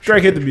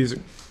Drake, hit the music.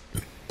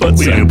 But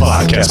we do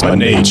podcast by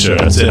nature,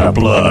 it's in our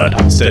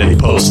blood. Steady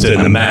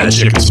posting the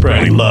magic and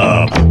spreading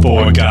love.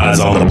 4 guys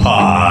on the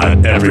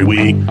pod every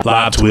week.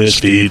 Live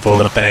Twitch feed for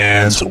the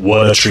fans,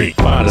 what a treat.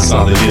 Find us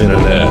on the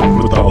internet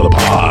with all the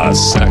pods.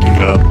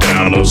 Stacking up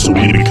downloads so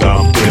we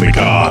become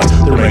demigods.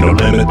 There ain't no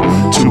limit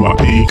to our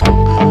peak.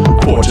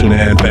 Fortune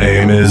and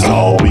fame is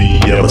all we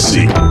ever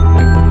seek.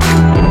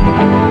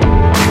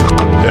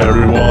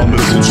 Everyone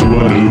listen to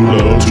a new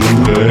love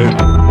today.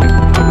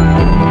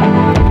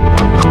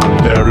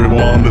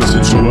 Everyone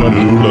listen to a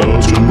new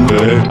love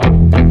today.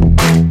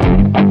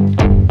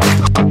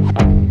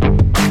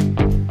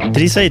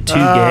 Did he say too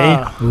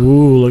gay?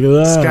 Ooh, look at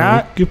that.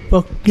 Scott? Look at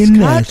fucking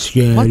that,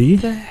 Scotty.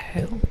 What the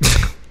hell?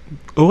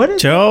 What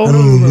is Joe?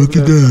 Oh, look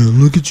at that.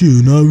 Look at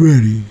you. Not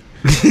ready.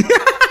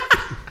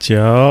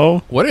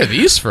 Joe? What are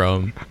these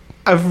from?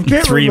 I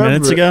can't 3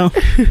 minutes ago?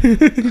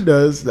 He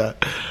does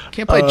that.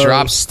 Can't play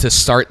drops to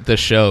start the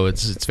show.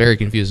 It's very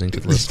confusing to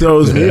the It listener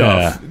throws me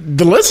off.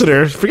 The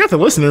listener, forget the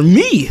listener,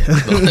 me.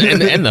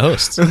 and the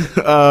host.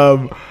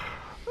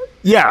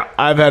 Yeah,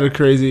 I've had a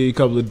crazy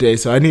couple of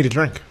days, so I need a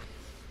drink.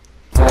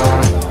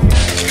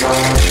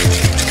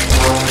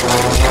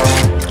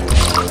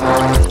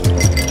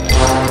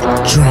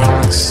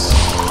 Drinks.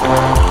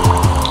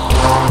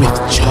 With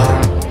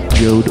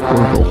Jode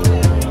Orville.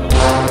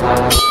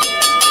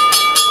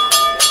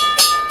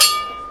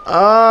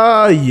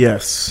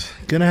 Yes.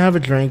 Gonna have a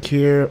drink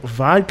here.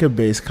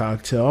 Vodka-based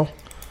cocktail.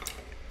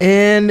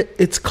 And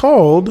it's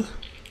called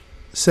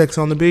Sex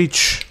on the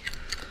Beach.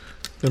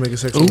 Gonna make a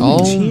Sex on the Oh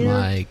Beach here.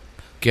 my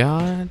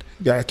god.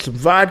 Got some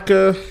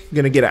vodka.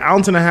 Gonna get 1.5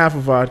 ounces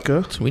of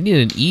vodka. So we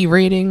need an E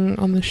rating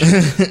on this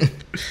show.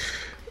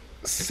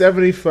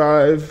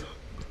 75.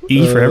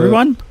 E for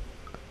everyone?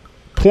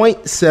 For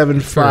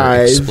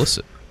 0.75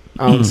 explicit.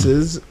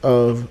 ounces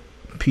of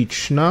peach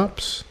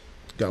schnapps.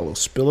 Got a little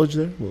spillage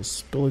there. A little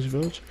spillage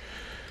village.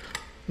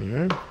 All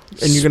right.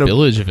 And you're gonna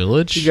Village. you're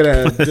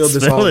gonna build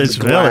this all in Spillage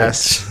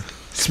glass.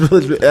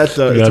 Spillage. That's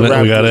a, We it's a rap got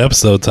an group.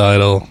 episode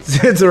title.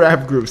 It's a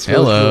rap group. Spillage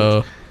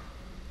Hello.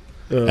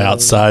 Village.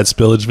 Outside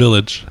Spillage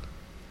Village.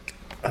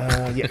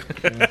 Yeah.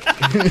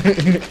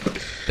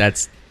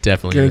 That's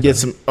definitely Gonna get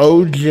some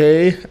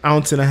OJ. 1.5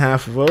 ounces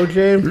of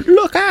OJ.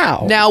 Look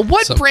out. Now,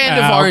 what Some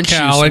brand of orange juice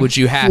alcoholic would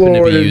you happen to be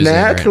Florida using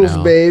Naturals, right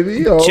now?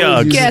 baby. Always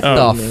Jugs. use Get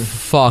it. the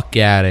fuck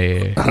out of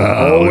here. We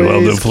love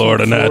Always the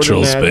Florida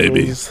Naturals, baby.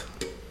 Naturals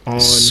on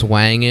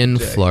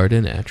Swangin'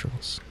 Florida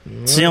Naturals.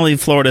 It's the only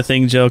Florida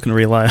thing Joe can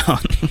rely on.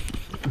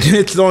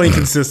 It's the only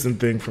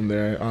consistent thing from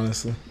there,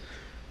 honestly.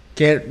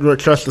 Can't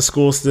trust the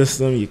school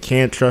system. You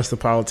can't trust the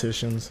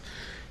politicians.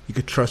 You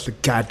could trust the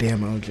goddamn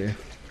OJ.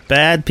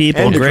 Bad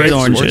people, And the great great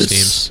orange sports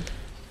juice. teams.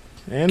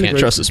 And Can't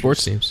trust the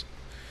sports teams.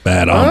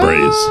 Bad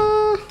hombres.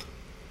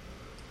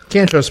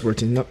 Can't trust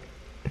sports teams. No.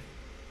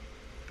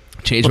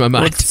 Change my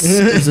mind.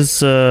 Is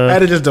this I had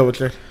to just double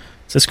check.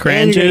 is this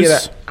cran And you're gonna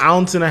juice? get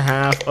 1.5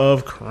 ounces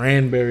of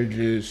cranberry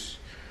juice.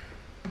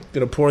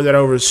 Gonna pour that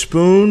over a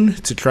spoon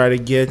to try to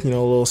get a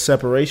little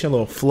separation, a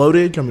little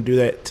floatage. I'm gonna do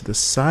that to the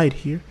side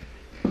here.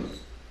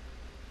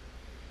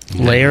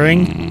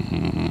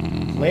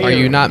 Layering? Are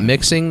you not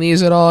mixing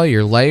these at all?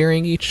 You're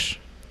layering each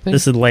thing?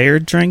 This is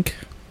layered drink?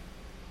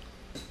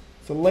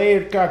 It's a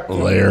layered cocktail.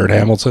 Laird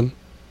Hamilton.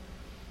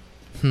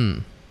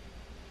 Be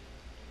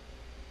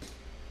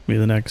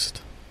the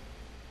next.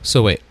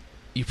 So wait.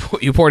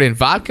 You poured in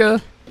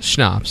vodka,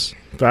 schnapps.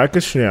 Vodka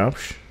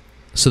schnapps.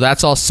 So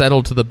that's all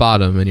settled to the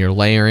bottom, and you're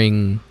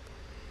layering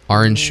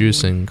orange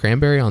juice and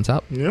cranberry on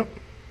top? Yep.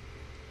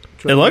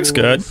 It looks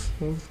good.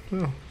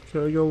 Yeah,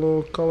 try to get a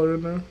little color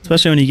in there.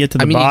 Especially when you get to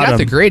the I mean, you bottom got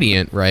the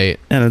gradient, right?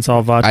 and it's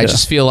all vodka. I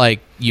just feel like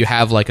you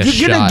have like a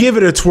You're gonna shot. give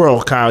it a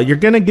twirl, Kyle. You're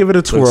gonna give it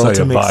a twirl Looks like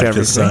to a mix vodka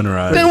everything.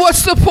 sunrise. Then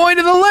what's the point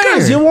of the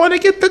Because you layer? want to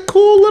get the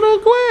cool little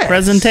glass.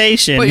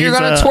 Presentation. But you're He's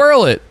gonna a-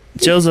 twirl it.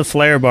 Joe's a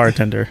flair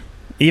bartender.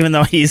 Even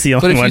though he's the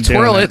But only if one you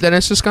twirl doing it, then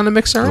it's just gonna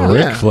mix around.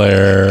 Ric Yeah.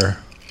 Flair.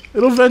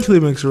 It'll eventually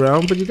mix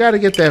around, but you got to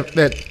get that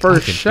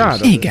first Fucking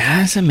shot. Of Hey it.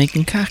 guys, I'm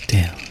making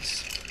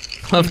cocktails.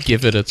 I'll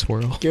give it a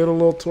twirl. Give it a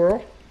little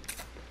twirl.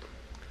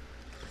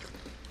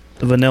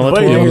 The vanilla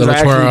Wait, twirl. you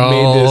actually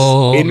made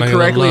this make a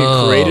incorrectly and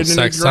love, created in a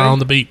Sex drink? on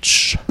the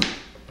beach.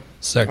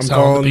 Sex I'm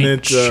on the calling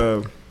beach.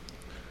 it.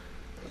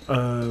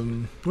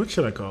 What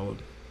should I call it?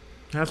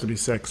 It has to be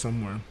sex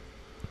somewhere.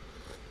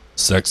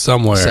 Sex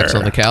somewhere. Sex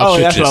on the couch. Oh,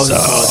 that's what I was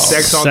just- gonna call it.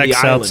 Sex on the Sex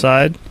island.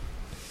 outside.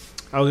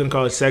 I was gonna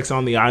call it sex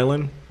on the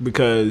island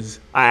because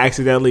I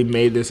accidentally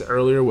made this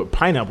earlier with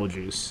pineapple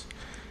juice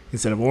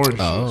instead of orange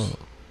juice. Oh,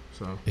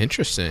 So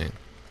interesting.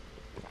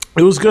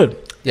 it was good.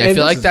 Yeah, I And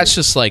feel this like is that's good.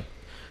 just like,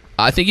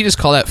 I think you just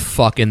call that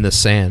fuck in the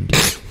sand.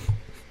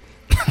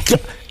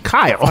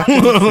 Kyle.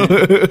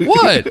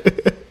 What?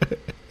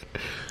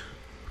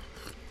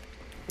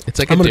 It's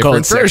like I'm a gonna call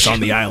it different sex version. on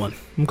the island. I'm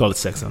gonna call it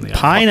sex on the island.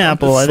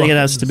 Pineapple, I think it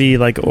has to be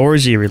like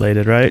orgy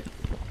related, right?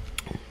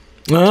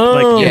 Oh,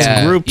 Like, it's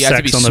Yeah, group you have to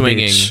sex be on the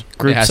swinging. beach. It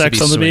Group has to sex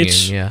be on the swinging,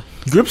 beach. Yeah.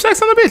 group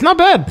sex on the beach. Not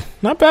bad.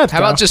 Not bad. How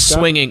Kyle. about just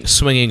Kyle.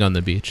 swinging on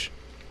the beach?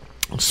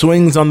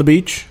 Swings on the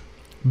beach.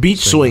 Beach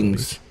Swing on the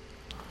swings.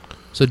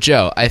 So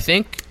Joe, I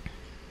think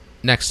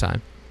next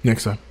time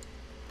Next time.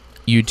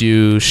 you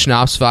do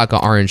schnapps, vodka,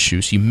 orange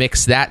juice. You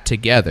mix that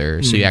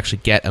together, so you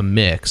actually get a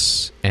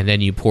mix, and then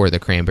you pour the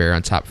cranberry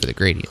on top for the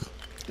gradient.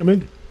 I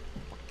mean,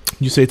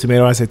 you say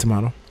tomato, I say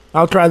tomato.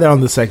 I'll try that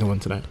on the second one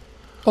tonight.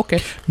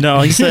 Okay.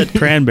 No, he said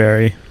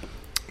cranberry.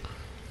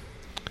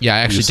 Yeah, I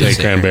You actually say did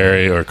say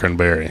cranberry or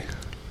cranberry.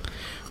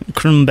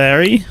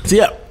 Cranberry? So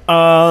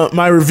yeah,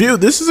 my review.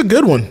 This is a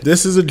good one.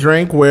 This is a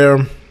drink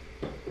where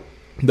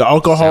the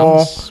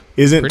alcohol Sounds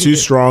isn't pretty too good.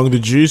 strong. The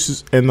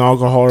juice and the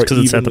alcohol are 'Cause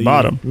it's at the evenly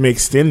bottom.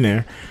 mixed in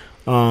there.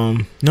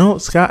 No,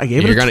 Scott, I gave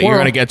it You're a gonna twirl. you're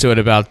gonna get to it in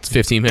about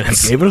 15 I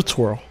minutes. gave it a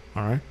twirl.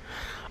 All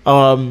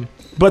right.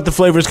 But the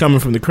flavor's coming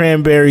from the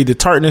cranberry, the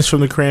tartness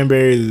from the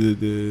cranberry,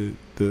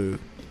 the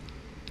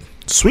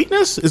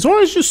sweetness. Is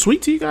orange just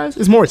sweet to you guys?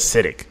 It's more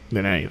acidic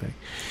than anything.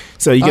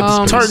 So you get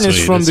the It's tartness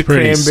Sweet. from It's the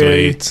pretty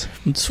cranberry. sweet.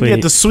 It's You get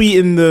sweet. the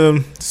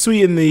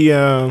sweet and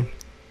the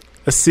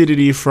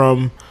acidity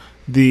from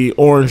the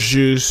orange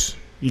juice.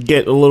 You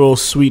get a little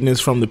sweetness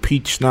from the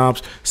peach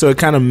schnapps, so it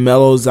kind of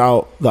mellows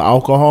out the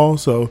alcohol.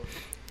 So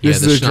Yeah,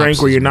 this the is a drink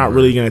schnapps where is you're not more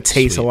really going to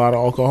taste sweet. a lot of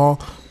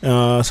alcohol.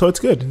 So it's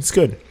good. It's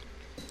good.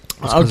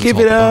 It's I'll 'cause give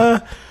it's it all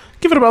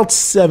give it about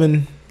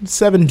 7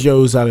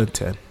 Joes out of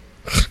 10.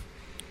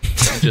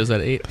 Joe's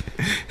at 8.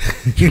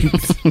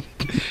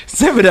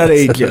 7 out of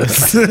 8 Joes.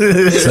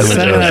 7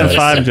 out of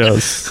 5,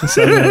 Joes.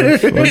 7 out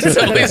of, what's It's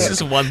it? always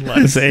just one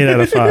It's less. 8 out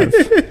of 5.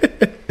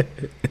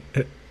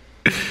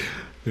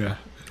 Yeah,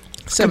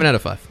 7 out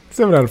of 5.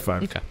 7 out of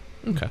 5. Okay.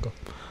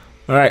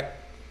 All right.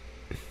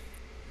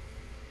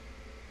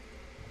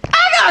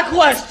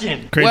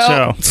 Great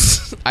Well,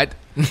 show. I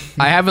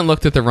haven't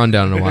looked at the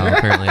rundown in a while.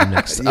 Apparently, I'm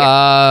mixed.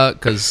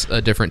 Because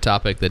a different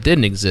topic that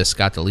didn't exist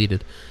got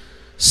deleted.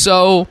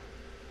 So,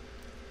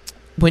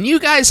 when you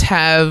guys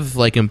have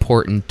like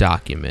important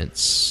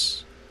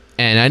documents,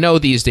 and I know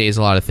these days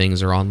a lot of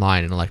things are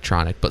online and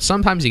electronic, but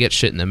sometimes you get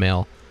shit in the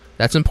mail.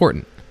 That's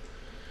important.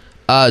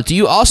 Do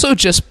you also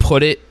just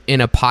put it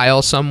in a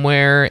pile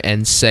somewhere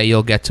and say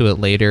you'll get to it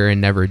later and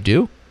never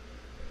do?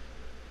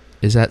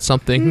 Is that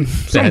something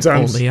that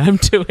sometimes. only I'm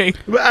doing?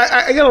 But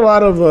I get a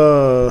lot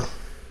of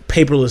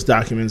paperless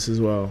documents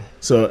as well.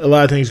 So a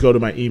lot of things go to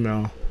my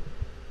email.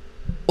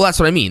 Well, that's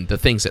what I mean. The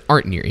things that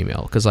aren't in your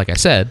email, because like I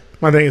said,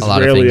 My thing is a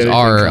lot of rarely things anything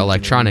are comes to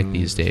electronic me.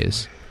 these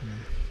days.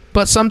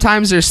 But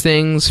sometimes there's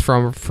things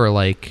for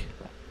like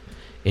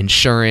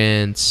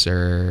insurance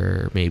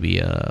or maybe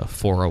a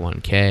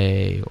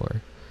 401k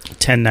or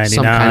 1099.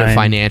 some kind of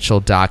financial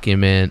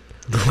document.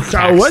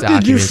 Kyle, what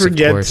did you documents, of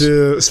forget course.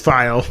 to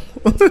file?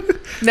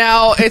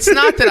 Now, it's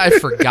not that I've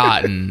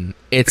forgotten.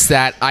 It's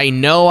that I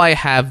know I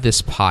have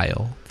this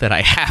pile that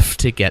I have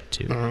to get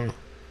to.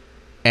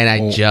 And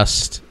I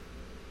just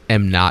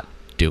am not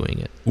doing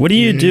it. What do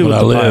you do with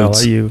But the I pile?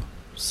 lived. Are you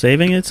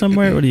saving it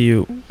somewhere? What do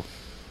you...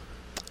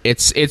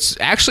 It's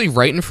actually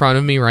right in front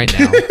of me right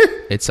now.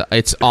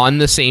 It's on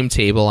the same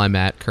table I'm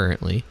at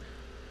currently.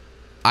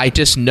 I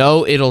just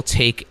know it'll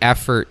take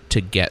effort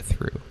to get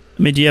through.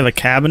 I mean, do you have a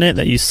cabinet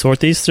that you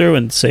sort these through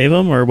and save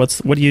them? Or what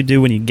do you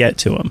do when you get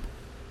to them?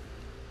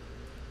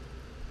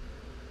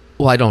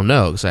 Well, I don't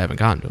know because I haven't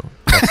gotten to them.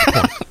 That's the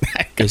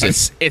point. Because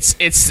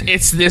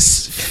it's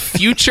this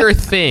future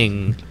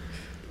thing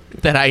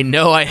that I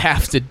know I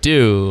have to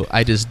do.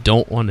 I just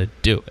don't want to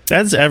do it.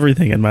 That's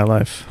everything in my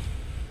life.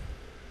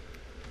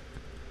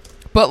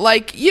 But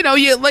like, you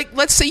like,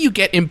 let's say you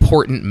get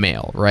important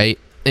mail, right?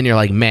 And you're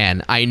like,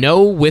 man, I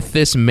know with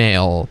this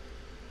mail,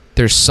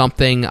 there's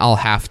something I'll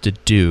have to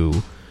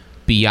do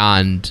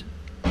beyond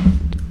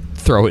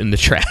throw it in the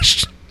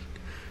trash.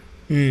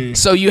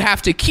 So you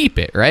have to keep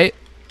it, right?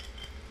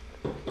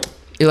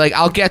 You're like,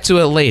 I'll get to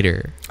it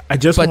later. I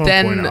just But want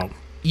to point then out.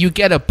 you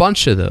get a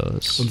bunch of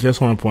those. I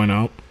just want to point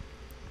out.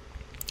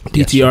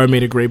 Yes, PTR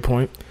made a great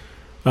point.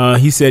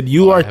 He said,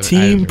 "You I are haven't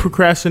team heard.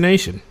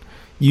 procrastination.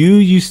 You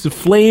used to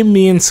flame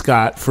me and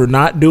Scott for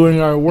not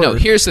doing our work." No,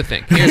 here's the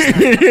thing.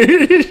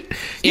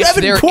 If have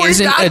there important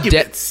isn't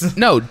documents.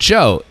 no,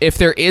 Joe, if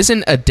there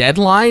isn't a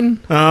deadline,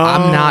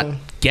 I'm not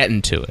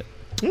getting to it.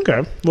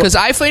 Okay. Well, Because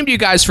I flamed you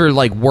guys for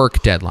like work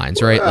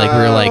deadlines, right? Like we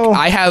were like,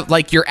 I have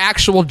like your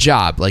actual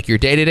job, like your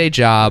day-to-day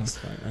job.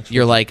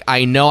 You're like,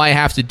 I know I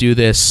have to do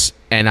this,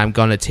 and I'm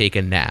gonna take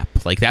a nap.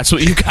 Like that's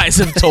what you guys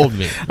have told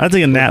me. I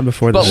take a nap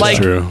before But this. like,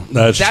 True.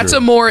 That's true.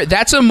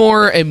 That's a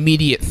more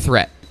immediate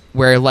threat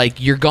where like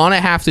you're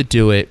gonna have to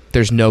do it.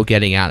 There's no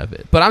getting out of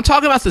it. But I'm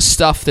talking about the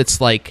stuff that's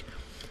like,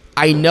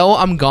 I know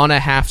I'm gonna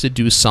have to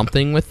do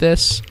something with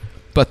this,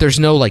 but there's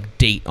no like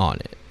date on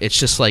it. It's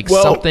just like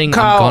Well, something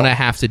Kyle- I'm gonna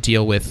have to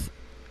deal with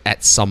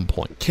at some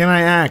point. can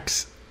I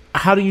ask,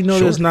 how do you know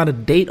Sure. there's not a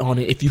date on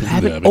it if you Yeah,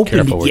 haven't be opened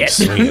careful it where you yet?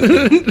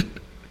 swing it.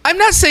 I'm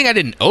not saying I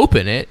didn't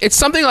open it. It's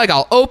something like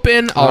I'll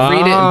open, I'll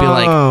read it, and be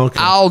like, Oh, okay.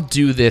 I'll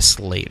do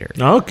this later.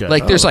 Okay.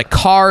 Like there's like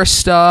car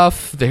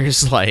stuff,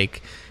 there's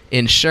like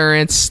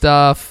insurance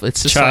stuff.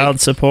 It's just child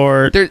like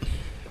support. there,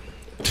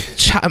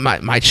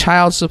 my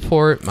child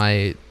support,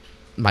 my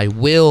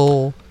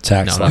will,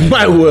 Tax No, line.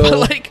 My But will.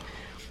 like,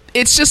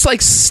 it's just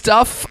like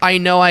stuff I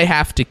know I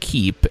have to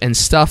keep and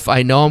stuff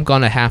I know I'm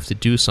gonna have to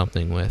do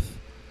something with.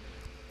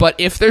 But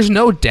if there's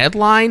no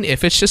deadline,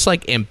 if it's just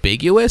like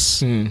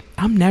ambiguous,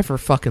 I'm never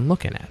fucking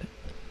looking at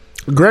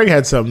it. Greg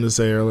had something to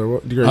say earlier.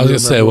 I was gonna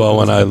say, well,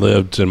 when I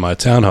lived in my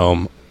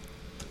townhome,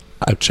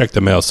 I checked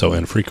the mail so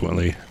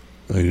infrequently.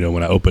 You know,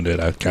 when I opened it,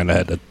 I kind of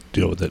had to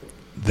deal with it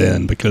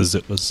then because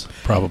it was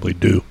probably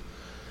due.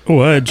 Oh,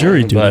 I had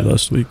jury duty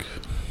last week.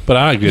 But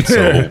I get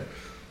so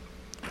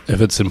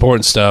if it's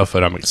important stuff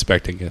and I'm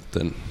expecting it,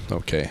 then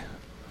okay.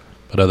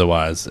 But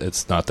otherwise,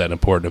 it's not that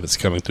important if it's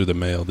coming through the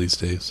mail these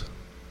days.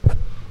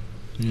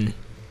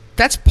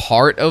 That's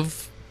part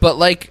of, but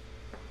like,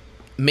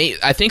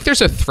 I think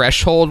there's a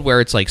threshold where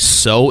it's like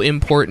so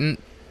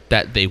important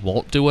that they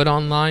won't do it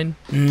online.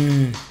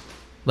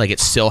 Like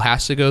it still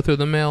has to go through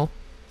the mail.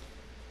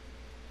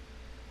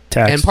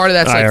 Tax, and part of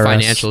that's like IRS.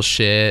 financial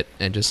shit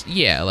and just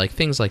like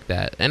things like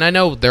that. And I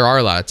know there are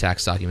a lot of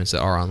tax documents that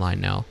are online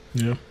now.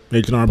 Yeah,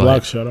 H&R But-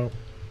 Block, shut up.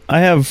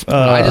 I have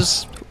I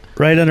just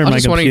right under I'm my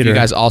just wondering if computer. you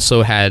guys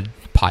also had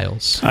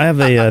piles. I have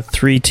a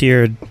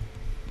three-tiered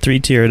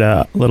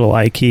little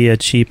IKEA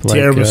cheap like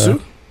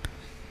Tiramisu?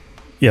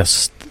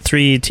 yes,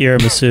 3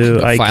 tiramisu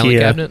A filing IKEA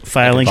cabinet?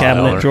 filing Like a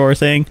cabinet filer. drawer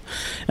thing,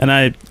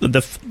 and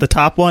the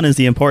top one is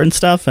the important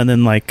stuff, and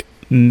then like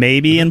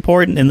maybe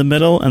important in the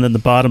middle, and then the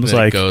bottom's Then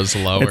it like goes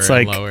lower it's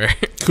and like- lower.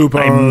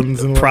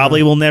 Coupons. and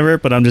probably will never,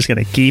 but I'm just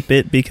gonna keep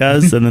it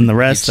because, and then the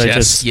rest I you I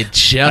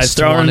just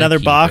throw in wanna another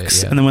keep box,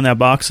 it, yeah. and then when that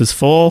box is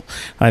full,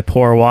 I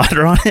pour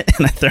water on it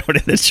and I throw it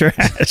in the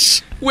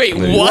trash. Wait,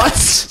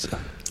 what?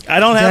 I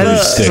don't That have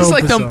is a. It's so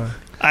like the- bizarre.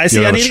 I see.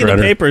 You I have a needed a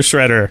shredder? paper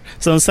shredder,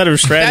 so instead of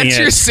shredding That's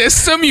it, your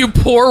system? You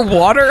pour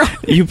water?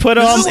 you put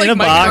This them is like in a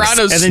Mike box,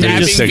 Verano's and then you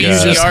just, stabbing you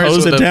just VCRs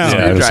hose with it a down.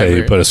 Yeah, I would say you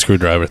Screwdriver. put a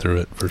screwdriver through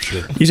it for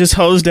sure. You just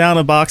hose down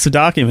a box of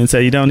documents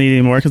that you don't need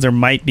anymore because there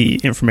might be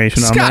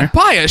information on there. Scott,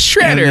 buy a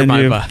shredder, And then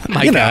my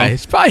you know.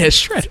 guys. Buy a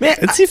shredder. Man,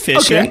 It's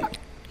efficient. Okay.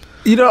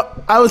 You know,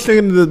 I was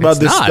thinking about It's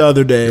this not. the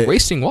other day. You're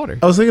wasting water.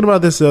 I was thinking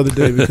about this the other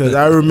day because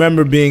I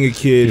remember being a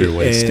kid You're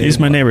wasting. Use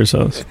my neighbor's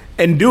hose.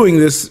 and doing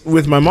this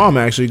with my mom,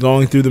 actually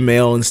going through the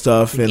mail and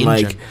stuff, and In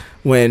like general.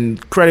 when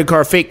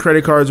fake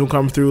credit cards will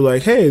come through,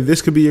 like, hey,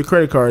 this could be your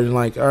credit card, and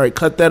like, all right,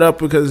 cut that up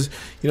because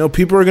you know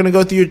people are gonna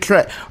go through your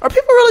trash. Are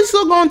people really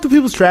still going through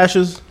people's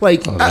trashes?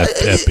 Like, Well,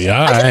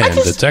 FBI and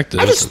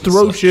detectives I just and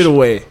throw such. shit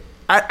away.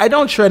 I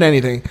don't shred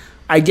anything.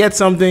 I get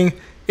something.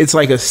 It's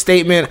like a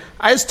statement.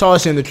 I just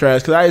toss it in the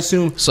trash because I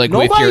assume It's like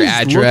with your nobody's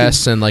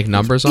address and like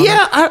numbers on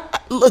yeah, it.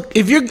 look,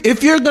 if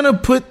you're gonna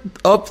put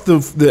up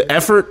the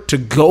effort to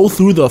go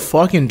through the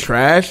fucking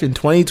trash in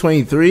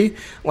 2023,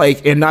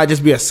 like, and not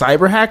just be a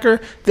cyber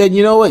hacker, then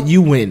you know what,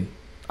 you win.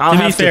 I'll To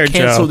be have fair, to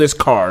cancel Joe. this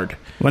card.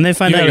 When they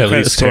find You out gotta your at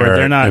credit least score, tear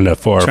they're it not into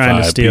 4 or trying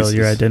to 5 steal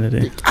your pieces.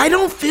 identity. I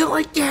don't feel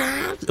like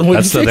yeah.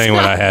 That's the thing.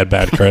 When I had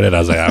bad credit, I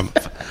was like,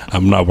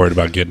 I'm not worried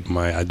about getting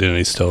my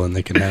identity stolen.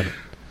 They can have it.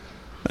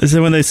 Is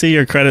it when they see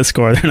your credit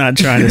score, they're not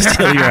trying to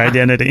steal your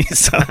identity?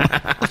 So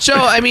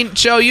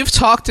Joe, you've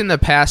talked in the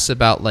past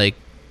about like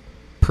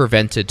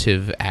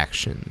preventative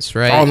actions,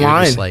 right? You're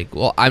Online. just like,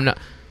 well, I'm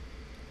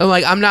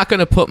not going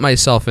to put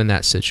myself in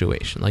that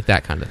situation, like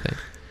that kind of thing.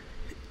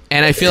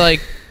 And I feel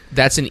like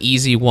that's an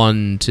easy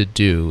one to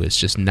do. Is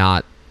just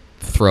not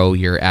throw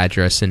your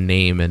address and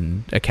name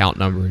and account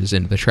numbers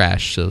into the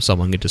trash so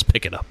someone can just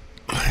pick it up.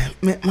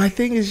 Man, my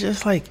thing is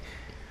just like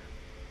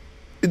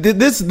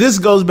this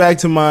goes back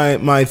to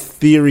my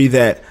theory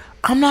that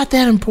I'm not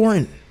that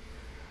important.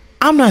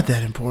 I'm not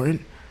that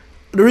important.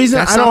 The reason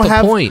That's I not don't the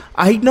have point.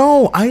 I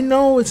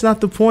know it's not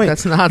the point.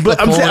 That's not but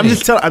the I'm point.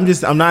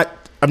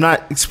 I'm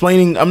not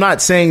explaining. I'm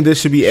not saying this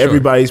should be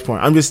everybody's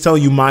point. I'm just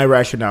telling you my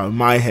rationale in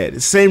my head.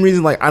 It's the same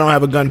reason like I don't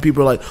have a gun.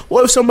 People are like,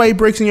 what if somebody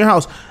breaks in your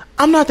house?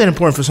 I'm not that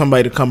important for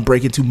somebody to come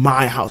break into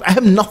my house. I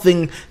have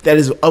nothing that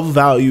is of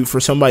value for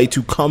somebody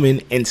to come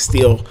in and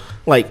steal.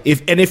 Like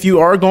if you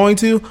are going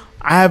to,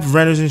 I have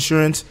renter's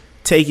insurance.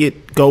 Take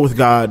it. Go with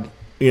God.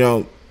 You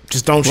know,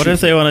 just don't. what shoot if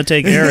they want to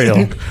take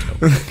Ariel?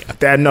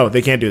 that? No,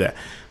 they can't do that.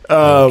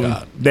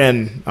 God.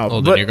 Then,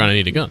 Well, then you're going to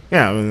need a gun.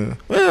 yeah.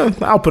 Well,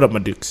 I'll put up my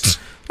dukes.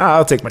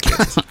 I'll take my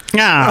chances.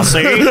 Yeah,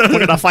 see,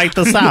 we're gonna fight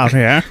this out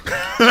here.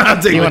 I'll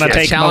take You my wanna chances. I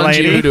take challenge my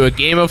lady? you to a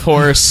game of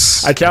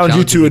horse. I challenge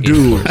you to a game of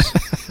duel. horse.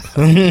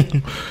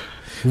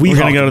 We're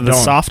gonna go to the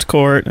Dawn. soft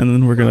court, and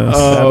then we're gonna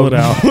settle it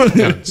out.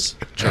 Guns.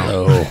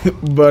 Oh,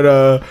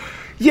 But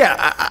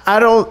yeah, I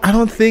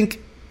don't think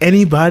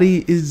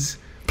anybody is.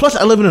 Plus,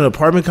 I live in an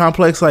apartment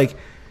complex. Like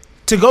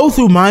to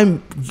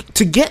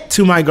get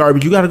to my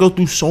garbage, you got to go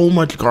through so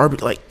much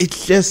garbage. Like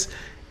it's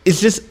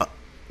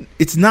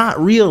not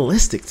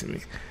realistic to me.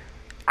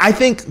 I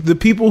think the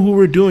people who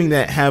were doing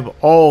that have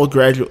all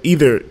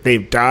either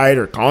they've died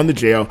or gone to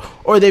jail,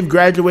 or they've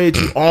graduated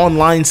to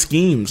online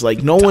schemes.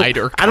 Like no one, Died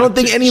or I don't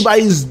think gone to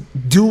anybody's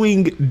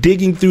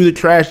digging through the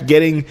trash,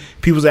 getting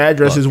people's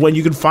addresses when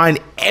you can find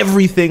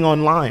everything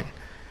online.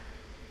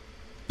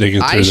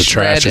 digging I through the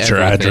trash shred at your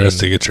everything. address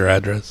to get your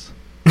address.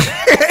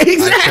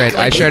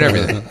 I shred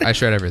everything. I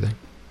shred everything.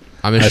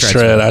 I'm in I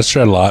shred.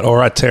 shred a lot,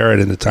 or I tear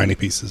it into tiny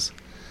pieces.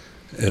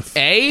 If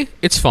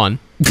It's fun.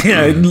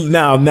 Yeah,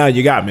 now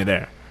you got me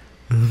there.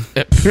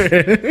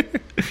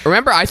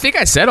 Remember, I think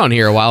I said on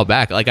here a while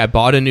back, like I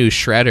bought a new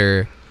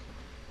shredder,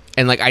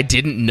 and like I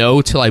didn't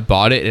know till I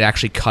bought it. It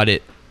actually cut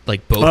it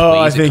like both ways.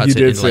 I think it cuts you it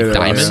did into say like that,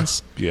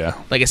 diamonds. Yeah.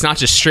 Like it's not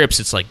just strips;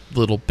 it's like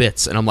little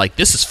bits. And I'm like,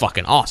 this is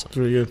fucking awesome.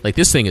 Pretty good. Like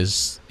this thing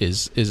is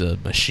a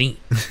machine.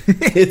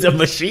 It's a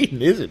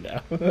machine, is it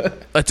now?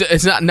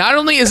 It's not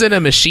only is it a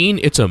machine,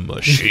 it's a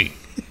machine.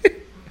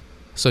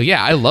 So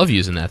yeah, I love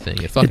using that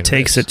thing. It fucking It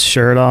takes rips. its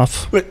shirt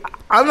off. But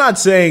I'm not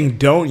saying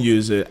don't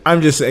use it.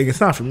 I'm just saying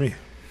it's not for me.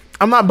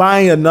 I'm not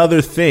buying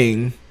another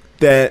thing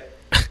that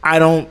I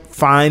don't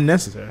find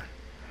necessary.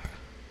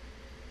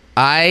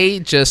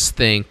 I just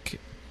think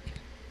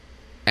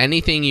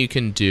anything you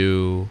can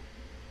do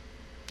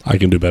I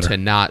can do better. to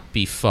not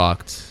be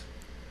fucked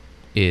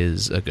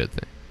is a good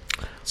thing.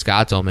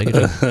 Scott, don't make it.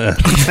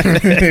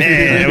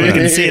 Yeah, we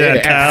can see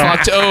that, Kyle.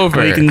 Fucked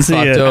over. We can see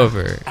Fucked it.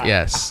 over.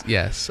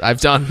 Yes.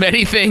 I've done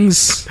many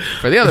things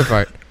for the other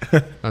part.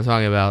 I'm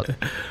talking about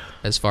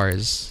as far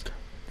as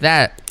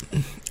that.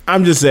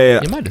 I'm just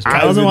saying. You might as well.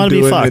 Kyle doesn't I've want to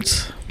been be doing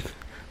fucked.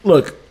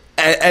 Look,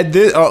 at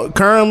this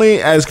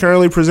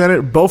currently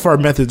presented, both our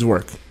methods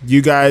work.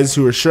 You guys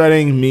who are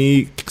shredding,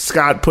 me,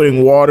 Scott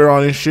putting water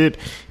on his shit,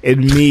 and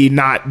me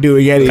not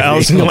doing anything.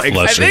 Kyle's Like,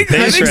 flush. I think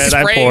They shred,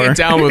 I spraying pour. it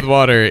down with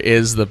water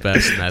is the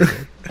best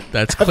method.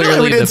 That's I feel like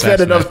clearly we the didn't best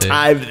spend enough method.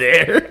 time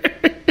there.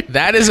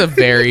 That is a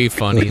very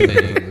funny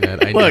thing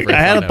that I Look, never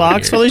I had thought a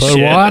box would full of Put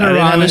shit. I water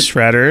didn't have on a it.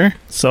 shredder,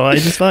 so I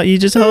just thought you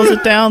just hose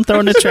it down, throw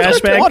it in a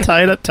trash bag,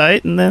 tie it up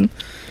tight, and then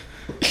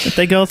if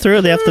they go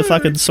through, they have to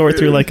fucking sort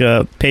through like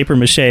a paper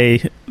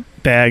mache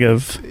bag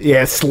of.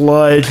 Yeah,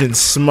 sludge and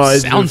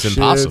smudge. Sounds and shit.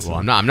 impossible.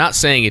 I'm not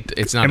saying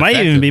it's not. It might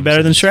even effective. be I'm better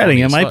saying than it's shredding.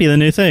 funny It as might fuck. be the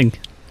new thing.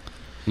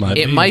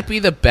 It might be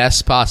the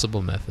best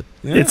possible method.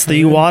 Yeah. It's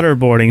the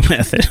waterboarding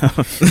method.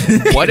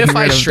 What if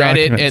I rid of shred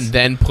it documents. and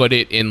then put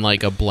it in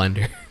like a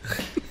blender?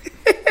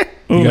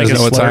 Ooh, You make guys a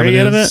know what time slurry it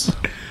out of is? it.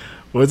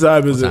 What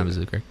time is What time it? is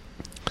it, Greg?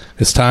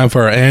 It's time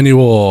for our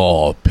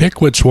annual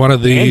pick which one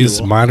of these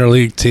Annual? minor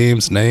league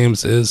teams'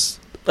 names is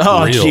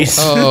Oh, real. jeez.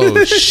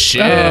 Oh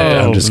shit!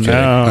 I'm just kidding.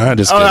 no. I'm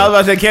just Oh, kidding. I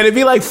was about to say, can it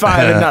be like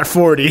 5 and not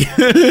 40?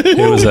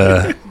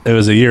 It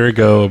was a year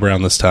ago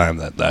around this time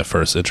that I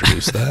first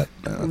introduced that.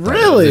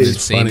 Really? It's an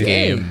insane funny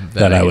game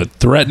that I would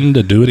threaten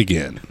to do it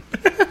again.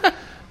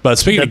 But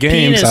speaking The of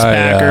games, penis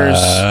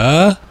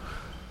packers.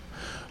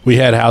 We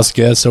had house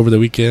guests over the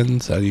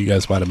weekend. You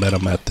guys might have met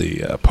them at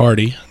the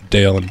party.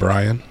 Dale and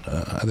Brian.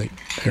 I think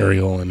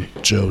Ariel and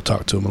Joe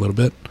talked to them a little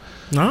bit.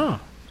 No.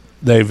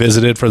 They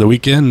visited for the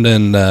weekend,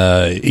 and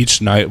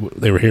each night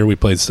they were here, we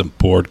played some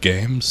board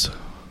games.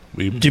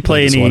 Did you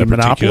play played this any one in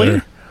particular.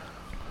 Monopoly?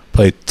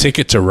 Played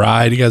Ticket to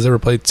Ride. You guys ever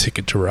played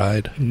Ticket to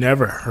Ride?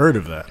 Never heard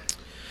of that.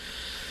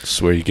 It's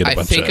where you get a I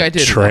bunch think I of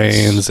did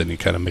trains once. and you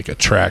kind of make a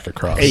track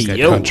across Hey, the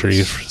yo. country,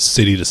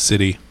 city to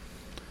city.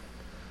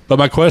 But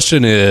my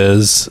question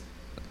is,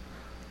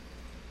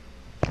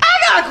 I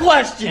got a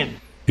question.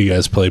 you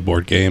guys play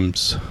board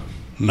games?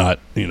 Not,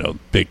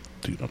 big,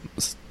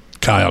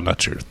 Kyle,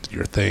 not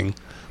your thing,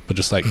 but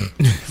just like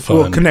fun.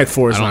 Well, Connect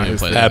 4 is I don't not even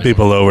his play thing. that. Have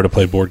people over to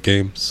play board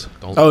games.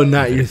 Don't Oh,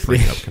 not your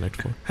bring thing. up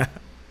Connect 4.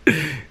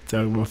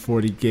 Talking about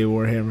 40K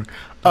Warhammer.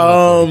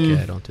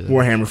 Yeah, don't do that.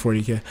 Warhammer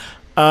 40K.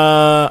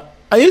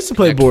 I used to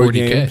play Connect board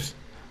 40K. games.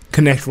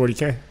 Connect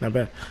 40K. Not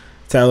bad.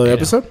 Title of the Yeah.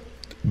 episode?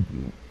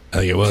 I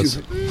think it was.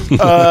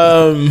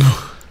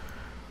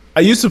 I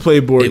used to play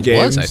board It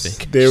games. was, I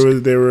think.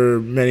 There were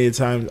many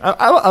times.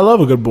 I love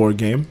a good board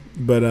game,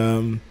 but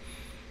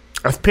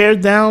I've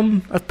pared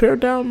down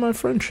my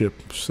friendship,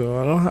 so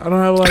I don't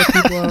have a lot of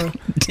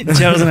people.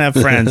 Joe doesn't have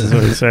friends, is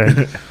what he's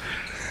saying.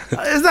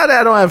 It's not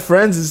that I don't have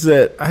friends; it's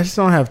that I just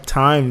don't have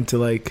time to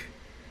like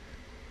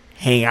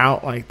hang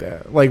out like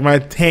that. Like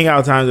my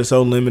hangout times are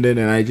so limited,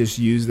 and I just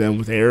use them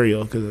with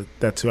Ariel because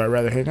that's who I'd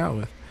rather hang out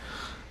with.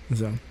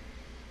 So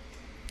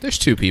There's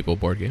 2 people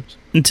board games.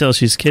 Until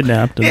she's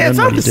kidnapped. And yeah, it's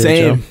then not what the do you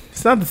do, same. Joe?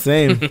 It's not the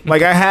same.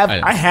 Like I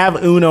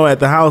have Uno at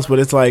the house, but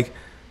it's like,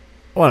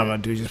 what am I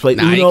gonna do? Just play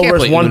Nah, you Uno can't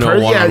versus play one Uno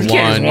person? Yeah, you one-on-one.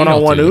 can't just You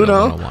one-on-one don't do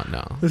Uno. one-on-one,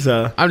 no.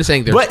 So, I'm just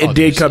saying there's but it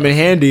did others. come in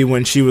handy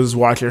when she was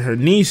watching her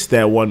niece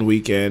that one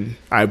weekend.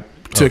 I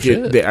took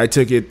shit. it. I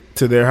took it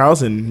to their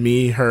house, and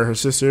me, her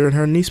sister, and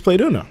her niece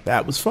played Uno.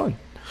 That was fun.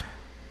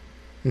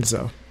 And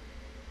so,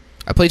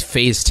 I played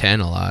Phase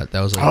 10 a lot.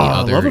 That was like oh, the I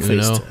other love a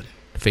Phase Uno. 10.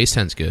 Phase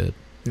 10's good.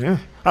 Yeah,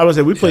 I would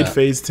say we played Yeah.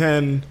 Phase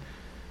 10.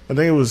 I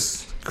think it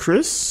was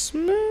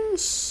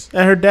Christmas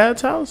at her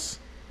dad's house,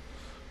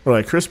 or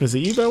like Christmas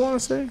Eve. I want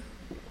to say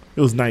it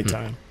was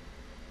nighttime.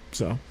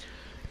 So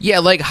Yeah,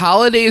 like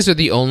holidays are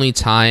the only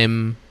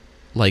time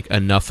like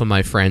enough of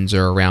my friends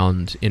are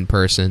around in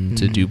person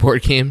to do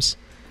board games.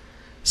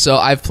 So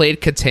I've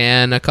played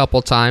Catan a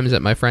couple times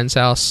at my friend's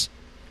house,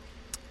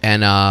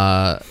 and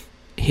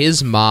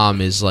his mom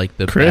is like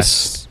the Chris?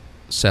 best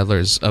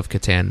Settlers of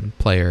Catan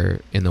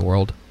player in the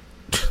world.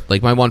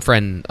 Like my one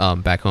friend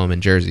back home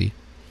in Jersey,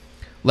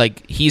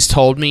 like he's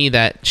told me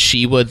that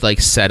she would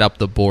like set up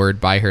the board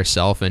by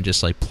herself and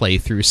just like play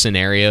through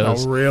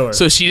scenarios. Oh, really?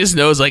 So she just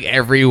knows like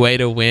every way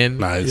to win.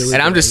 Nice.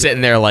 And I'm just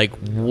sitting there like,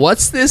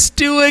 what's this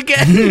do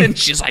again? And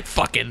she's like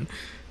fucking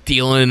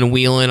dealing and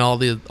wheeling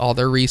all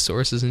their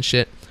resources and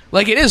shit.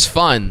 Like, it is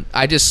fun.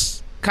 I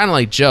just kind of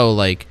like Joe,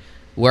 like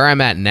where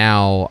I'm at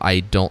now, I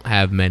don't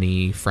have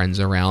many friends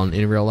around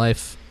in real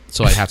life,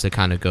 so I'd have to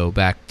kind of go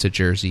back to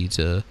Jersey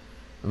to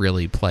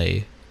really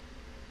play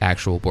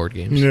actual board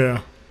games.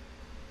 Yeah.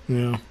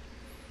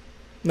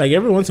 Like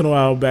every once in a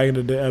while, back in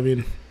the day. I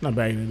mean, not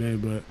back in the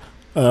day,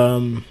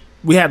 but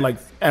we had like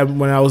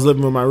when I was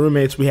living with my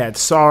roommates, we had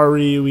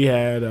Sorry. We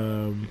had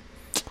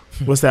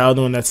what's the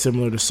other one that's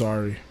similar to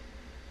Sorry?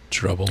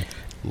 Trouble.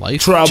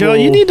 Life. Trouble. Joe,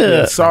 you need to. We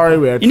had Sorry.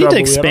 We had You need Trouble.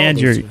 to expand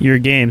your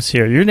games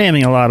here. You're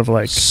naming a lot of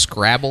like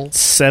Scrabble.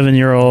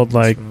 7-year-old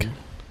like.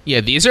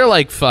 Yeah, these are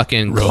like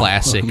fucking Roll.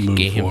 classic Move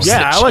games. forward.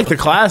 Yeah, I like the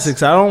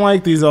classics. I don't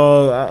like these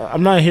all.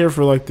 I'm not here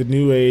for like the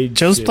new age.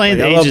 Joe's shit. playing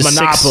Like, the I love ages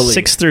Monopoly.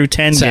 6 through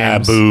 10 games.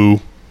 Taboo.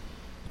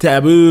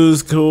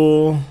 Taboo's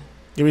cool.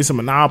 Give me some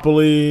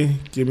Monopoly.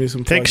 Give me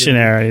some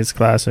Pictionary is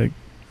classic.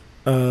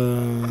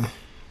 fucking,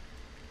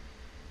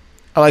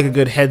 I like a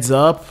good Heads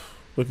Up.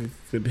 Look a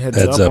good Heads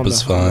Heads Up Up on is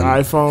the fun.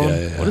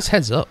 iPhone. Yeah. What is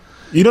Heads Up?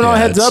 You don't know what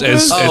Heads Up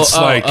it's, is? It's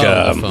like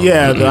the phone.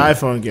 Yeah, the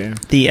iPhone game.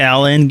 The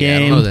Allen Yeah, I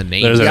game. don't know the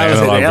name. there's an Yeah, I was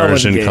saying analog the Ellen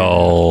version game.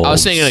 called. I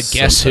was thinking of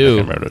Guess something. Who. I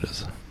can't remember what it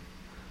is.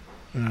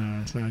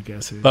 It's not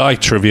guessing. I like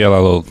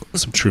trivia.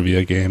 Some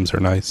trivia games are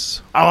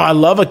nice. Oh, I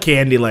love a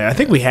Candyland. I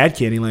think we had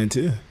Candyland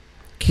too.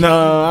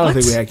 No, I don't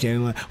think we had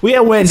Candyland. We had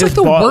went and It's just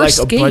like the bought like worst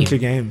a bunch game.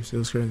 of games. It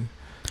was crazy.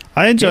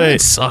 I enjoy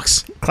It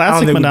sucks. I don't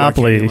classic think we bought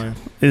Monopoly. Candyland.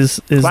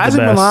 Is Classic the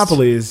best.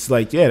 Monopoly is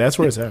like, yeah, that's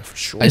where it's at for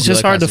sure. It's I just feel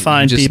like hard to that's-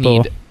 find you just people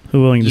need- who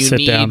are willing to You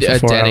sit down need for a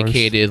 4 hours.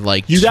 dedicated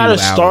like. You 2 gotta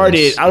hours. start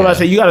it. I was about to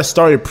say you gotta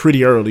start it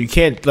pretty early. You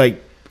can't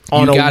like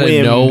on You a gotta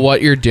whim. know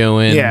what you're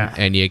doing. Yeah.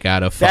 And you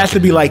gotta. That has to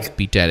be fucking like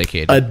be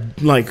dedicated.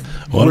 like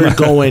One of we're my-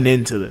 going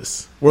into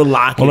this. We're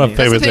locking One of in.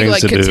 my favorite That's the things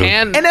thing, to like do.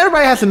 Catan. And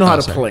everybody has to know how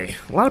to sorry. play.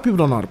 A lot of people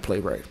don't know how to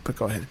play right. But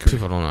go ahead.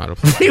 People don't know how to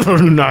play. People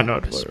do not know how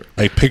to play right.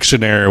 Like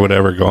Pictionary or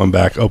whatever, going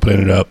back,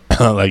 opening it up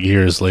like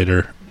years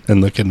later and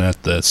looking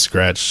at the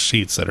scratch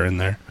sheets that are in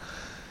there.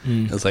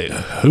 It's like,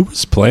 who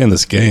was playing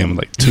this game?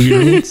 Like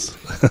 2-year-olds?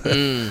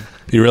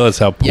 You realize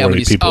how Yeah, poorly when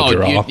you, people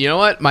draw. you know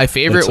what? My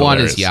favorite It's one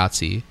is hilarious.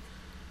 Yahtzee.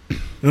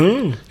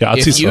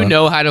 Yahtzee's If you fun.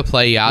 know how to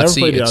play Yahtzee,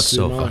 played it's Yahtzee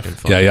so in my fucking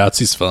fun. Yeah,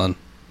 Yahtzee's fun.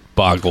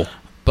 Boggle.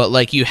 But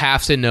like you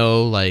have to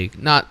know like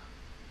not.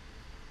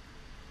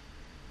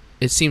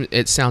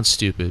 It sounds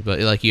stupid, but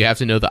like you have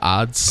to know the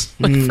odds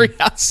like for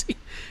Yahtzee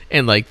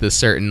and like the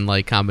certain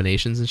like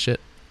combinations and shit.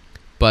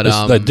 But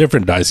It's the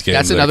different dice games.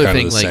 that's They're another kind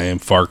thing, of the like- same.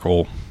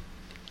 Farkle.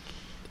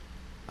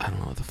 I don't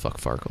know what the fuck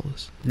Farkle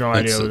is. No It's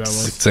idea what that the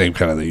was. same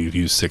kind of thing. You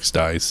use 6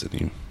 dice and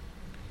you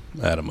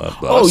add them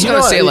up. I was you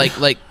gonna know say what?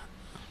 like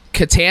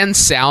Catan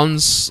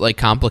sounds like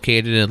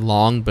complicated and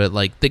long, but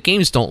like the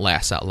games don't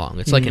last that long.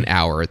 It's like an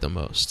hour at the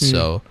most,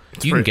 so you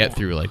can pretty get long.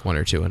 through like 1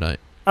 or 2 a night.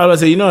 I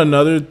was gonna say,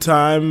 another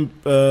time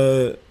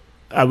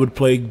I would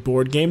play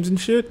board games and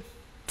shit.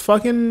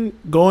 Fucking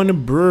going to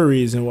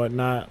breweries and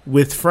whatnot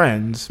with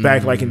friends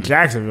back like in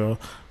Jacksonville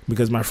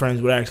because my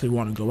friends would actually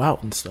want to go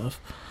out and stuff.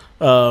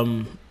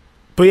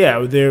 But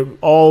yeah,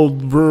 all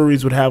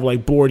breweries would have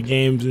like board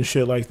games and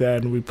shit like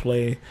that, and we'd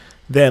play.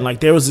 Then like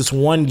there was this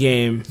one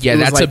game. Yeah, it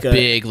was that's like a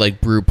big like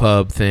brew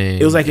pub thing.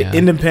 It was like yeah. an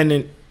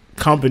independent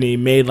company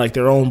made like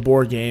their own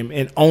board game,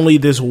 and only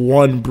this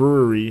one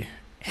brewery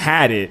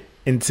had it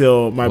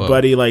until my Whoa.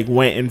 buddy like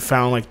went and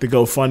found like the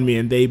GoFundMe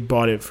and they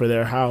bought it for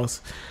their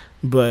house.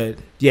 But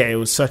yeah, it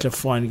was such a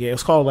fun game. It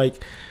was called like,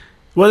 it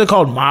wasn't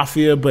called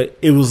Mafia, but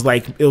it was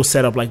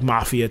set up like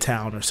Mafia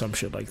Town or some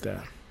shit like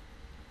that.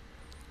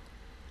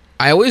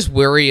 I always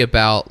worry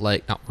about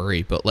like not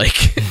worry, but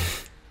like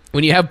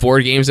when you have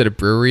board games at a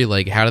brewery,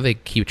 like how do they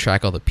keep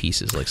track of all the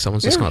pieces? Like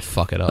someone's just Yeah. gonna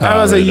fuck it up. I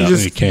was like,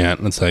 you can't.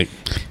 It's like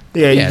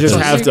Yeah, Yeah, you just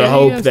it's have like- to yeah,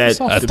 hope yeah, that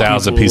it's all a the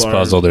 1,000-piece people are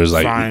puzzle. There's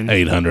like fine.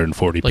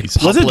 840 Like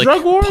pieces. Was it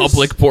Drug Wars?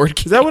 Public board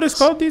games. Is that what it's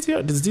called,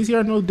 DTR? Does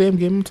DTR know the damn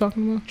game I'm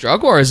talking about?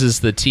 Drug Wars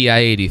is the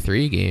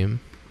TI-83 game.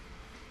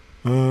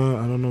 I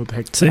don't know what the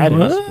heck Say that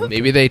is. what?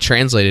 Maybe they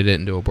translated it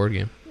into a board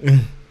game.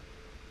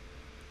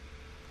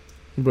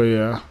 But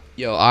yeah.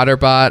 Yo,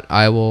 Otterbot,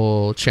 I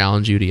will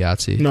challenge you to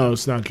Yahtzee. No,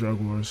 it's not Drug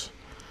Wars.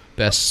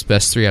 Best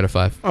 3 out of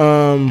 5.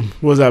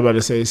 What was I about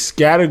to say?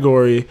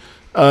 Category.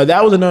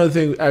 That was another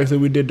thing actually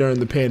we did during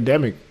the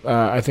pandemic.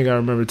 I think I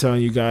remember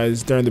telling you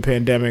guys during the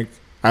pandemic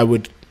I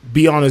would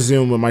be on a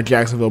Zoom with my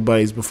Jacksonville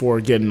buddies before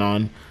getting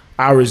on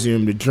our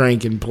Zoom to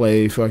drink and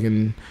play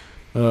fucking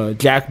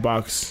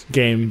Jackbox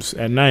games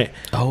at night.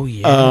 Oh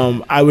yeah.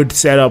 I would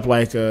set up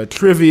like a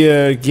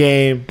trivia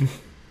game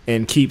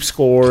and keep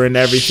score and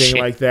everything Shit.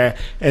 like that.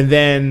 And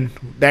then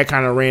that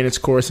kind of ran its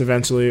course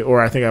eventually,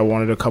 or I think I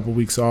wanted a couple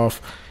weeks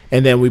off.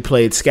 And then we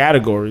played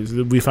categories.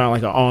 We found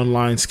like an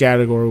online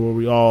category where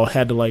we all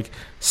had to like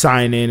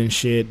sign in and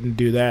shit and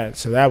do that.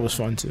 So that was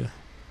fun too.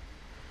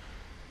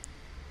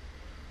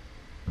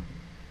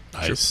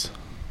 Nice.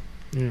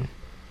 Yeah.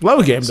 Love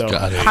a game though.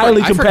 Got it.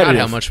 Highly I competitive. forgot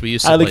how much we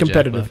used to Highly play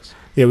competitive. Jackbox.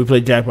 Yeah, we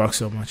played Jackbox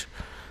so much.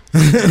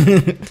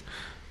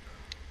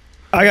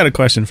 I got a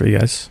question for you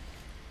guys.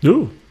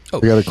 Ooh. I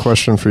got a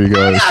question for you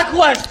guys.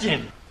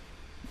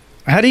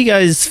 How do you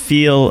guys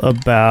feel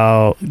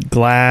about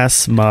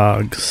glass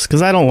mugs?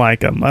 Because I don't like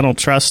them. I don't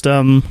trust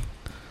them.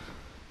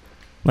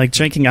 Like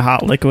drinking a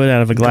hot liquid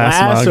out of a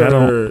glass mug. I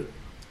don't. or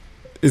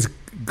is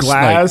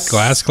glass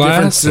glass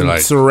different or than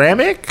like-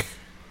 ceramic?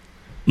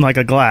 Like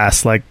a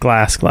glass, like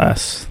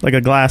glass. Like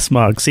a glass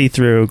mug,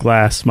 see-through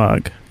glass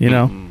mug. You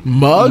know?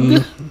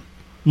 Mug?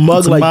 Mug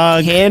It's a like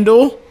mug.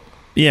 handle?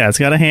 Yeah, it's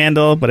got a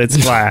handle, but it's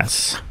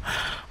glass.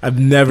 I've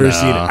never No.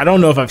 seen it. I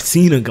don't know if I've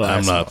seen a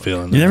glass. I'm not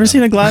feeling that. You never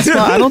seen a glass mug?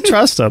 I don't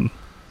trust them.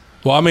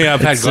 Well, I mean,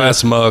 I've had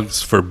glass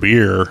mugs for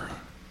beer,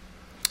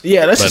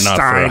 Yeah, that's but just not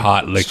Stein. for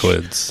hot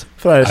liquids.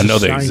 I I know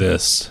they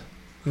exist,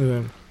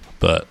 Yeah.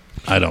 but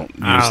I don't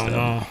use I don't them.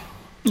 know.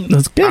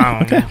 That's good. I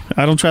don't Okay. know.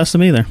 I don't trust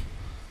them either.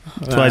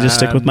 That's why I just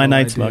stick have with my no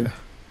Knight's idea. mug.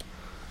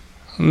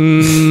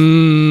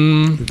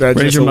 That's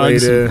Raise just your a way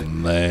mugs.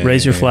 to.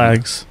 Raise your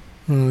flags.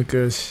 Oh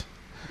gosh.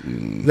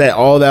 That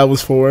all that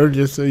was for,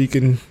 just so you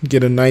can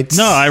get a night's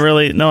No, I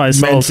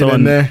saw mention in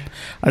someone. there.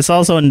 I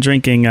saw someone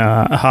drinking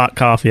a hot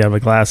coffee out of a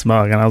glass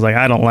mug, and I was like,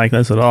 I don't like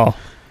this at all.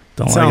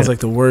 Don't like Sounds it. like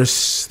the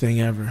worst thing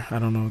ever. I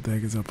don't know what the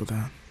heck is up with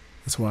that.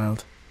 It's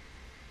wild.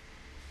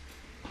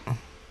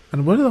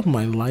 And what is up with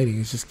my lighting?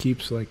 It just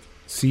keeps like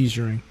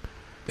seizuring.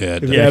 Yeah,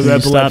 If it you Yeah, have can you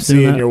stop epilepsy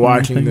doing and that you're when you're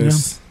watching thinking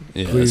this,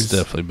 yeah, please. it's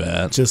definitely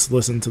bad. just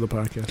listen to the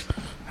podcast.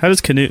 How does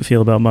Canute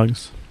feel about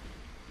mugs?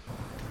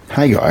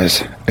 Hey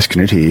guys, it's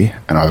Knut here,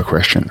 and I have a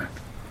question.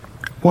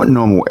 What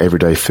normal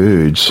everyday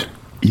foods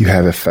you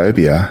have a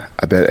phobia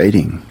about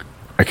eating?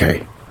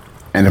 Okay,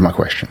 end of my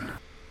question.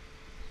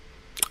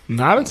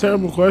 Not a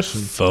terrible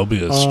question.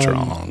 Phobia is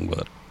strong,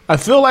 but I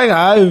feel like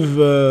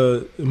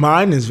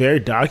mine is very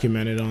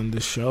documented on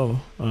this show.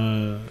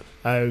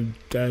 I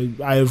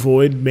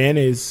avoid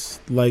mayonnaise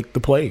like the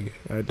plague.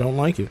 I don't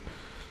like it.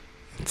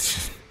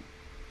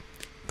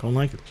 Don't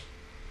like it.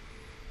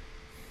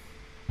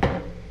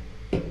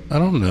 I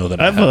don't know that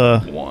I I've,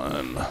 have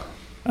one.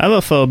 I have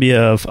a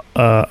phobia of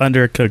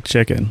undercooked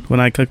chicken. When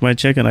I cook my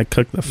chicken, I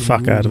cook the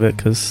fuck out of it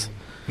because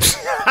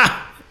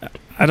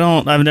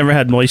I've never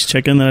had moist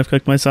chicken that I've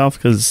cooked myself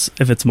because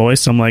if it's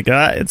moist, I'm like,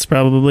 it's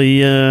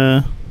probably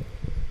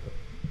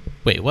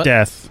Wait, what?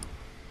 death.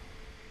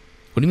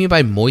 What do you mean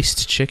by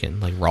moist chicken?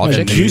 Like raw Like It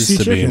chicken? juicy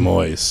needs to be chicken.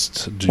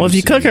 moist. Well, if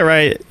you juicy. cook it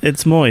right,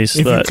 it's moist.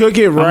 If you but cook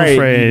it I'm right,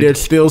 afraid-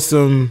 there's still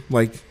some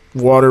like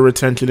water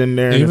retention in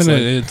there. and even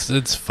it's like,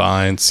 it's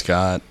fine,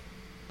 Scott.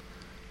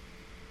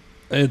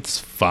 It's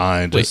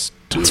fine. Wait, Just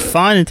do it's it.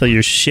 fine until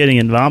you're shitting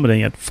and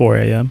vomiting at 4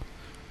 a.m.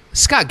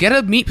 Scott, get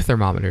a meat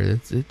thermometer.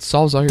 It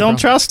solves all your Don't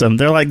problems. trust them.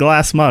 They're like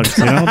glass mugs.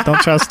 You know, don't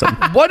trust them.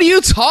 What are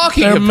you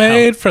talking They're about?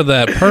 made for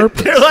that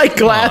purpose. they're like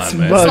glass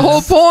on, man. mugs. That's the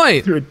whole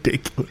point.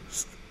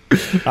 Ridiculous.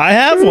 I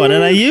have one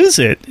and I use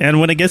it.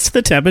 And when it gets to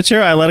the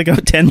temperature, I let it go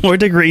 10 more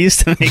degrees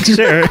to make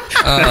sure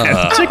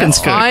chicken's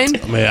cooked. Fine.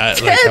 I mean, I, like,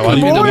 Ten how Leave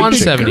it more to I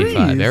 175.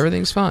 degrees.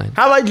 Everything's fine.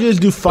 How about you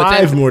just do But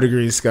 5 then- more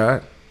degrees,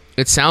 Scott?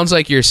 It sounds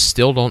like you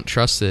still don't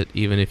trust it,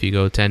 even if you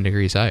go 10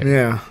 degrees higher.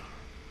 Yeah.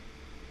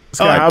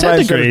 Scott, at how 10 about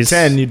instead of degrees.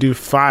 10, you do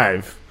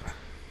 5?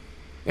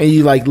 And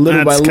you like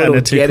little That's by kind little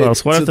of too get close.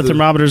 it What to if the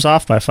thermometer's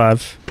off by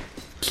 5?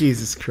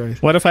 Jesus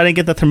Christ. What if I didn't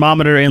get the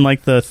thermometer in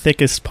like the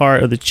thickest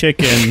part of the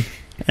chicken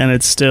and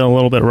it's still a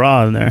little bit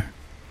raw in there?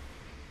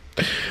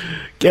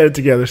 Get it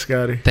together,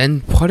 Scotty.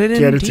 Then put it in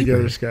Get it deeper.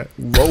 together, Scott.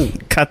 Whoa.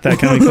 Cut that.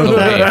 Can we put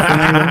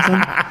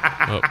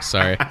that? Oh,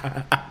 sorry.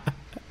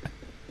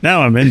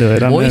 Now I'm into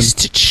it. I'm in.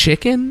 Moist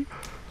chicken?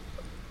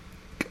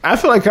 I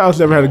feel like Kyle's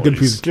never had a good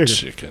piece of moist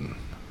chicken.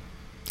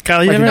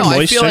 Kyle, you Like, never No, had I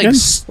moist feel chicken?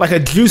 Like a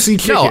juicy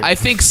chicken. No, I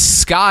think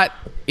Scott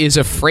is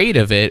afraid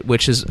of it,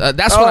 which is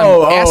that's what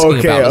Oh, I'm asking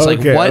okay, about. It's like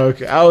okay, what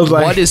okay. I was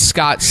like, what is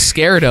Scott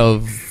scared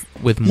of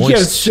with you kept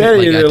moist chicken? saying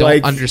Like, I it don't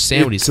like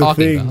understand what he's it's a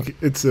talking thing. about.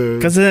 It's a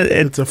Because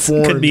it's a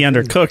foreign could be thing.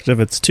 undercooked if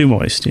it's too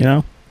moist, you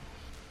know?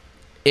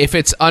 If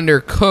it's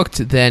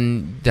undercooked,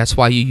 then that's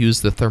why you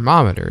use the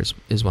thermometer,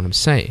 is what I'm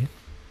saying.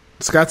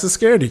 Scott's a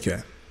scaredy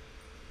cat.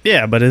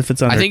 Yeah, but if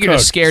it's undercooked. I think you're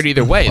just scared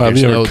either way. Have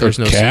There's you ever no, there's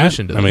cooked no cat?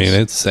 solution to I this.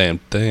 mean, it's the same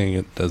thing.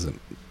 It doesn't.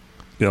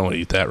 You don't want to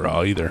eat that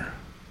raw either.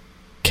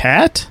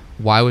 Cat?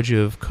 Why would you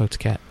have cooked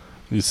cat?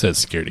 You said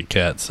scaredy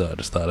cat, so I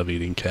just thought of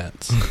eating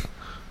cats.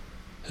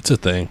 It's a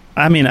thing.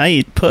 I mean, I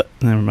eat put.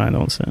 Never mind, I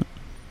won't say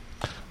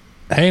it.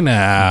 Hey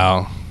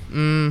now.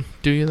 Do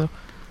you though?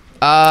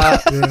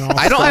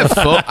 I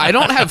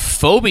don't have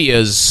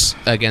phobias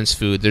against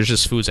food. There's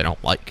just foods I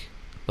don't like.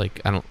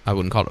 Like I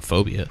wouldn't call it a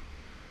phobia.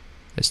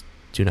 I just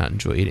do not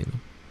enjoy eating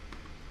them.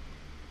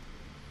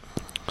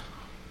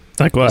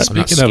 Like what? I'm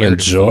not Speaking of scared of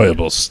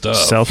enjoyable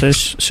stuff,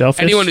 Shellfish?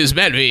 Shellfish? Anyone who's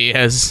met me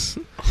has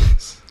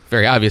it's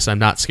very obvious I'm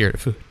not scared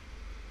of food.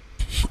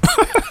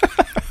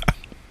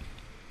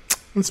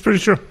 That's pretty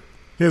true.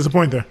 He has a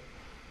point there.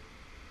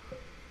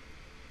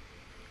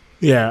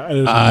 Yeah.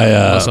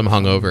 Unless I'm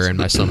hungover and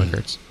my stomach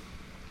hurts.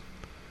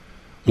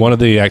 one of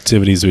the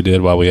activities we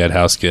did while we had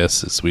house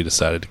guests is we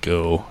decided to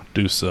go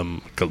do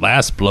some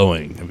glass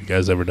blowing. Have you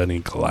guys ever done any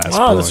glass Oh,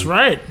 blowing? that's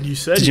right. You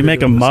said. Did you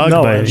make a mug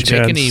no, by I any Did you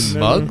make chance? any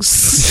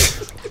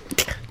mugs?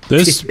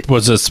 This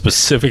was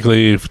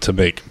specifically to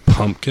make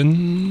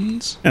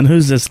pumpkins. And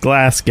who's this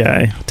glass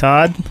guy?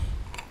 Todd?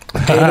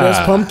 Those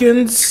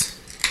pumpkins.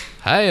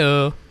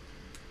 Hi-oh.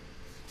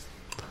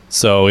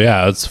 So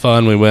yeah, it's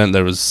fun. We went.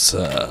 There was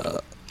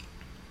a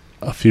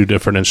few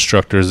different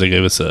instructors. They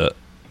gave us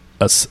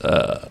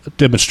a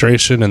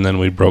demonstration, and then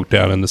we broke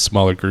down into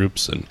smaller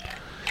groups, and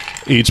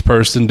each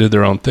person did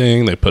their own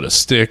thing. They put a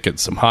stick and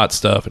some hot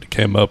stuff, and it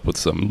came up with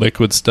some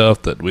liquid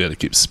stuff that we had to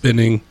keep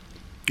spinning.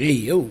 Hey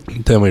yo.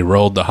 Then we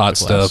rolled the hot Glass.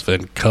 stuff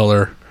in the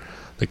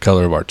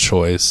color of our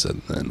choice,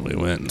 and then we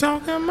went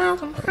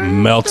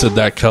and melted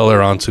that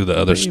color onto the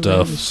other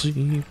stuff.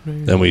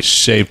 Then we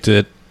shaped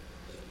it.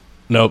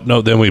 Nope.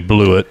 Then we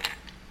blew it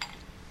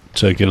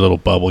to get a little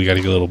bubble. You got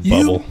to get a little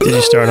bubble. Did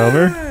you start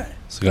over?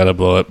 So got to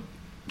blow it.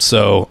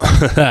 So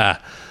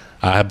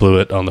I blew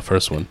it on the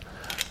first one.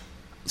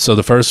 So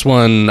the first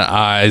one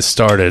I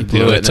started. You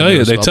blew it and then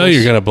They there was tell you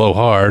you're bubbles? gonna blow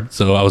hard.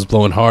 So I was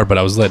blowing hard, but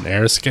I was letting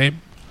air escape.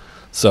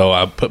 So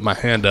I put my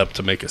hand up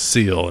to make a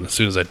seal, and as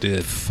soon as I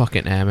did,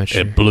 Fucking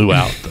amateur. it blew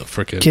out the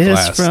freaking Kiss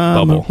glass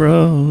from bubble. a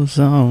rose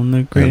on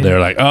the grave. And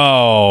they're like,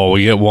 "Oh,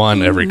 we get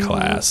one every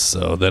class."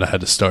 So then I had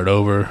to start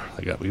over.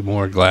 I got me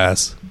more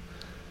glass.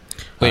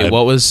 Wait, I-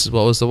 what was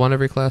the one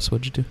every class?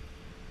 What'd you do?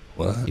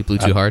 What? You blew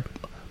too hard?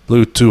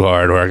 Blew too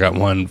hard, where I got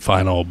one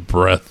final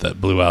breath that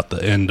blew out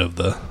the end of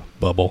the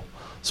bubble,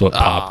 so it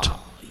popped.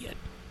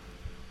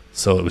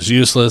 So it was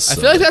useless. I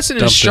so feel like that's an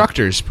dumped it.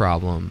 instructor's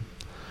problem.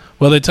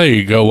 Well, they tell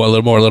you go a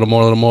little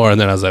more,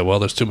 and then I was like, well,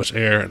 there's too much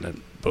air, and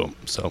then boom.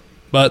 So,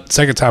 but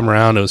second time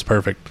around, it was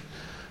perfect.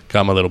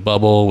 Got my little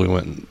bubble. We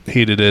went and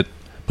heated it,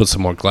 put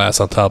some more glass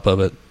on top of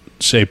it,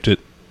 shaped it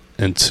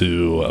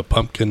into a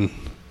pumpkin.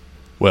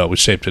 Well, we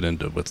shaped it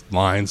into with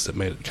lines that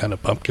made it kind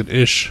of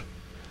pumpkin-ish.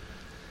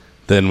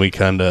 Then we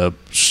kind of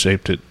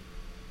shaped it,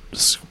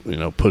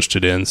 pushed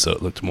it in so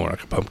it looked more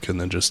like a pumpkin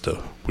than just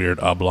a weird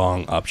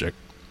oblong object.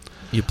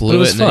 You It blew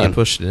was it and then fun. you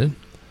pushed it in.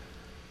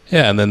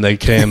 Yeah, and then they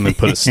came and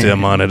put a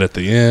stem on it at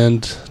the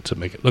end to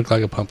make it look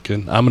like a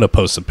pumpkin. I'm going to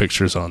post some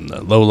pictures on the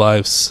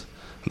Lowlifes,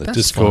 the That's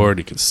Discord.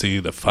 You can see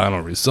the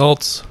final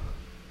results.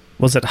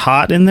 Was it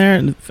hot in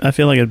there? I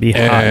feel like it'd be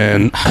hot.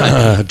 And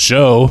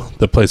Joe,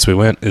 the place we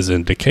went, is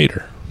in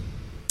Decatur.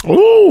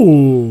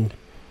 Ooh.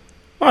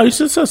 Oh, you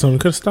should have said something.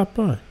 Could have stopped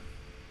by.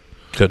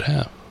 Could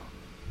have.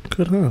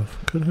 Could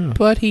have.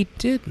 But he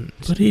didn't.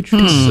 But he So,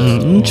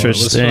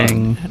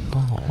 Interesting.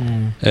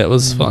 It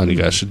was fun. You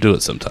guys should do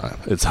it sometime.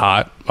 It's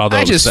hot, although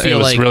I it just was, feel it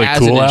was like really as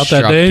cool an out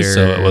that day, so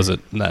it instructor-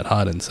 wasn't that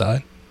hot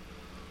inside.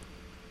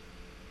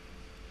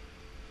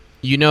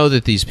 You know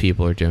that these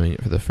people are doing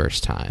it for the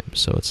first time,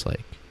 so it's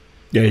like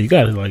Yeah, you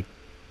got to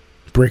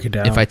break it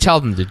down. if I tell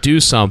them to do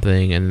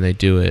something and then they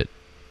do it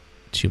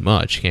too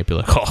much, you can't be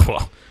like, oh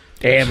well,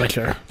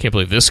 amateur. can't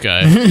believe this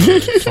guy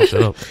fucked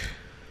it up.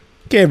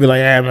 Can't be like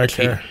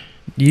amateur.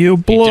 You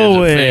He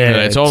blow did the thing it. that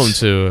I told him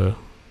to.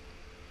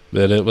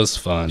 But it was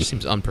fun.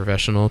 Seems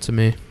unprofessional to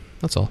me.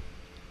 That's all.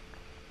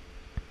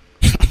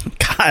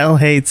 Kyle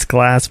hates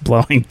glass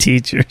blowing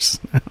teachers.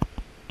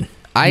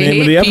 I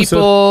Name of the hate episode.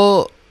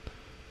 people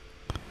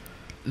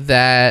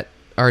that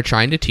are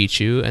trying to teach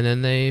you and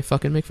then they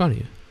fucking make fun of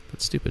you.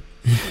 That's stupid.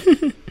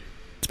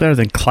 It's better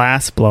than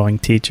class blowing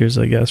teachers,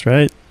 I guess,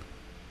 right?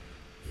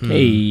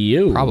 Hey,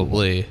 yo.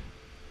 Probably.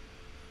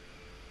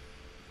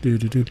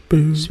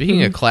 Do-do-do-boo.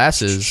 Speaking of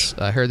classes,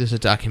 I heard there's a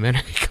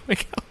documentary going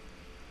out.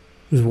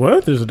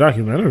 What? There's a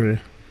documentary.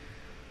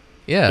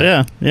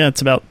 Yeah. Yeah, it's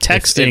about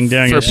texting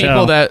during for a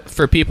show.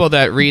 For people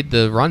that read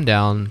the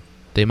rundown,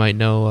 they might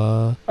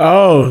know.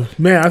 Oh,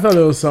 man. I thought it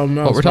was something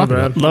else. What we're My talking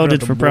bad. about.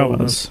 Loaded Forgot for to blow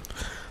it up. promos.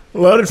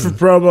 Loaded for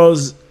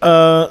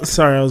promos.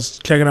 Sorry, I was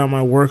checking out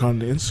my work on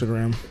the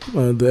Instagram.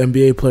 The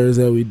NBA players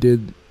that we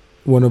did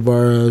one of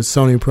our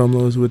Sony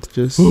promos with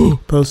just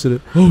posted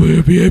it. Oh,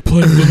 NBA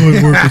player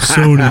I work with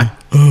Sony.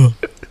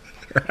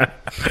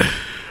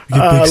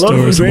 Get big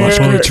stars and watch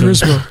Gran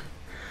Turismo.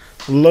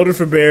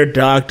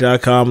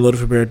 LoadedForBearDoc.com,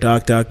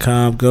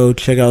 LoadedForBearDoc.com. Go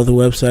check out the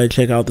website,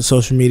 check out the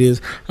social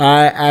medias.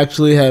 I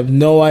actually have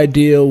no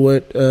idea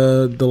what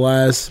the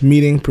last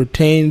meeting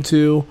pertained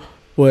to,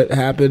 what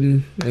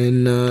happened,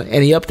 and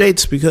any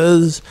updates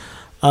because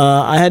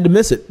I had to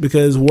miss it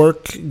because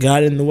work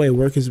got in the way.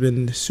 Work has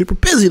been super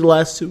busy the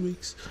last 2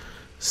 weeks.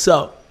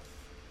 So,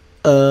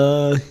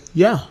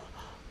 yeah.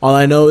 All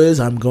I know is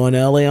I'm going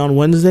to LA on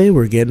Wednesday.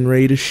 We're getting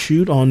ready to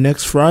shoot on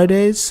next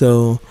Friday,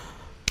 so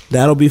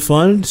that'll be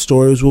fun.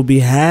 Stories will be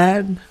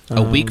had.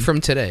 A week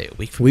from today. A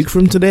week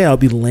from today, I'll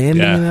be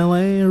landing Yeah. in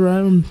LA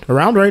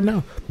around right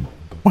now.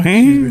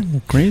 Wow,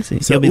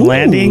 crazy. So, You'll be ooh.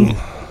 landing.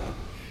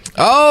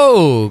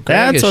 Oh,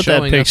 Greg That's is what that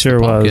showing us the picture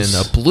pumpkin.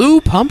 was. A blue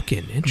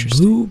pumpkin.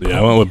 Interesting. Yeah,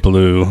 I went with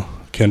blue.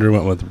 Kendra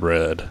went with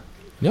red.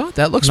 No,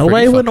 that looks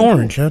Nobody pretty went fucking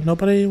orange. Huh?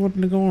 Nobody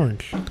wanted to go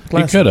orange. You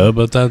Classic. could have,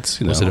 but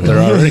that's, Was it a- they're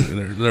already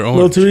they're A orange.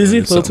 little too easy.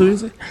 A Right? little too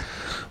easy.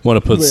 Want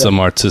to put Yeah. some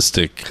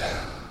artistic,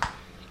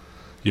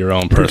 your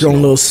own Put personal your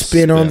own little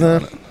spin on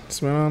that. it.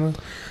 Spin on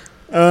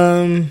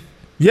it.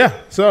 Yeah,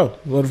 so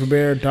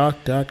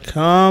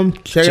loadedforbeardoc.com.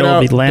 Check Joe it out.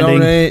 will be landing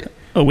Donate.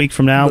 a week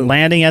from now, Boom.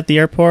 landing at the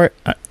airport,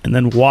 and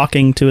then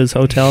walking to his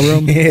hotel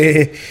room.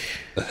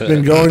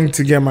 Been going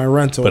to get my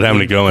rental. But having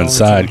to go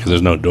inside because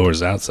there's no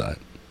doors outside.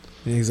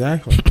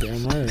 Exactly.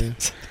 Damn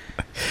right.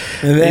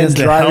 And He then has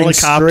the driving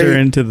helicopter straight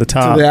into the to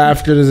top. the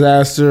after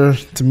disaster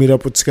to meet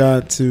up with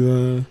Scott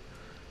to.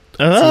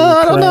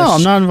 I don't know.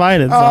 I'm not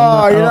invited. So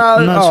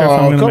I'm not sure if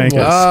I'm going to make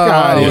it.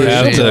 Scott, You Oh,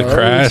 have shit. to Oh,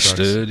 crash, sucks.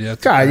 dude. You have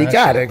to God, you crash.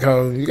 got it,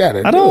 go. You got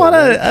it. I don't want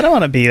to. I don't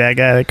want to be that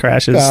guy that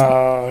crashes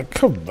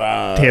Come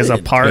on. his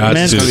apartment.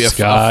 Got to. Maybe a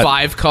Scott.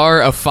 five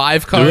car. Do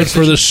it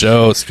for the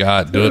show,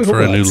 Scott. Do it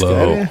for a new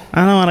low.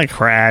 I don't want to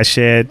crash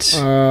it.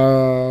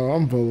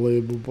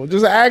 Unbelievable.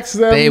 Just ask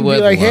them. They And be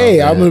would like, love hey,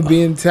 it. I'm gonna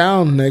be in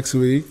town next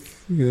week.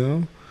 You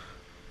know,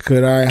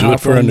 could I Do it hop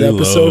for a on the new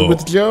episode low.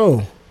 with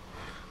Joe?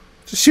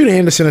 Just shoot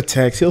Anderson a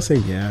text. He'll say,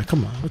 yeah.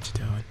 Come on, what you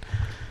doing?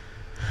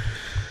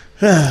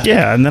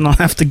 Yeah, and then I'll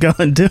have to go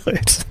and do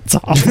it. That's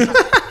all.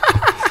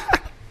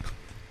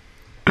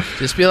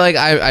 Just be like,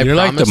 I You're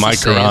like promise the Mike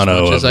to say as Carano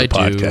much of as the I do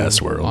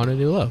podcast world. On a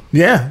new low.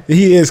 Yeah,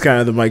 he is kind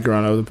of the Mike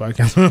Garano of the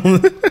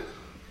podcast.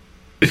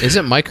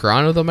 Isn't Mike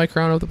Carano the Mike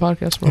Carano of the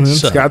podcast world?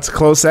 Scott's a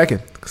close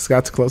second.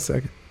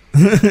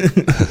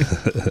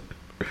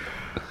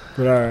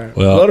 But all right.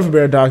 Well-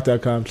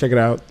 Loadedforbeardoc.com. Check it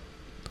out.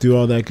 Do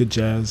all that good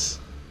jazz.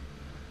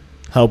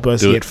 Help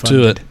us Do get it.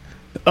 funded. Do it.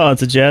 Oh,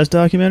 it's a jazz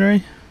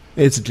documentary?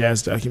 It's a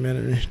jazz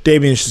documentary.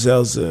 Damien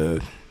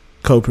Chazelle's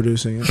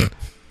co-producing it.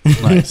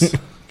 Nice.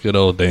 Good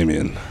old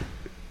Damien.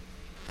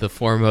 The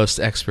foremost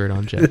expert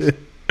on jazz.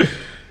 The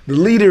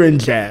leader in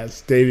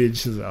jazz, Damien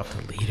Chazelle.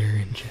 Leader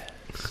in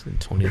jazz in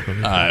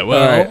 2020. All right.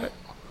 Well, All right.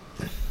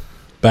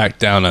 back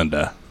down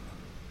under.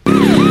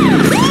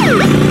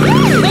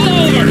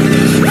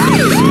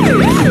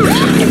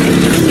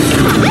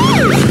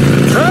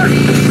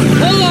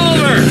 Pull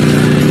over!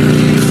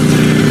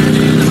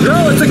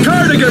 No, it's a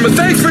cardigan, but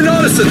thanks for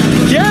noticing.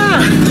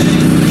 Yeah!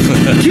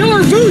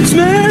 Killer boots,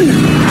 man!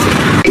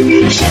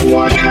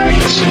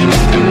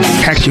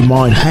 Hack your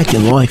mind, hack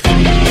your life.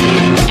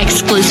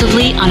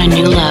 Exclusively on a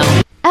new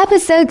low.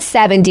 Episode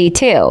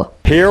 72.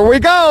 Here we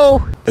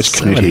go! It's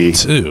Knut here,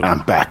 72. and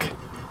I'm back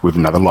with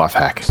another life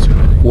hack.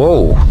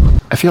 Whoa.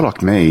 If you're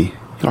like me, you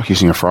like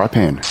using a fry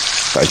pan,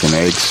 bacon,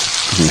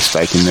 eggs, putting a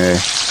steak in there.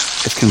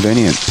 It's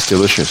convenient, it's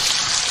delicious.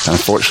 And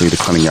unfortunately, the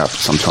cleaning up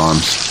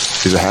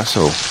sometimes is a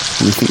hassle.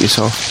 And you think to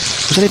yourself,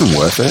 is that even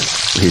worth it?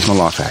 Well, here's my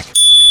life hack.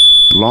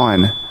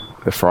 Line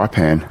the fry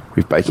pan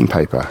with baking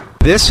paper.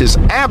 This is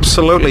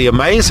absolutely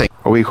amazing.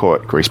 Or we call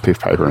it greaseproof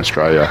paper in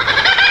Australia.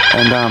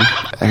 And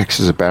acts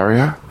as a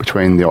barrier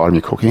between the item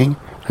you're cooking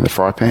and the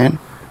fry pan.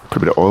 Put a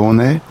bit of oil in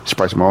there,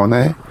 spray some oil in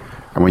there,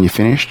 and when you're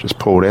finished, just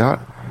pull it out.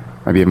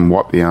 Maybe even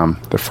wipe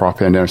the fry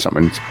pan down or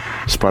something,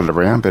 spread it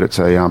around. But it's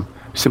a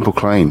simple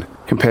clean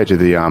compared to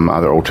the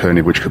other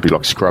alternative, which could be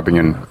like scrubbing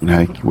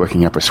and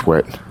working up a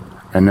sweat.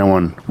 And no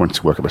one wants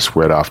to work up a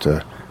sweat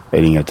after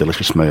eating a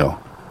delicious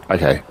meal.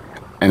 Okay,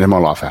 end of my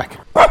life hack.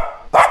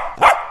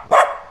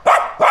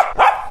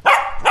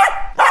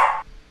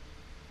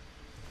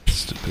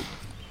 Stupid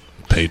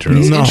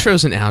patrons. These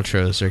intros and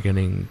outros are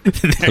getting.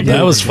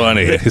 That was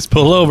funny. It's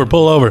pull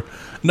over.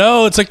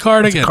 No, it's a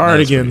cardigan.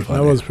 Cardigan. That's pretty That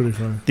funny. was pretty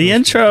funny. The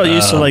intro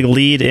used to like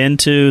lead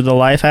into the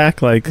life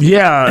hack, like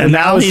Yeah, and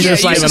now he's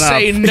just used like to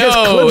say Just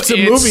no, clips of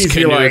it's movies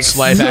he Knut's likes.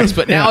 life hacks,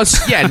 but now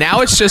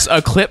it's just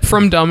a clip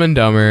from Dumb and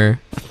Dumber,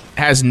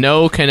 has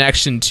no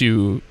connection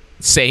to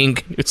saying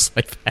Knut's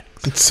life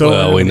hacks. It's so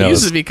Well, we It know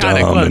used it's to be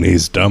kinda dumb clever. and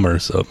he's dumber,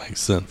 so it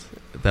makes sense.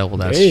 Well,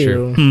 that's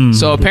Ew. true.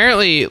 So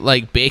apparently,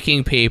 like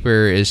baking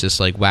paper is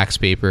just like wax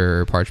paper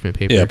or parchment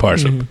paper. Yeah,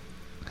 parchment.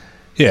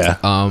 Yeah.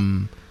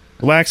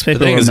 wax The paper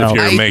thing will is, if melt.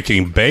 you're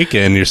making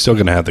bacon, you're still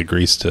going to have the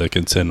grease to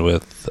contend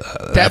with.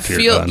 After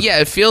you're done.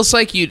 It feels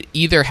like you'd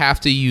either have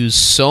to use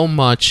so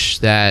much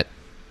that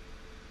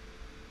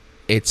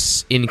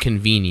it's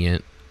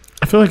inconvenient.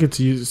 I feel like it's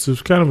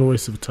kind of a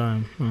waste of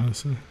time,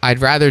 honestly. I'd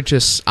rather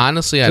just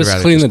honestly, Just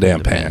clean the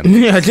damn pan.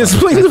 Yeah, just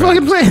clean the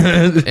fucking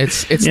pan.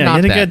 It's yeah,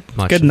 not get a that good,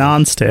 much good of a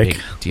non-stick,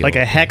 big deal. like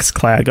a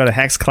Hexclad. Go to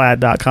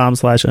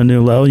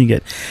hexclad.com/anew-low and you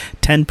get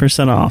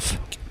 10% off.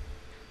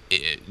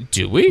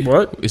 Do we?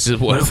 What? Is it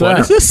What's what that?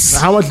 is this?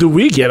 How much do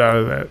we get out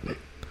of that?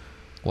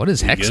 What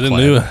is Get a Hexclad?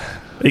 new.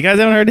 You guys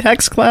haven't heard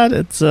Hexclad?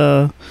 It's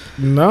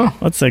No.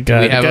 what's that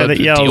guy? we The have guy a that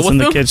deal yells with in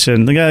the them?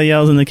 kitchen. The guy that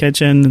yells in the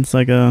kitchen. It's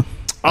like a.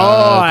 Oh,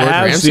 I Gordon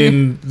have Ramsay?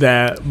 seen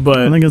that, I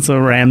but think it's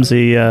a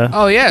Ramsey.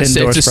 Oh yeah, it's a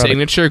endorsed product.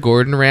 signature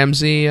Gordon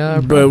Ramsay.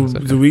 but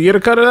product. do we get a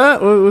cut of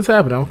that? What's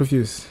happening? I'm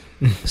confused.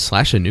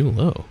 Slash a new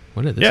low.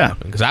 When did this Yeah.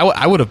 happen? Because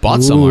I would have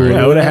bought some already.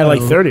 Yeah, I would have had like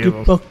 30 of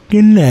them.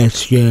 Fucking that,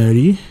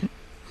 Scotty.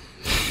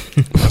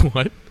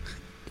 What?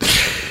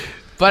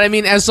 But I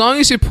mean, as long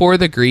as you pour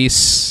the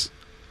grease,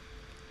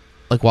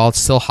 like while it's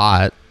still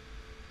hot,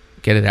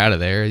 get it out of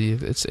there.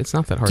 It's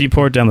not that hard. Do you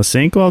pour it down the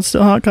sink while it's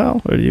still hot,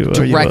 Kyle? Or do you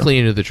directly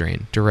into the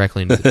drain?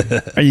 Directly into the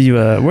drain. Are you?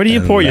 Where do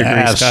you pour your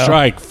And grease, Kyle?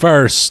 strike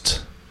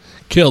first.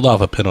 Killed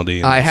off a penalty.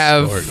 in I the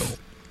have score goal.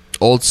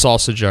 old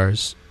salsa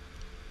jars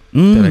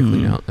that I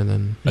clean out, and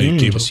then Oh, you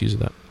keep just use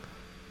that.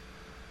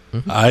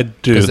 I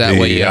do. Because that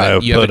way you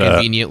have a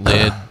convenient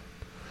lid.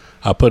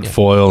 I put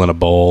foil in a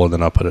bowl, and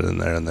then I'll put it in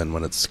there, and then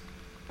when it's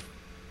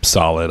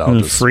solid, I'll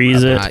just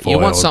freeze it. You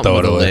want something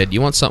with a lid.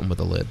 You want something with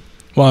a lid.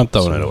 Well, I'm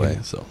throwing it away,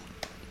 so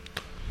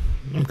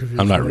I'm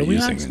not What are we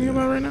reusing asking it.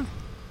 about right now?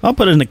 I'll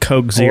put it in a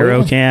Coke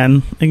Zero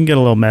can. It can get a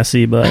little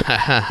messy, but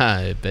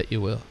I bet you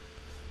will.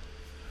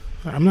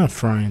 I'm not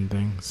frying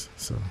things,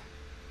 so.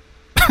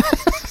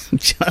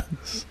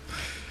 just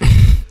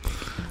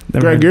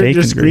Greg,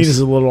 your screen is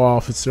a little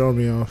off. It's throwing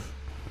me off.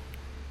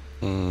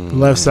 The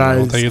left side. I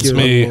don't think it's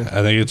me.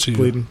 I think it's you.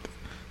 Bleeding.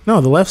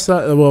 No, the left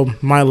side. Well,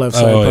 my left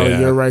side, probably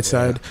your right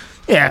side.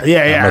 Yeah.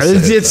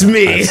 It's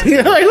me.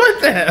 Like,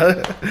 what the hell?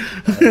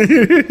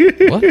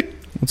 What?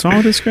 What's wrong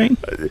with the screen?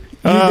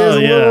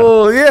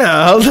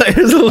 I was like,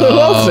 there's a little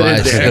opening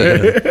in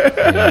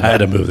there. I had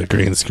to move the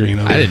green screen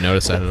over. I didn't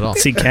notice that at all.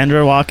 See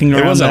Kendra walking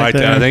around. It wasn't back like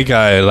there. that. I think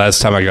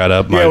last time I got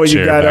up, my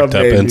chair backed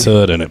up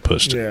into it, and it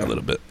pushed it a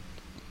little bit.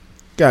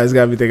 Guys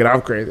got me thinking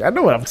I'm crazy. I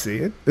know what I'm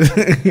seeing. I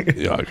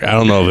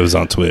don't know if it was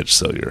on Twitch,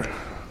 so you're.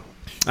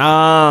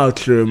 Oh,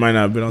 true. It might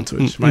not have been on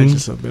Twitch. Might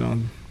just have been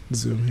on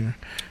Zoom here.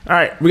 All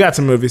right, we got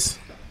some movies.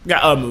 We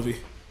got a movie.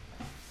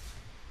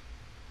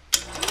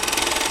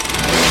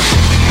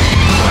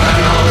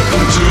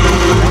 Welcome to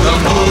the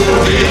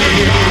movies.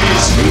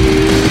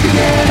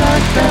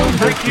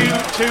 Thank you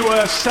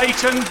to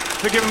Satan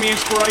for giving me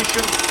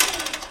inspiration.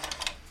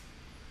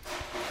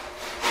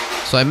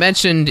 So I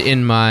mentioned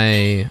in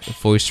my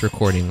voice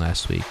recording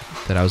last week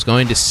that I was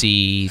going to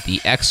see The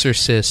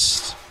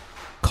Exorcist :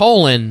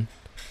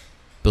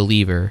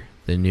 Believer,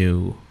 the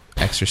new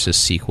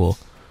Exorcist sequel.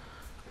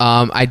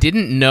 I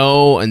didn't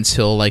know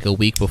until like a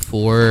week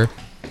before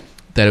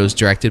that it was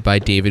directed by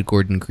David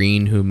Gordon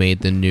Green, who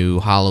made the new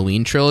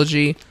Halloween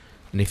trilogy.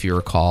 And if you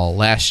recall,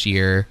 last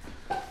year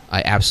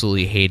I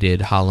absolutely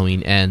hated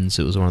Halloween Ends.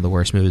 It was one of the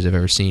worst movies I've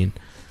ever seen.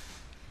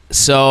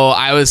 So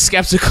I was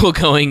skeptical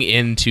going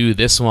into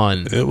this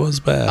one. It was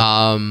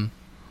bad.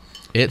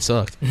 It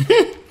sucked.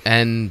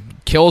 And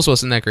Kills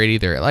wasn't that great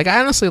either. Like,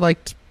 I honestly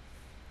liked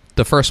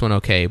the first one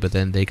okay, but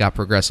then they got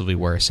progressively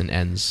worse, and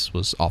Ends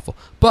was awful.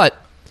 But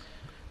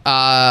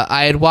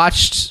I had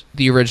watched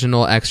the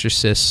original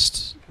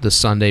Exorcist the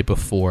Sunday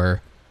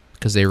before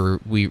because they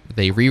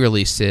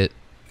re-released it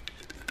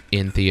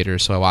in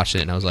theaters, so I watched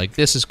it and I was like,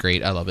 this is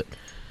great, I love it.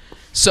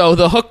 So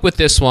the hook with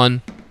this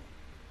one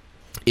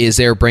is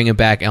they're bringing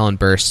back Ellen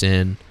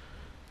Burstyn.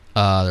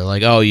 They're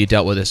like, oh, you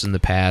dealt with this in the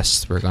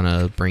past, we're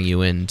gonna bring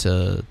you in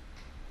to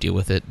deal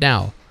with it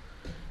now.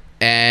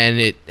 And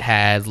it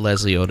had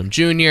Leslie Odom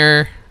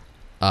Jr.,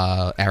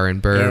 Aaron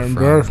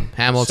Burr from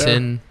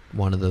Hamilton,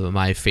 one of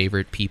my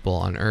favorite people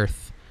on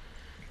earth.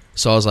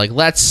 So I was like,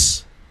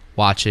 let's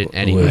watch it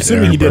anyway.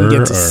 Assuming you didn't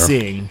get to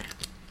sing.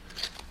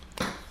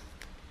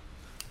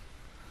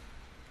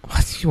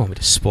 What, you want me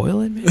to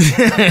spoil it, man?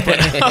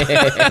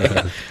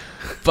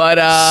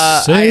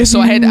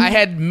 So I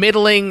had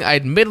middling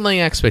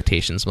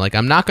expectations. I'm like,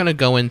 I'm not gonna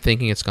go in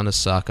thinking it's gonna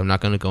suck. I'm not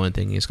gonna go in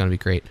thinking it's gonna be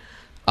great.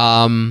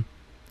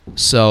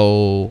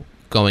 So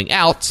going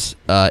out,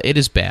 it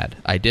is bad.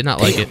 I did not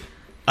like it.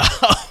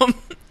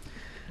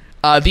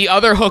 The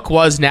other hook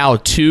was now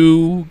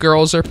 2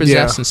 girls are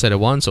possessed instead of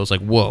 1, so it's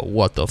like, whoa,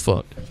 what the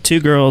fuck?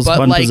 2 girls, but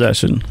 1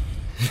 possession.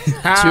 2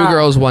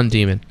 girls, 1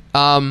 demon.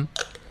 Well,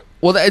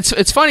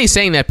 it's funny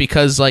saying that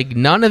because like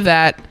none of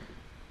that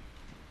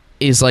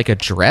is like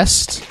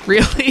addressed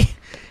really.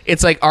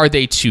 It's like, are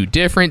they 2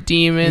 different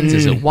demons?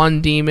 Is it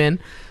 1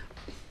 demon?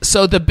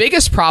 So the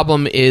biggest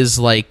problem is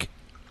like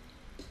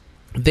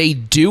they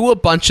do a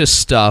bunch of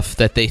stuff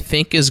that they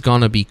think is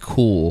gonna be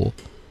cool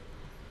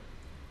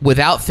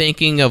without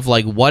thinking of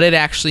like what it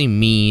actually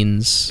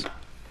means,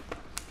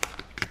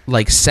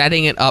 like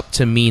setting it up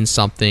to mean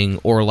something,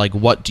 or like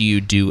what do you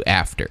do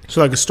after.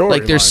 So like a story.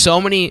 Like there's so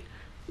many.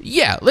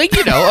 Yeah, like,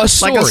 you know, a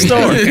story, Like a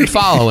story. that you can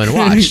follow and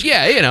watch.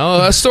 Yeah, you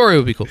know, a story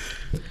would be cool.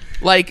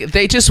 Like,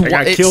 they just,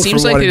 it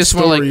seems like they just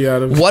want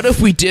like, what if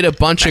we did a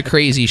bunch of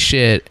crazy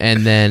shit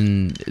and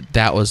then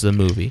that was the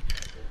movie?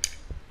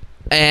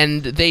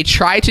 And they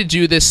try to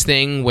do this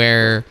thing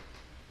where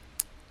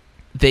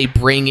they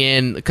bring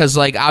in, because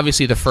like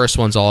obviously the first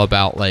one's all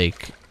about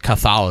like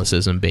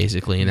Catholicism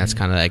basically, and that's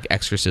kind of like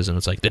exorcism.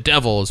 It's like the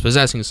devil is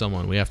possessing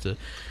someone. We have to.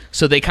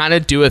 So they kind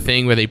of do a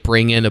thing where they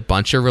bring in a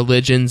bunch of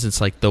religions.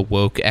 It's like the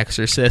woke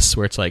exorcists,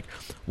 where it's like,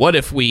 what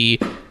if we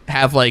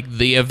have like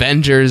the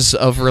Avengers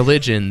of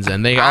religions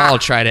and they all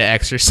try to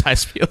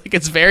exorcise people? Like,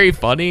 it's very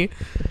funny.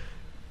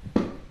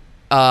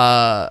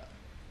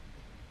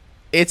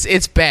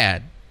 It's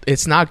bad.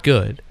 It's not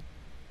good.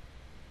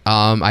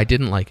 I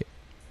didn't like it.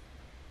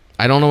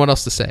 I don't know what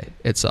else to say.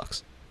 It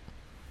sucks.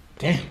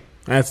 Damn.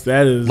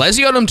 That is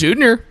Leslie Odom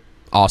Jr.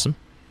 Awesome.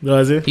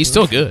 Was it? He's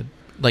still good.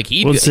 Like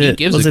he gives was a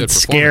good it performance.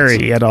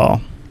 scary at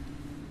all?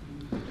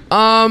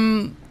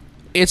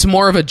 It's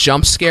more of a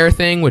jump scare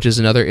thing, which is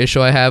another issue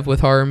I have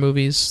with horror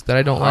movies that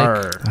I don't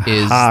like.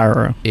 Is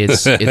Horror.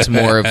 it's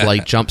more of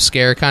like jump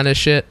scare kind of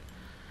shit.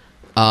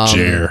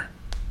 Jer.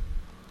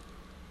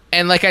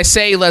 And like I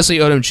say, Leslie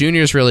Odom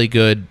Jr. is really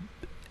good,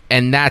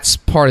 And that's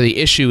part of the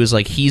issue is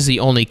like he's the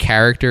only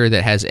character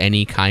that has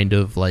any kind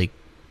of like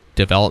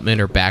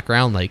development or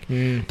background. Like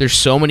there's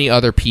so many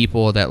other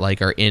people that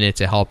like are in it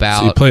to help out.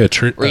 So you play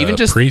or even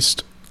just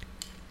priest?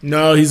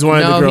 No, he's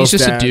one of the girls' he's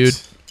just dads. a dude.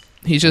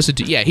 He's just a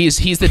dude. Yeah, he's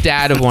the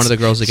dad of one of the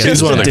girls that gets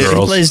He's one of the He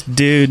girls. plays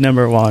dude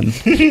number 1.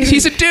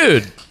 He's a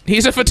dude.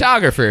 He's a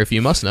photographer, if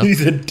you must know.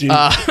 He's a dude.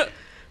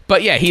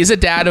 But yeah, he's a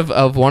dad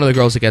of one of the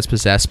girls that gets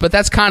possessed. But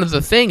that's kind of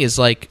the thing is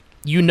like,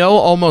 you know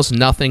almost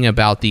nothing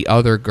about the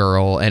other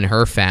girl and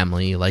her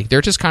family. Like,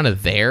 they're just kind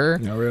of there.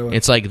 No, really?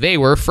 It's like they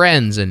were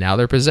friends and now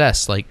they're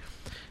possessed. Like,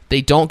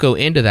 they don't go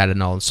into that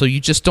and all. So you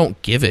just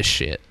don't give a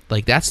shit.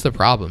 Like, that's the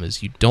problem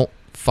is you don't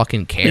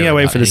fucking care. You gotta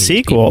wait about for the any of these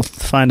sequel people.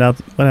 to find out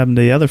what happened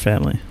to the other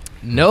family.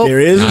 Nope. There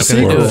is not a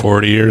gonna do sequel. it.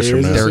 40 years There from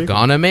is now.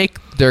 a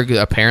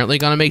They're apparently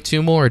gonna make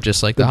 2 more,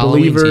 just like the The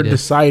Halloween Believer did.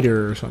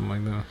 Decider or something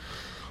like that.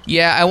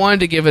 Yeah, I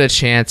wanted to give it a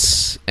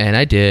chance, and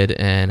I did,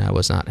 and I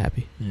was not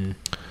happy.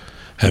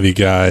 Have you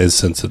guys,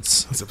 since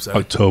it's That's upsetting.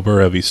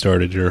 October, have you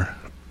started your,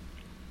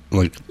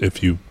 like,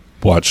 if you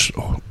watch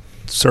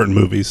certain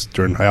movies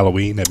during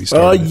Halloween, have you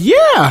started? Yeah,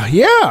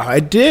 I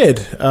did.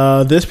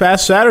 This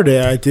past Saturday,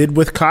 I did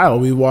with Kyle.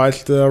 We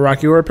watched the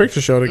Rocky Horror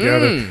Picture Show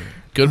together.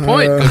 Good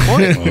point. Good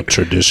point. Oh,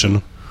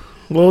 tradition.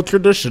 Little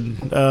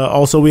tradition.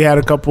 Also, we had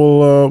a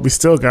couple. We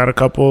still got a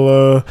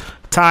couple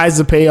ties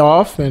to pay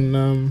off,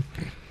 and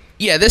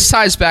Yeah, this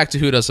ties back to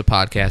Who Does the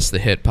Podcast, the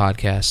hit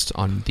podcast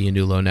on the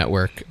Anulo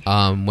Network.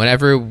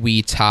 Whenever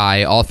we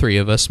tie, all 3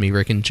 of us, me,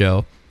 Rick, and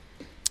Joe,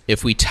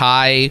 if we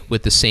tie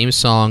with the same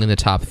song in the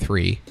top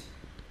 3,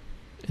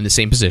 in the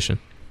same position,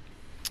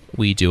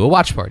 we do a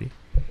watch party.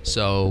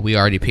 So we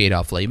already paid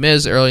off Les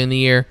Mis early in the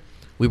year.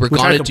 We were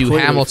going to do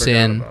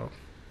Hamilton.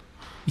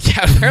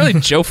 Yeah,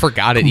 apparently Joe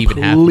forgot it even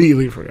happened.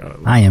 Completely forgot.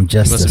 I am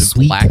just Must a have been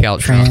sweet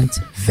blackout drunk.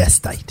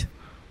 transvestite.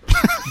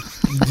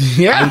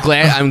 Yeah,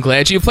 I'm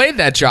glad you played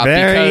that drop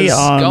Very because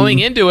on going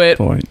into it,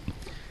 point.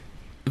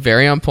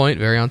 very on point,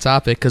 very on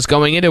topic. Because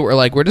going into it, we're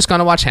like, we're just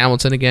gonna watch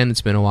Hamilton again.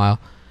 It's been a while,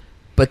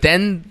 but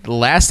then the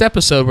last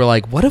episode, we're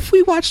like, what if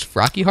we watched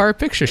Rocky Horror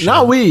Picture Show?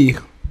 not we.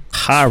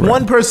 Horror.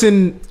 One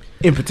person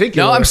in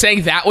particular. No, I'm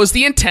saying that was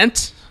the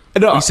intent.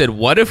 No. We said,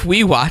 what if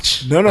we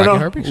watch Rocky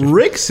Horror Picture Show?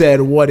 Rick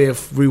said, "What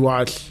if we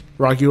watch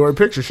Rocky Horror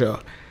Picture Show?"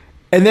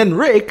 And then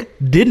Rick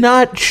did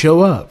not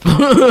show up.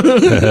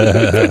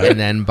 And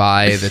then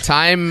by the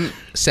time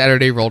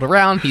Saturday rolled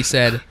around, he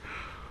said,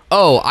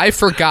 "Oh, I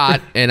forgot,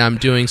 and I'm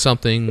doing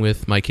something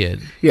with my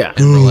kid." Yeah,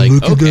 And we're like,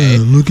 look okay. at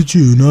that. Look at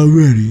you, not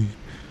ready.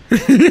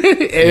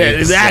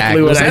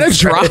 exactly what Was that I a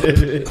drop?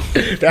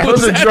 That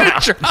was a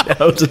drop. That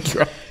was a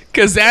drop.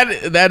 Because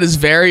that is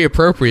very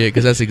appropriate.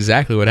 Because that's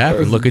exactly what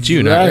happened. Look at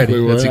you, not exactly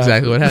ready. what That's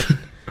exactly what happened.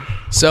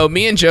 So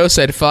me and Joe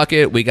said, "Fuck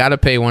it, we got to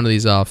pay one of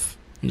these off."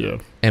 Yeah.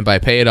 And by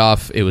pay it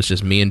off, it was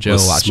just me and Joe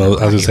watching. I was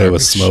going to say,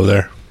 was Smo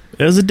there?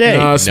 It was a date.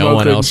 No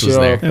one else was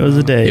there. It was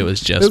a date. It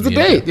was just It was a me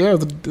and date. Joe. Yeah,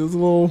 it was a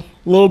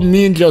little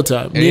me and Joe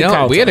time. And Me you and know,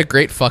 Kyle we had a time.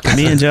 great fucking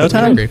Me and Joe We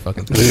had a time? great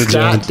fucking time.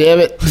 God damn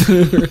it!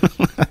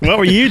 What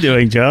were you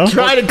doing, Joe?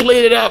 Trying to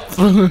clean it up.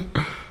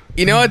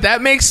 You know what?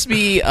 That makes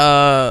me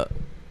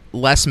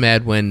less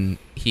mad when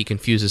he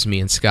confuses me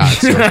and Scott.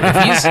 So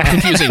if he's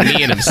confusing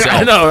me and himself,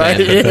 I know, right?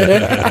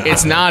 then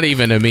it's not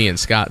even a me and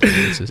Scott thing.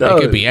 It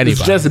could be anybody.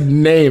 It's just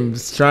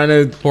names. Trying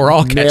to We're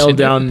all nail catching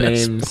down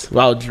this. names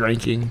while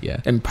drinking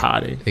Yeah. and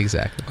potting.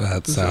 Exactly.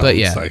 That sounds But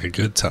yeah. like a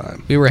good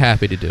time. We were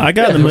happy to do it. I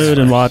got in the mood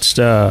and watched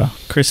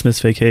Christmas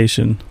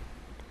Vacation.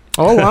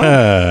 Oh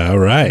wow! All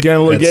right.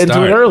 Getting Good into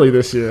start. it early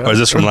this year. Or is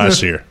this from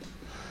last year?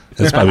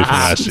 It's probably from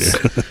last year.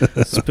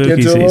 Spooky Getting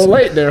a season. little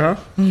late there,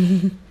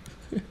 huh?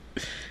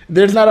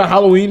 There's not a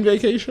Halloween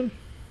Vacation.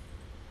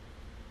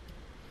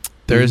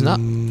 There is not.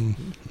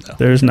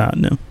 There's not,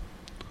 no.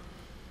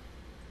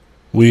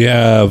 We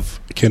have,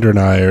 Kendra and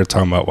I are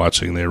talking about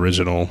watching the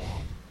original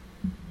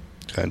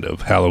kind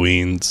of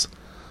Halloweens,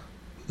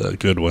 the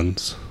good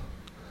ones,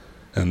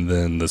 and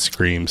then the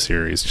Scream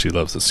series. She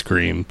loves the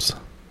Screams.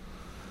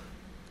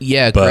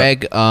 Yeah, But-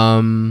 Greg.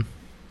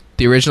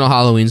 The original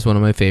Halloween's one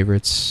of my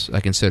favorites.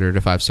 I consider it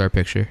a 5-star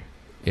picture.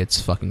 It's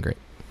fucking great.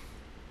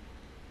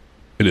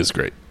 It is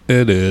great.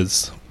 It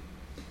is.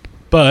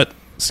 But,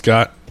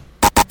 Scott,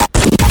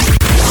 Get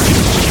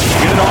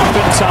it off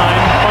in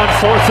time on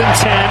 4th and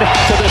 10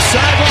 to the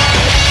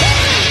sideline.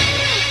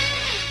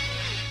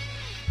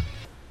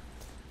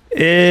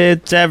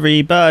 It's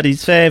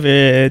everybody's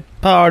favorite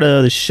part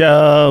of the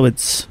show.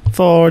 It's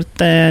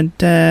 4th and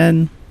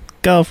 10.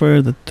 Go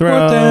for the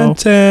throw. 4th and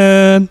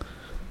 10.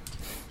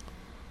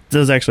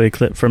 This is actually a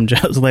clip from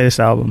Joe's latest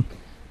album.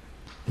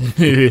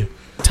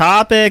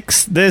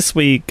 Topics this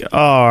week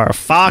are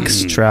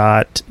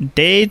Foxtrot,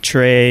 day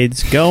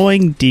trades,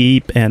 going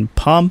deep, and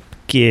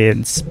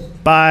pumpkin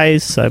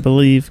spice. I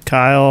believe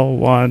Kyle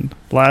won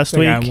last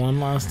week. I won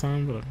last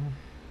time, but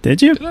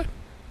Did you? I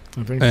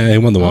think He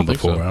won the I one don't think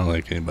before. so. I don't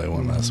think anybody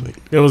won last week.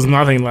 it was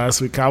nothing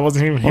last week. I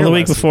wasn't even here. Well, the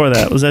week last before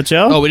that. Was that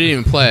Joe? Oh, we didn't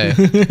even play.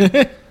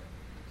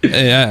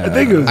 Yeah. I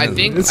think it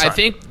was. I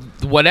think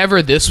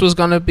whatever this was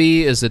gonna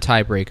be is the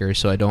tiebreaker,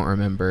 so I don't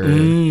remember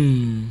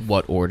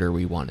what order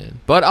we wanted.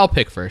 But I'll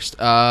pick first.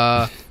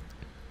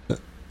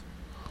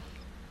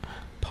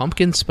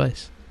 Pumpkin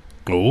spice.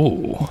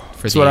 Ooh,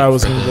 That's what I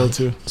was gonna go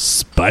to.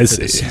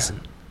 Spicy.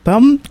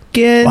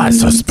 Pumpkin. Why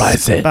so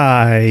spicy?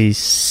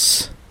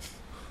 Spice.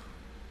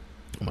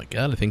 Oh my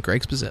god, I think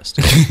Greg's possessed.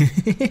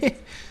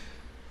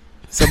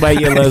 Somebody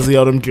get Leslie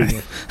Odom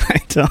Jr.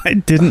 I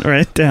didn't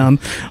write down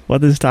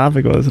what this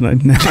topic was, and I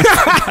now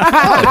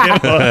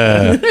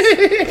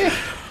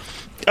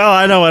Oh,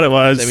 I know what it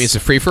was. That means a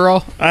free for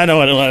all. I know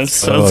what it was.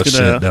 So it's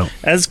gonna, shit, no.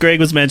 as Greg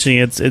was mentioning,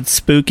 it's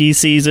spooky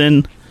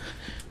season,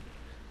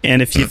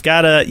 and if you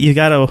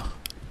gotta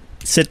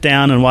sit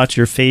down and watch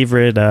your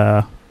favorite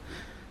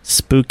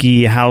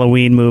spooky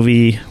Halloween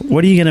movie,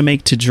 what are you gonna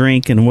make to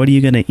drink, and what are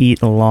you gonna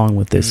eat along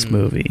with this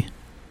movie?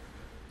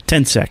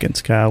 10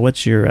 seconds, Kyle.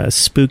 What's your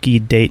spooky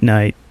date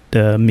night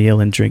meal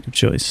and drink of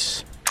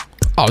choice?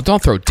 Oh,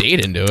 don't throw date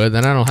into it.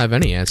 Then I don't have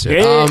any answer.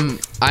 Yeah.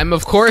 I'm,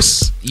 of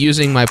course,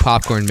 using my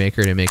popcorn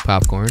maker to make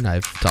popcorn.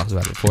 I've talked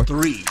about it before.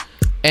 3.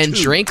 And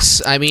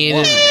drinks, I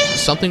mean,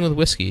 something with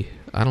whiskey.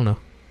 I don't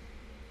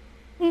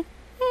know.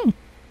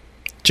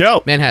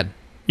 Joe, Manhattan.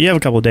 you have a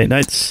couple of date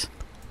nights.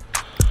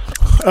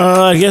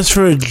 I guess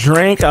for a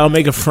drink, I'll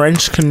make a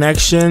French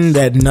Connection.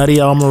 That nutty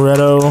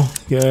amaretto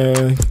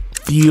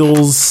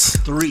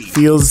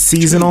feels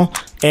seasonal,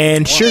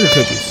 and sugar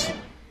cookies.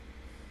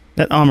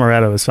 That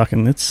amaretto is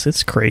fucking.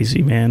 It's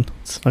crazy, man.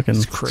 It's fucking.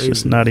 It's crazy.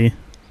 just nutty.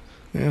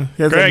 Yeah,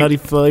 it has Greg. a nutty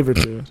flavor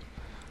to it.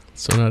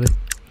 So nutty.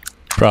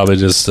 Probably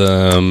just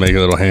make a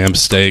little ham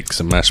steak,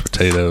 some mashed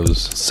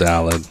potatoes,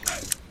 salad,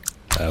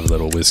 have a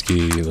little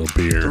whiskey, a little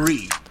beer.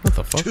 3. What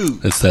the fuck?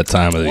 2. It's that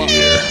time of the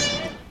year.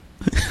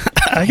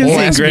 I can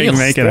Whole-ass see Greg meal.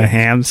 making a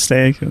ham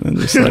steak and then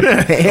just like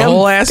A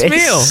whole ass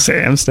meal.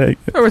 ham steak.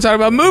 We're talking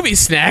about movie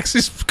snacks.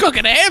 He's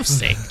cooking a ham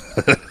steak.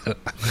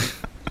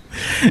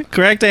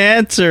 Correct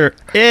answer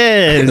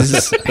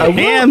is a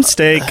ham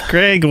steak.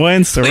 Greg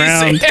wins the Please say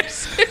round. ham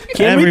steak.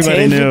 Can we Everybody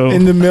tangent knew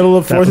in the middle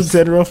of that 4th and was-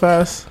 10 real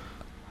fast?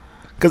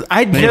 Because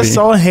I Maybe. just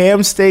saw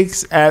ham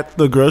steaks at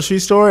the grocery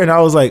store, and I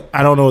was like,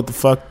 I don't know what the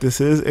fuck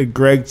this is. And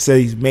Greg said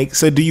he's make.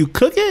 So do you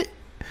cook it?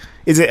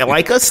 Is it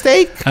like a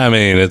steak? I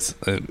mean, it's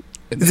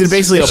Is it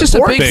basically It's a just a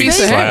pork big big piece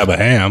of steak? ham. slab of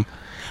ham.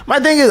 My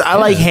thing is, I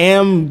like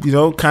ham,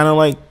 kind of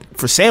like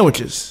for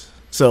sandwiches.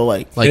 So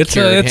like It's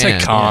cured a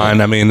ham, con.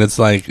 yeah. I mean, it's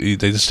like they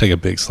just take a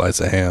big slice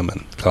of ham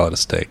and call it a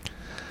steak.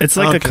 It's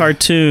like a Okay.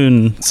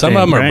 cartoon. Some thing,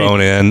 of them are right?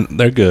 bone in.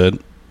 They're good.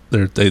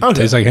 They Okay.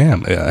 taste like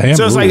ham. Yeah, ham.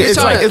 so it's like rules.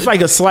 it's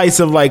like a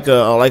slice of like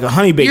a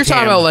honey baked. You're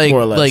talking ham, about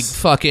more or less. like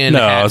fucking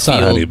No, it's not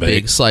honey Hatfield baked.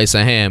 big slice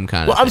of ham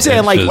kind Well, of I'm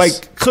thing. saying It's just-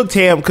 like cooked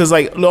ham because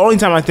like the only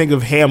time I think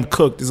of ham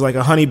cooked is like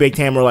a honey baked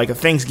ham or like a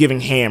Thanksgiving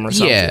ham or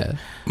something. Yeah.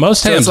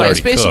 most So hams it's, like, are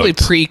it's basically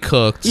cooked.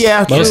 pre-cooked.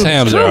 Yeah, Most true,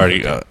 hams true. are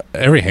already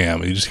every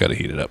ham. You just got to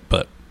heat it up,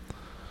 but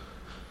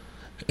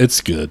it's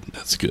good.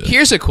 It's good.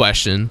 Here's a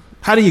question.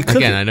 How do you cook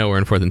Again, it? I know we're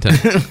in 4th and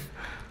 10.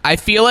 I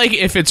feel like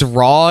if it's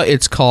raw,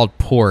 it's called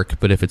pork,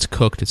 but if it's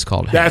cooked, it's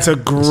called ham. That's a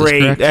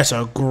great. correct? That's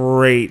a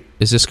great.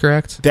 Is this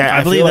correct? That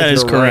I believe feel that like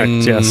is you're correct.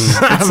 right. Yes,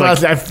 I it's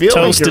like I feel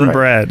toast like you're and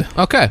right.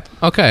 bread.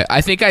 Okay. I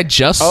think I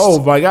just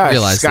Oh my gosh,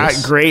 realized Scott!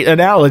 this. Great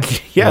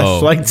analogy. Yes, Whoa,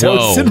 like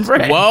toast whoa, and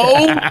bread.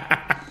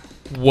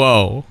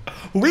 Whoa.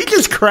 We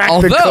just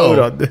cracked the code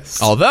on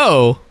this.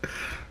 Although,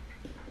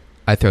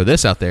 I throw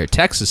this out there: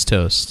 Texas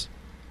toast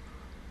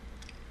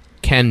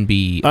can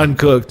be,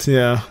 Uncooked.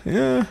 Yeah.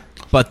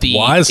 but the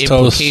Why is toast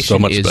implication so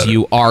much is better?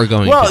 you are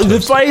going Well, to the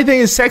toast it. funny thing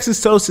is,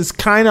 Texas toast is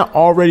kind of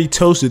already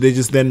toasted. They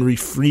just then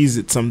refreeze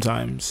it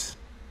sometimes.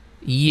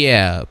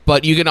 Yeah,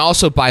 but you can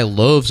also buy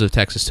loaves of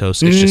Texas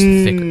toast. It's just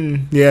thicker.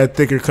 Yeah,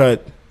 thicker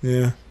cut.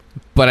 Yeah.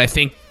 But I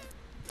think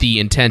the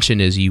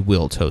intention is you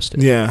will toast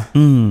it. Yeah.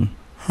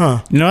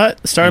 Huh. You know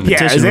what? Start a Yeah,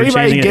 petition. is We're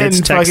anybody changing it. It's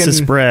getting Texas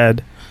fucking-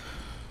 bread.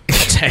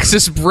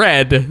 Texas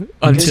bread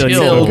Until you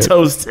until cook it.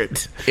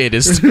 Toasted. it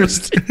is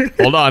toasted.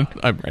 Hold on,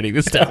 I'm writing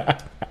this down.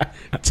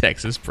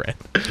 Texas bread.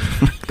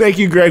 Thank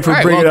you, Greg, for All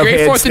right, bringing well, up great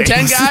hand 4th and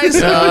 10, steaks. guys.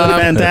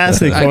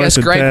 Fantastic. I guess 4th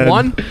and Greg 10.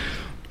 won.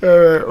 All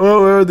right, what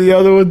were the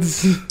other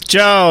ones?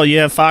 Joe, you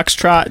have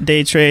Foxtrot,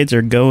 day trades,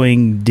 or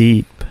going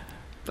deep?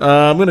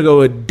 I'm gonna go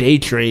with day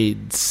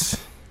trades.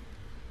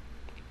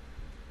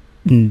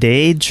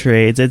 Day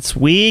trades. It's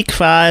week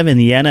 5 in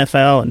the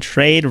NFL, and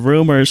trade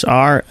rumors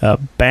are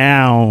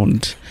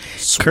abound.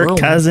 Kirk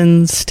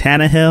Cousins,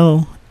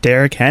 Tannehill,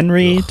 Derrick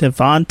Henry,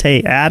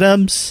 Devontae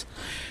Adams.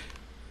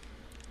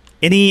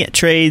 Any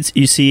trades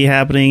you see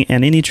happening,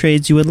 and any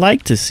trades you would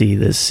like to see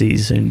this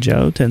season,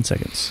 Joe? 10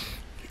 seconds.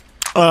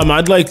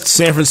 I'd like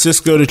San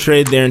Francisco to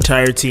trade their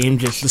entire team,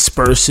 just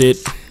disperse it.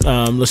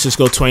 Let's just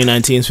go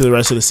 2019 for the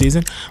rest of the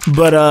season.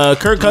 But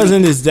Kirk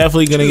Cousins is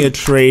definitely gonna get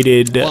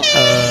traded.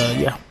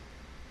 Yeah.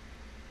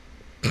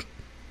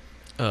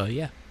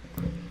 Yeah.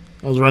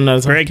 I was running out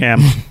of time. Greg Ham.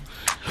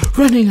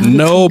 Running out of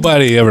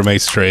Nobody ever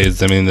makes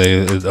trades. I mean,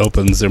 it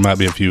opens. There might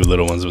be a few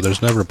little ones, but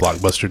there's never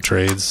blockbuster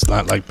trades.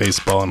 Not like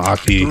baseball and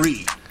hockey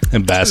 3.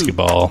 and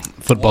basketball.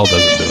 Football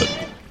doesn't do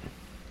it.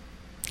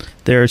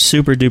 There are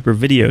super duper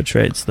video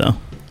trades, though.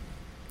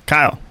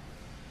 Kyle.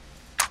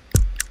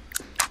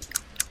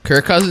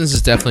 Kirk Cousins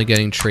is definitely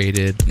getting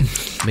traded,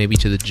 maybe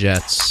to the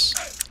Jets,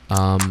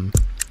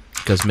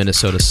 because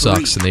Minnesota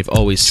sucks and they've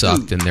always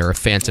sucked, and they're a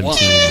phantom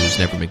team who's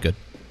never been good.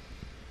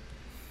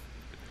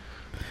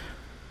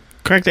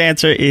 Correct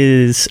answer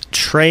is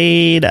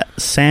trade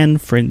San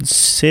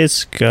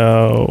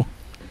Francisco.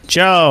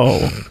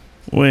 Joe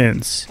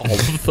wins All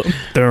of them.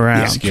 the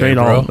round. scared, Trade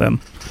all bro. of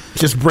them.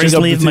 Just bring Just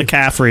up leave the team.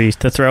 McCaffrey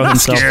to throw Not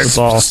himself scared. the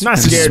ball. Not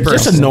scared.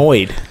 Just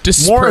annoyed. More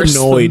Disperse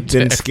annoyed them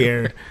than to-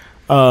 scared.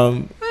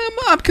 I'm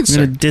I'm going to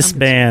concerned.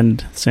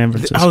 disband San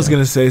Francisco. I was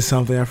gonna say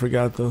something. I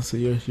forgot though. So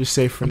you're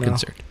safe for I'm now.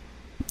 concerned.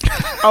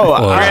 Oh,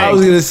 I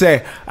was gonna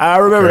say. I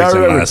remember. Greg's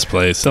in last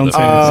place. Don't in the say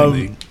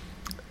fantasy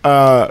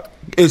league.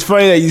 It's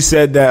funny that you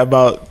said that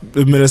about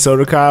the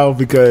Minnesota, Kyle,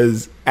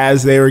 because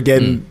as they were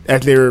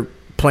as they were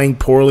playing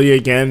poorly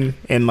again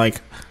and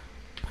like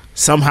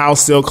somehow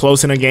still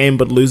close in a game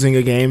but losing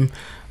a game,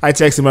 I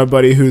texted my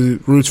buddy who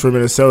roots for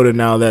Minnesota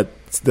now that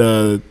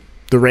the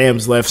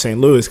Rams left St.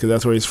 Louis because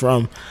that's where he's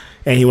from,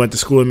 and he went to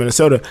school in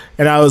Minnesota.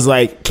 And I was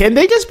like, can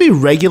they just be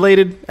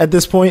regulated at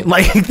this point?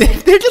 Like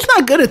they're just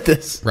not good at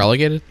this.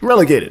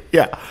 Relegated,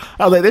 yeah.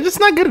 I was like, they're just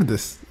not good at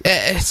this.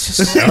 It's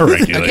just They are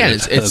regulated. again.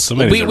 It's So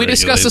many we are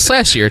discussed this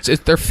regulated. last year. It's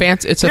they're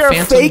it's They're a a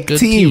phantom fake good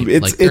team.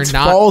 It's Like, they're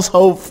not false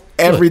hope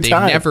every good.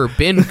 time. They've never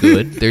been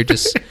good. They're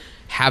just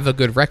have a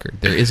good record.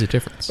 There is a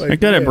difference. They're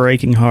good at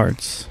breaking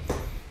hearts.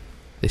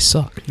 They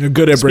suck. You're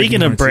good at breaking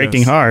Speaking of hearts, breaking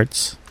yes.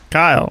 hearts,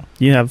 Kyle,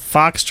 you have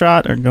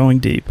Foxtrot or Going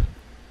Deep?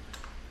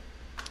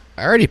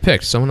 I already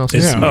picked someone else.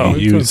 It's me. Oh,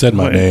 You said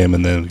my wait. name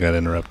and then got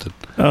interrupted.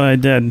 Oh, I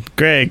did.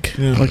 Greg,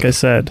 like I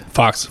said,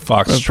 Fox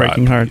of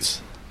Breaking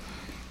Hearts.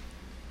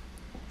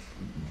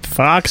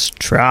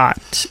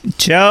 Foxtrot.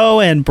 Joe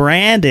and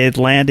Brandon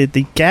landed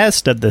the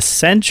guest of the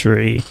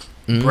century,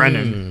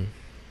 Brennan.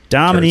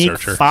 Dominique Turd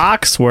searcher.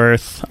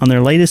 Foxworth, on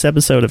their latest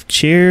episode of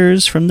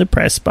Cheers from the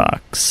Press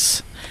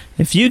Box.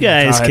 If you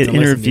guys I had could to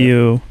listen to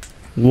interview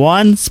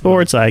one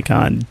sports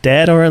icon,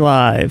 dead or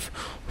alive,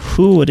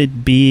 who would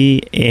it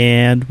be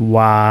and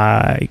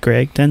why?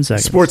 Greg, 10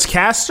 seconds.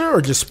 Sportscaster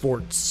or just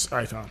sports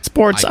icon?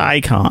 Sports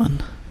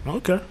icon.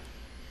 Okay.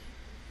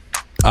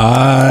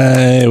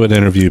 I would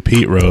interview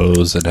Pete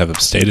Rose and have him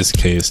state his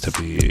case to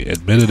be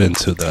admitted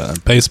into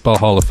the Baseball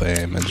Hall of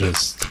Fame and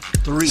just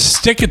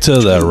stick it to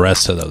the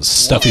rest of those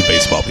stuffy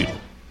baseball people.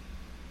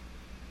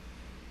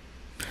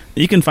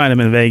 You can find him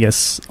in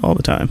Vegas all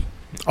the time.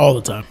 All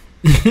the time.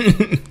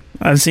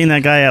 I've seen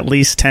that guy at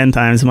least 10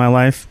 times in my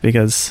life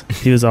because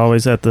he was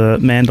always at the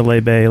Mandalay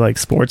Bay like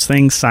sports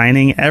thing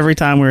signing. Every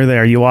time we were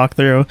there, you walk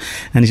through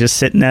and he's just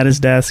sitting at his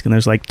desk and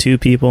there's like two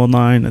people in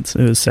line. It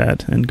was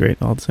sad and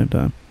great all at the same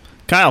time.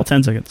 Kyle,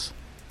 10 seconds.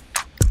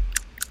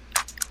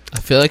 I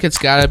feel like it's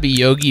got to be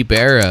Yogi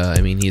Berra.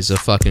 I mean, he's a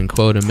fucking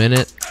quote a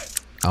minute.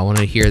 I want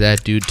to hear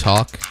that dude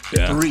talk.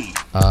 Yeah.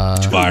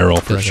 Viral I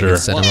feel for like I sure. can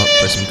set him up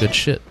for some good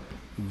shit.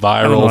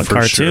 I don't know Viral what for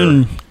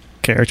cartoon sure.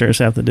 characters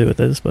have to do with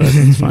this, but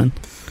it's fine.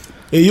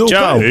 Hey, yo,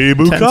 Joe, Hey,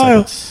 Boo 10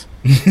 Kyle. seconds.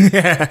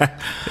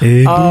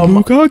 Hey,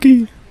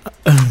 Bukaki.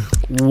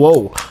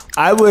 Whoa.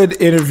 I would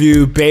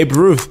interview Babe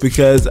Ruth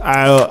because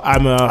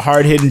I'm a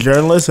hard-hitting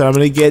journalist and I'm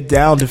going to get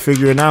down to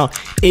figuring out,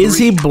 is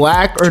he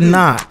black or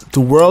not? The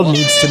world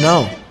needs to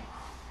know.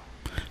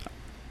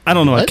 I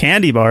don't know what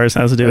candy bars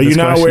has to do Are with you this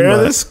not question, aware of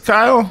but this,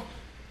 Kyle?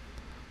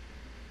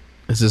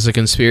 Is this a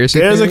conspiracy?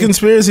 There's a theory?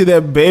 conspiracy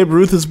that Babe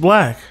Ruth is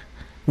black.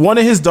 One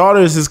of his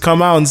daughters has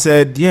come out and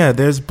said, yeah,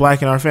 there's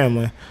black in our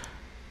family.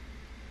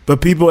 But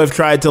people have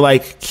tried to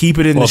like keep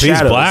it in Well, the if he's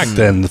shadows. black,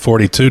 then the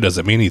 42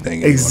 doesn't mean anything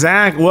anymore.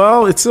 Exactly.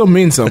 Well, it still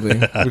means something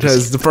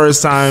because the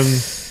first time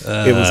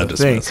it was a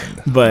just thing. messing.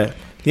 But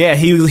yeah,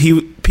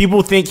 he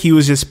people think he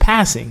was just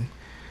passing.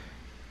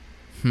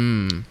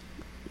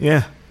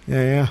 Yeah.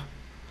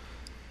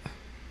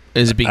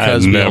 Is it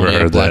because I've we never only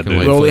have heard black that, and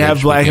dude. white We only have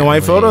footage? black We and white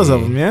can't photos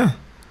really- of him. Yeah.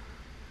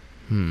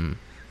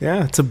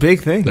 Yeah, it's a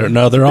big thing.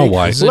 They're all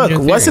white. It's a Look, new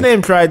what's the theory.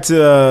 name tried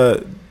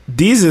to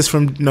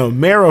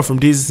Mero from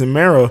Deezus and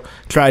Mero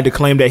tried to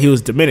claim that he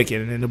was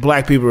Dominican, and the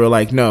black people were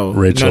like, no,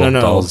 Rachel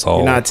no, Dolezal.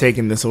 you're not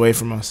taking this away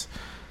from us.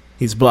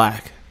 He's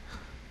black.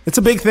 It's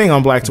a big thing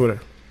on Black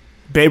Twitter.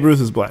 Babe Ruth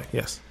is black.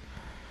 Yes.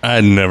 I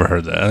never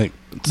heard that. I think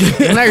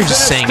And now you're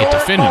just saying it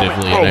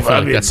definitively, and I feel I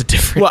like mean, that's a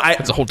different. well,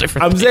 that's a whole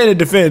different. I'm thing. saying it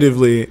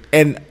definitively,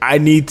 and I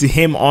need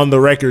him on the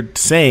record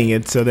saying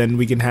it, so then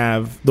we can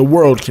have the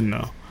world can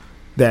know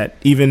that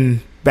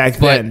even back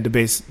then the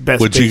best.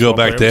 Would you go baseball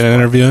back player then was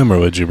and interview him, or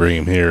would you bring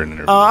him here and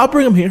interview him? I'll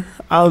bring him here.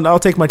 I'll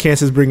take my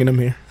chances bringing him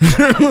here.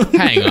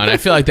 Hang on, I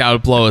feel like that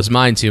would blow his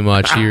mind too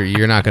much.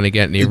 You're not going to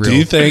get any real. Do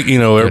you think,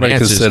 everybody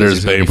answers considers 'cause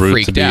he's gonna Babe be Ruth to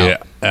freaked be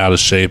out. out of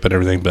shape and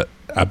everything, but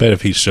I bet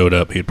if he showed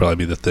up, he'd probably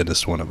be the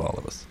thinnest one of all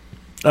of us.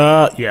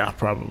 Yeah,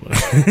 probably.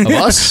 Of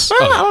us? I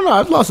don't know.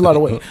 I've lost a lot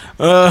of weight.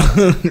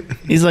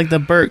 he's like the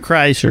Bert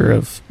Kreischer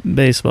of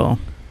baseball.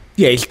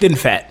 Yeah, he's thin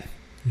fat.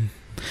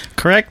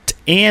 Correct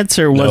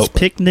answer was Nope.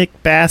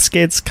 picnic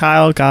baskets.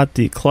 Kyle got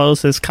the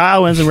closest.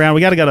 Kyle wins the round.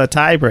 We got to go to a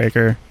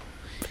tiebreaker.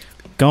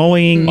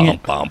 Going Bum,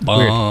 bum,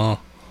 bum.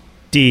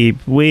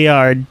 deep. We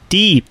are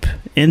deep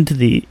into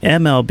the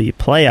MLB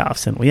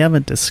playoffs, and we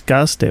haven't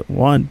discussed it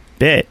one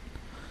bit.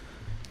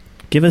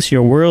 Give us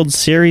your World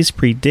Series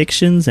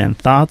predictions and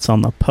thoughts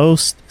on the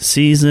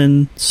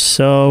postseason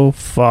so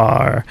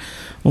far.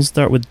 We'll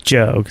start with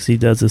Joe, because he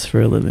does this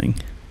for a living.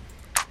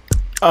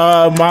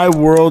 My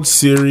World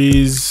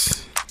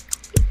Series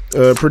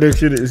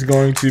prediction is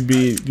going to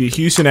be the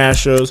Houston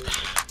Astros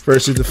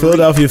versus the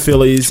Philadelphia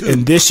Phillies,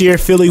 and this year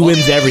Philly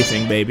wins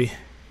everything, baby.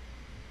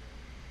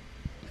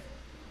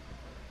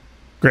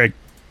 Greg.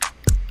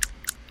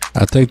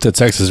 I think the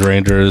Texas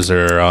Rangers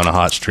are on a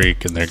hot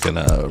streak, and they're going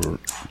to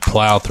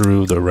plow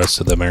through the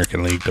rest of the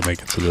American League to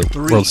make it to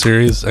the World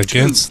Series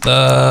against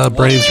the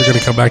Braves. Are going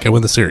to come back and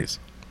win the series.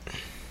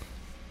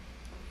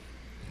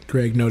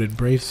 Greg, noted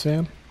Braves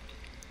fan.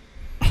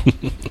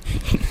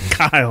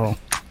 Kyle.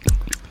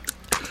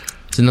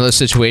 It's another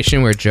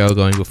situation where Joe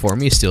going before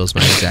me steals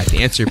my exact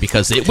answer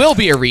because it will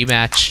be a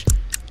rematch,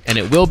 and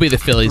it will be the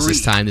Phillies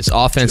this time. This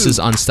offense is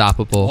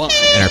unstoppable,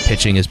 and our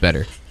pitching is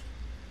better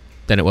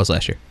than it was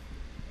last year.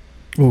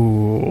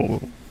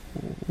 Ooh,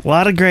 a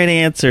lot of great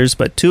answers,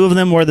 but two of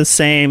them were the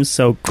same,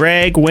 so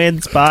Greg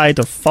wins by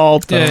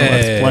default.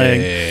 Let's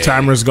play.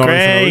 Timer's going.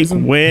 Greg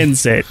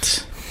wins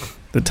it.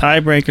 The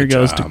tiebreaker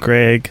goes to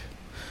Greg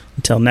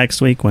until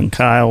next week when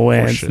Kyle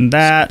wins. Horseshit. And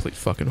that Complete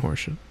fucking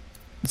horseshit.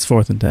 it's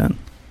 4th and 10.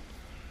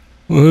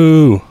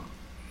 Woo!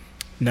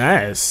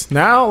 Nice.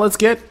 Now let's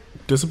get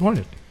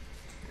disappointed.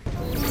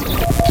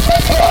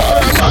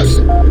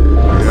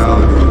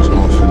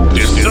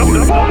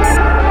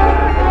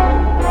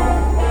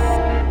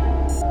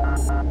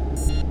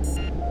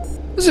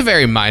 This is a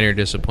very minor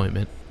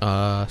disappointment,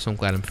 so I'm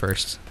glad I'm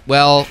first.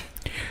 Well,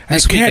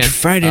 this can't weekend,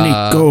 find any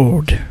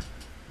gold.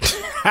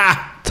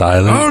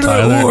 Tyler,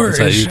 is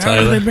that you,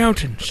 Tyler?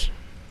 Mountains.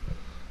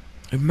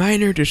 A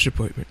minor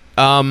disappointment.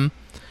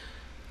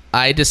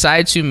 I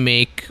decided to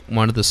make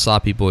one of the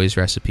Sloppy Boys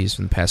recipes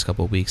from the past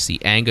couple of weeks, the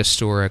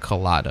Angostura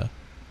Colada.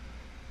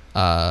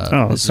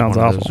 It This is sounds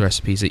one awful. of those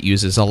recipes that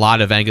uses a lot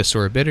of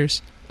Angostura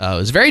bitters. It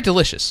was very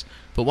delicious,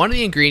 but one of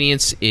the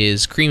ingredients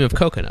is cream of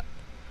coconut.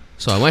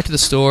 So I went to the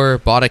store,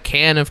 bought a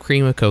can of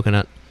cream of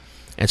coconut,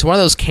 and it's one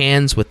of those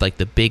cans with like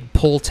the big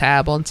pull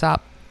tab on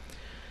top.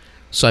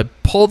 So I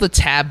pull the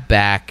tab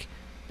back,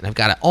 and I've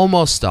got it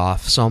almost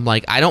off. So I'm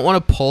like, I don't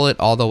want to pull it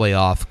all the way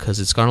off because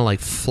it's going to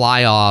like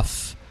fly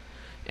off,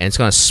 and it's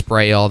going to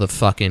spray all the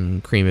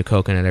fucking cream of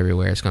coconut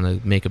everywhere. It's going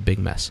to make a big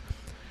mess.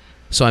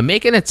 So I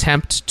make an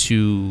attempt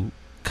to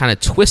kind of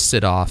twist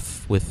it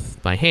off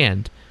with my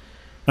hand.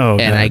 Oh,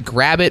 and I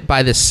grab it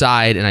by the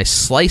side, and I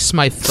slice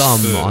my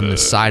thumb on the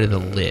side of the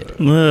lid.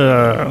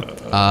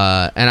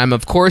 And I'm,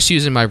 of course,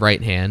 using my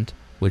right hand,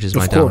 which is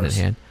my dominant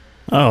hand.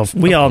 Oh,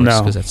 we all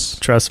know. That's,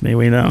 trust me,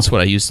 we know. That's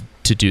what I use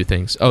to do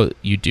things. Oh,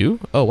 you do?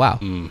 Oh, wow.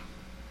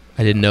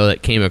 I didn't know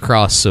that came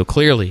across so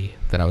clearly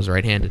that I was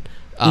right-handed.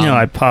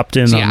 I popped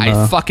in on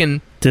I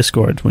fucking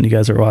Discord when you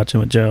guys were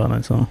watching with Joe, and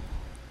I saw.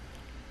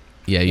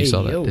 Yeah, you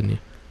saw that, didn't you?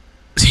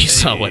 You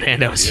saw what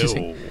hand I was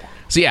using.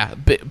 So yeah,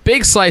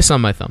 big slice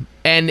on my thumb.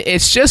 And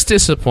it's just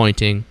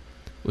disappointing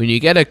when you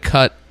get a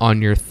cut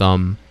on your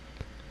thumb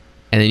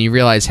and then you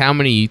realize how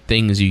many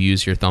things you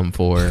use your thumb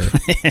for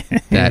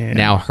that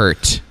now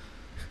hurt.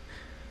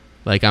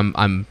 Like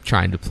I'm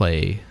trying to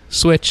play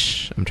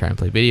Switch, I'm trying to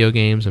play video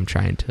games, I'm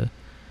trying to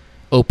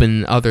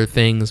open other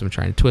things, I'm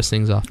trying to twist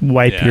things off.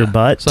 Wipe your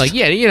butt. So like,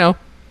 I'm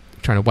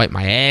trying to wipe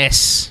my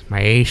ass.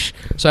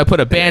 So I put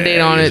a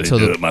Band-Aid on it till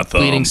the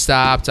bleeding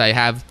stopped.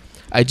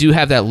 I do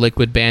have that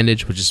liquid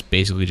bandage, which is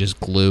basically just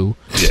glue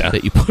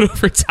that you put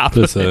over top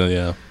of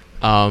it.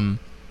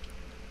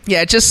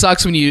 It just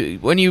sucks when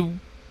you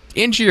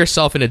injure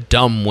yourself in a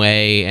dumb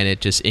way and it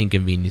just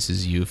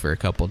inconveniences you for a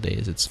couple of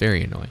days. It's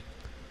very annoying.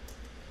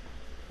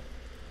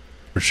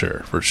 For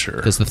sure.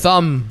 Because the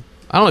thumb,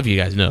 I don't know if you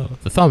guys know,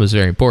 the thumb is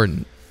very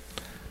important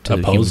to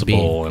the human being.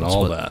 Opposable and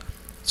all that.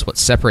 It's what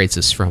separates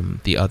us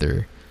from the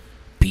other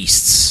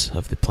beasts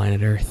of the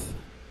planet Earth.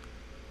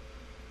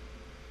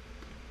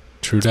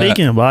 True that.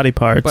 Speaking of body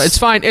parts, but it's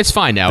fine. It's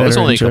fine now. It was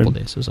only a couple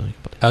days.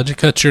 How'd you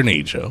cut your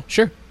knee, Joe?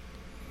 Sure.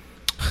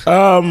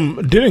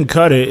 Didn't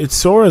cut it. It's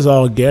sore as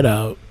all get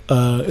out.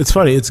 It's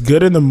funny. It's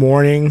good in the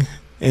morning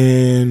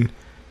and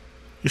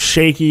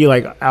shaky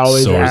like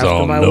always Sore as after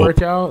all my nope.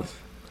 workouts.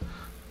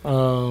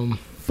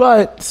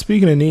 But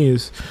speaking of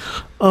knees,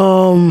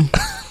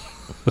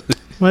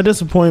 my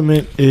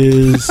disappointment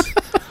is.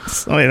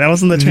 Wait, that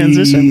wasn't the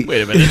transition.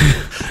 Wait a minute.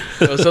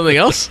 That was something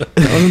else?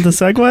 That wasn't the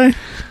segue?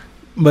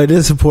 My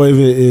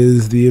disappointment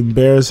is the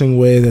embarrassing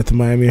way that the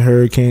Miami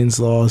Hurricanes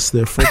lost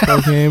their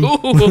football game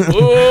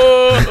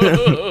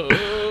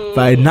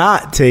by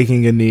not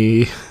taking a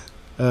knee.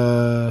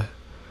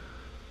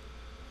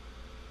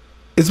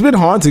 It's been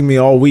haunting me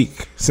all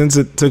week since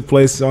it took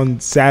place on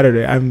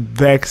Saturday. I'm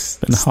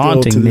vexed. Been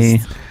haunting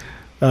me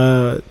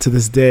to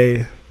this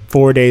day.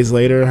 4 days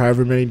later,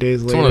 however many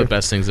days later. It's one of the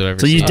best things I've ever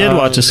So seen. you did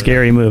watch a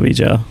scary movie,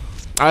 Joe?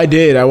 I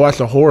did. I watched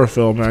a horror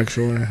film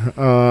actually.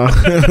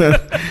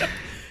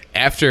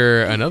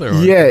 After another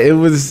one. Yeah, it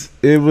was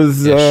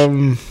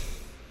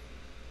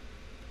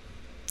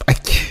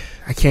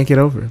I can't get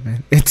over it,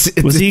 man.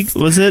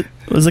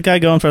 Was the guy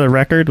going for the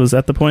record? Was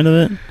that the point of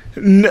it?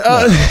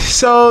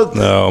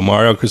 No,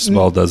 Mario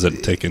Cristobal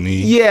doesn't take a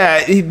knee.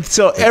 Yeah,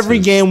 so every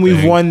game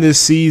we've won this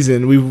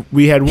season,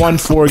 we had won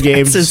 4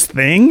 games. That's his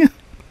thing?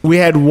 We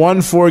had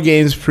won 4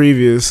 games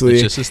previously.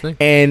 It's just his thing.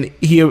 And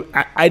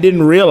I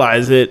didn't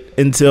realize it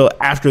until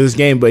after this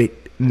game, but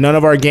none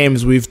of our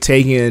games we've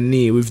taken a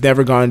knee. We've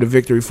never gone into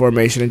victory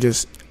formation and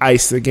just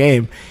iced the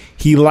game.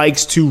 He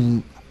likes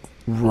to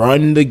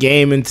run the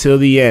game until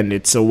the end.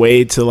 It's a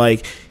way to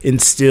like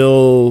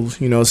instill,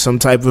 some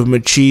type of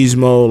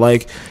machismo,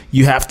 like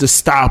you have to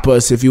stop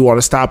us if you want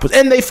to stop us.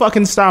 And they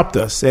fucking stopped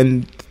us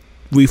and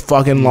we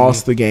fucking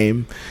lost the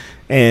game.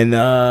 And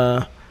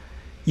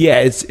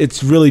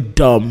it's really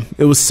dumb.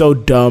 It was so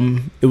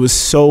dumb. It was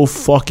so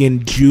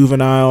fucking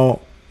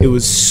juvenile. It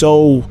was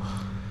so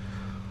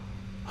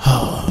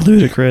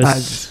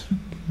ludicrous.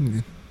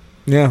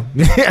 Yeah,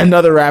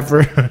 another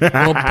rapper.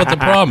 Well, but the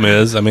problem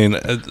is,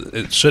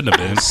 it shouldn't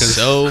have been because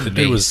the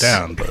dude was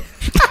down. But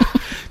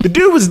the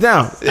dude was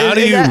down. How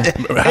do you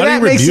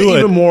review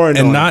it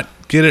and not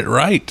get it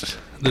right?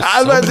 There's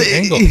so many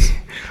angles.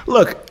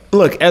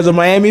 Look. As a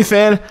Miami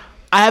fan,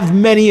 I have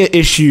many an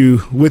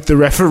issue with the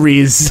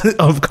referees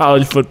of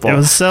college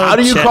football. How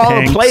do you call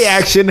a play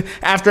action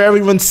after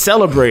everyone's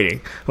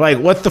celebrating? Like,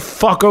 what the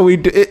fuck are we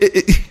doing?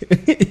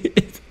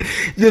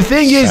 The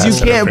thing is, you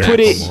can't put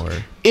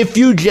it. If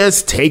you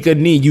just take a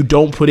knee, you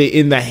don't put it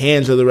in the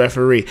hands of the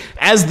referee.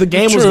 As the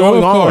game was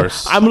going on,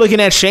 I'm looking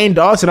at Shane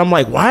Dawson. I'm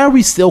like, why are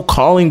we still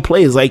calling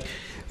plays? Like,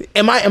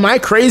 am I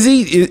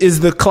crazy? Is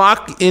the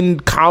clock in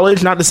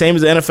college not the same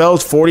as the NFL?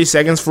 It's 40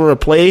 seconds for a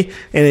play,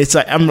 and it's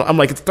like I'm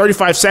like, it's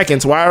 35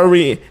 seconds. Why are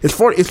we? It's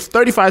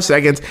 35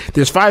 seconds.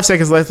 There's 5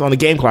 seconds left on the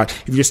game clock.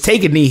 If you just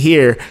take a knee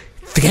here,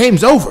 the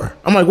game's over.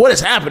 I'm like, what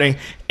is happening?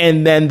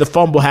 And then the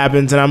fumble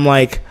happens, and I'm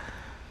like,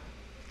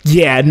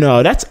 yeah,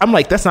 no, that's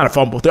not a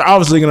fumble. They're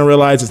obviously going to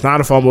realize it's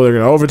not a fumble. They're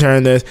going to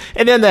overturn this.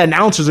 And then the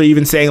announcers are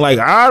even saying, like,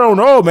 I don't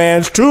know, man.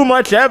 It's too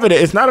much evidence.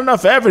 It's not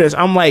enough evidence.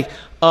 I'm like,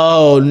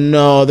 oh,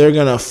 no, they're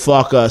going to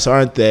fuck us,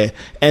 aren't they?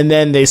 And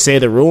then they say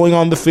the ruling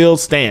on the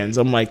field stands.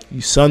 I'm like, you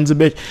sons of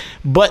bitch.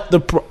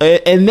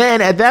 And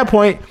then at that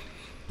point,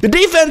 the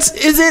defense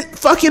isn't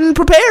fucking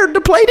prepared to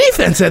play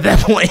defense at that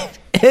point.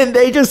 And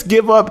they just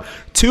give up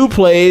 2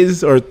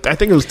 plays, or I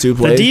think it was 2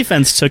 plays. The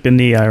defense took a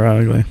knee,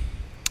 ironically.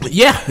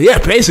 Yeah,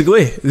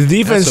 basically. The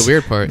defense, that's the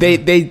weird part. They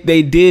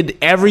did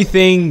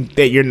everything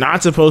that you're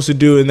not supposed to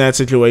do in that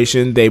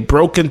situation. They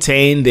broke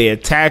contain, they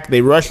attacked,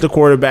 they rushed the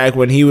quarterback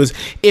when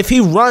if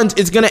he runs,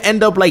 it's going to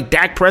end up like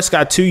Dak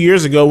Prescott 2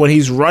 years ago when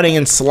he's running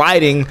and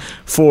sliding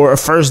for a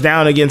first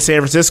down against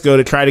San Francisco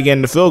to try to get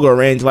into field goal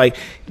range. Like,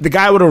 the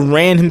guy would have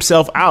ran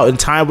himself out and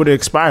time would have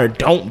expired.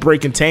 Don't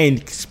break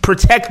contain,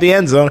 protect the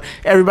end zone.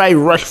 Everybody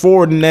rush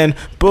forward and then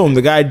boom,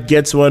 the guy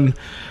gets one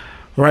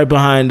right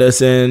behind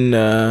us and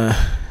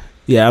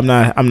yeah, I'm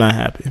not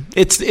happy.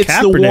 It's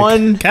Kaepernick. The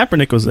one.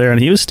 Kaepernick was there and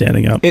he was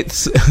standing up.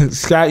 It's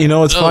Scott. You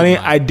know what's funny?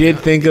 I did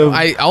think of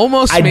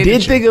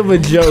a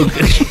joke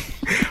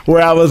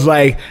where I was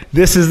like,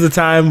 "This is the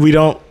time we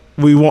don't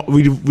want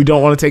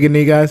to take a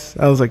knee, guys."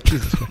 I was like,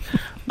 Jesus.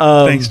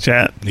 Thanks,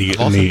 chat.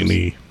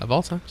 Knee. Of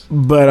all times.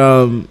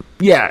 But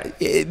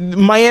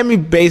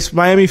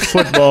Miami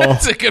football.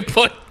 That's a good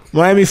point.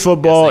 Miami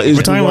football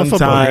is the one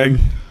time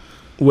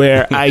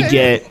where I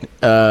get.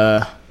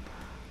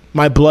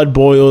 My blood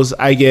boils.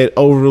 I get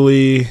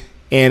overly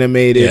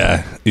animated.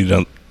 Yeah, you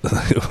don't.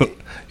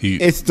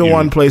 It's the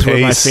one place where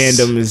my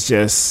fandom is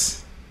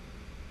just.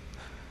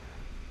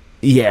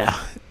 Yeah.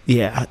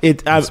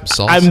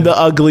 I'm the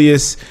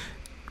ugliest.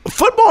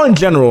 Football in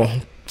general,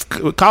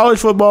 college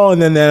football and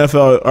then the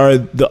NFL are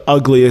the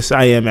ugliest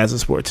I am as a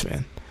sports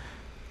fan.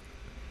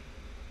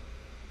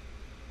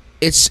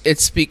 I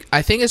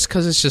think it's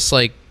because it's just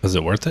like. Is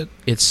it worth it?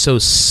 It's so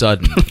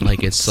sudden.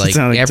 Like, it's like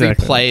every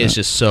play is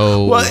just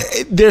so. Well,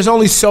 there's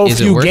only so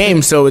few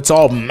games, so it's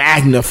all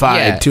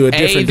magnified to a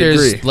different degree.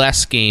 There's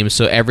less games,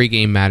 so every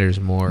game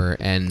matters more.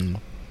 And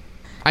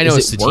I know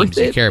it's the teams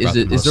you care about.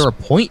 Is there a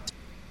point?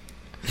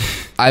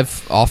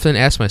 I've often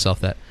asked myself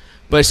that.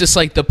 But it's just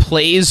like the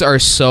plays are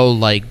so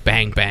like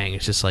bang, bang.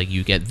 It's just like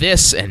you get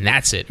this and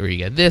that's it. Or you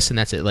get this and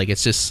that's it. Like,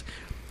 it's just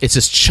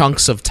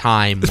chunks of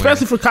time,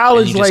 especially for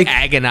college. You like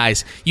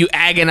you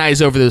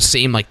agonize over those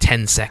same like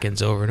 10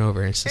 seconds over and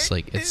over. And it's just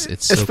like it's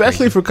so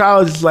especially crazy. For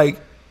college, like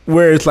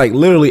where it's like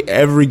literally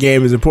every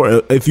game is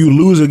important. If you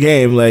lose a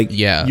game, like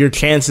your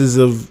chances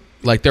of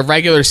like the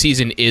regular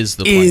season is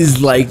the is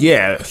like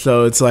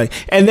So it's like,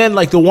 and then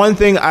like the one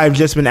thing I've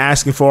just been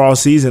asking for all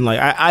season, like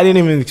I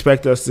didn't even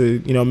expect us to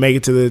make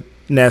it to the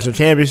national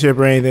championship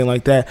or anything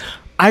like that.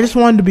 I just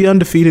wanted to be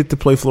undefeated to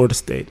play Florida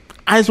State.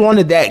 I just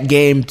wanted that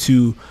game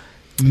to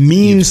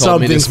mean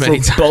something for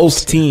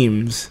both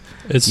teams.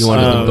 You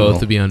wanted them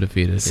both to be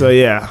undefeated. So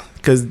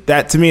because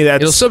that to me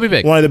it'll still be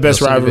big. One of the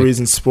best rivalries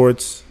in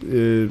sports.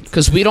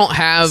 Because we don't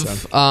have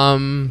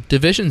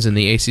divisions in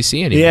the ACC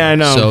anymore. Yeah, I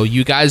know. So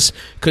you guys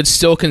could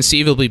still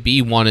conceivably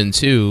be 1 and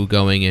 2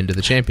 going into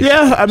the championship.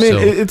 Yeah, I mean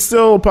it's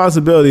still a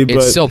possibility. But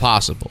it's still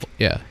possible.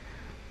 Yeah.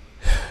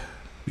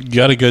 You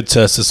got a good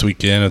test this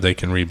weekend if they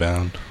can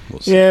rebound. We'll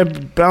see. Yeah,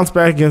 bounce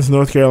back against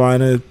North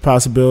Carolina.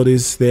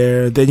 Possibilities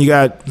there. Then we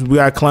got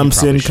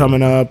Clemson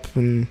coming up,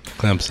 and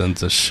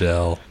Clemson's a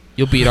shell.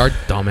 You'll beat our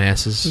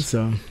dumbasses.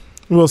 So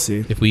we'll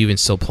see if we even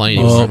still play.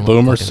 Well,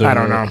 Boomer, Sooner, I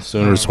don't know.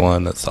 Sooners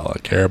won. That's all I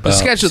care about.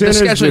 The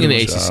scheduling in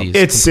the ACC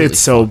is it's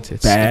so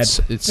fucked. bad.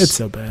 It's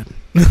so bad.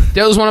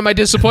 That was one of my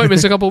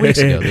disappointments a couple weeks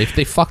ago.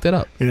 They fucked it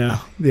up.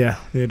 Yeah,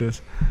 it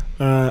is.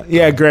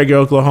 Greg, your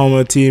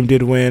Oklahoma team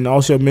did win.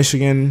 Also,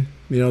 Michigan,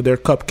 their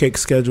cupcake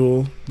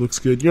schedule looks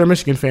good. You're a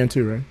Michigan fan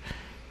too, right?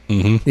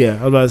 Mm-hmm. Yeah,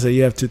 I was about to say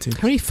you have two teams.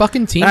 How many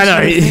fucking teams? I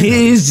know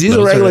he's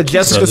a regular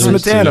Jessica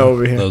Smetana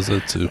over here. Those are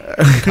two.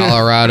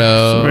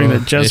 Colorado, regular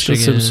Jessica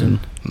Michigan. Simpson.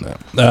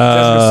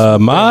 No.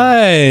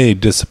 My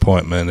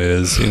disappointment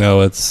is,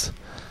 it's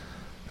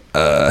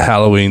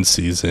Halloween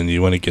season.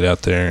 You want to get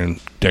out there and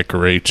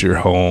decorate your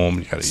home.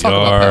 You got a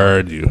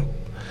yard. You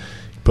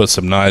put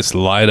some nice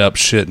light up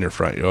shit in your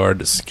front yard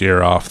to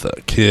scare off the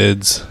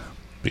kids.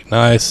 Be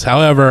nice.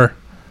 However,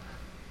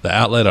 the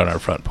outlet on our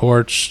front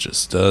porch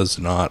just does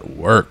not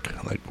work.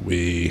 Like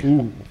we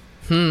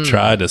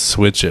tried to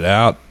switch it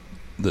out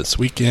this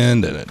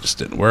weekend and it just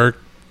didn't work.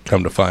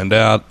 Come to find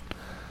out,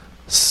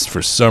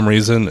 for some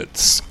reason,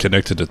 it's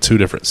connected to two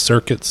different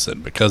circuits,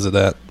 and because of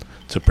that,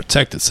 to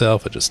protect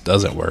itself, it just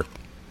doesn't work.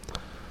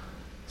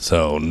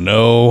 So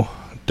no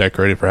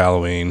decorating for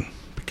Halloween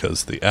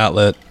because the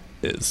outlet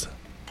is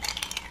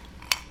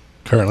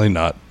currently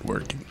not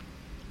working.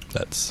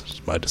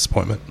 That's my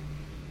disappointment.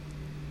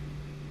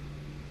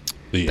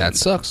 That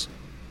sucks.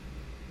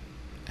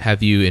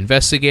 Have you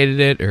investigated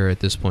it, or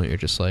at this point you're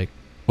just like...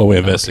 Well, we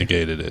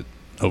investigated it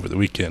over the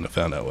weekend and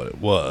found out what it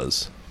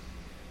was.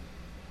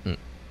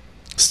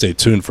 Stay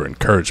tuned for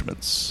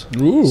encouragements.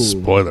 Ooh.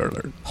 Spoiler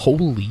alert.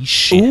 Holy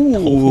shit.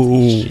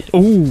 Ooh.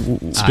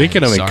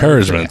 Speaking of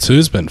encouragements,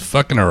 who's been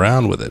fucking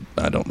around with it?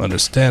 I don't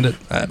understand it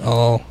at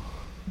all.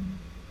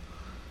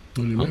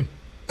 What do you mean?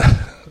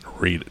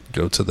 Read it.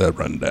 Go to the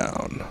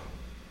rundown.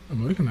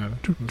 I'm looking at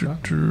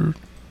it.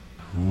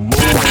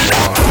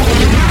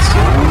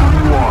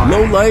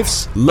 Low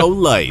lifes, low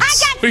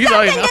lights. I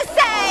got something to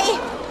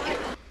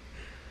say.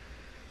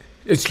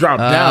 It's dropped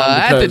down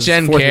at the because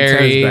Jen Fourth and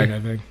Carey. Ten's back,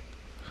 I think.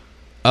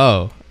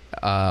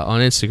 On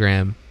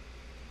Instagram.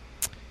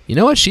 You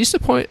know what? She's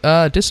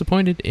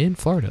disappointed in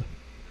Florida.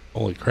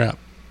 Holy crap.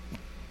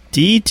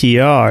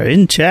 DTR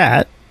in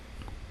chat.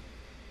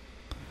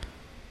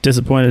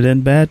 Disappointed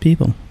in bad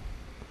people.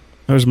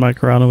 Or as Mike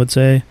Carano would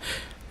say,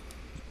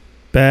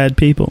 bad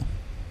people.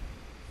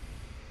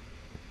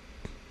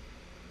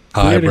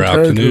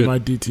 Highbrow Canute. My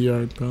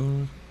DTR, by the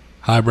way.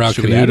 Highbrow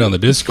Canute on the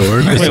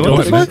Discord. Wait,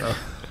 what the fuck?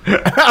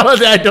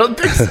 I don't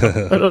think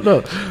so. I don't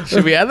know.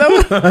 Should we add that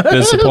one?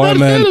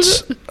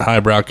 Disappointment.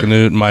 Highbrow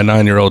Canute. My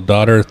 9-year-old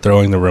daughter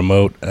throwing the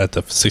remote at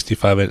the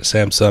 65-inch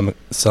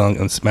Samsung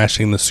and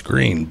smashing the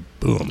screen.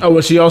 Boom. Oh,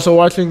 was she also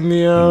watching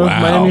the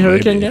Miami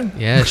Hurricane game?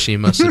 Yeah, she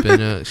must have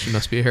been. She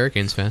must be a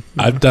Hurricanes fan.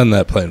 I've done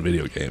that playing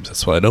video games.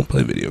 That's why I don't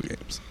play video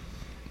games.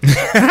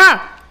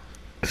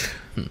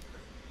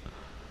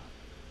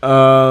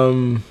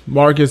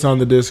 Marcus on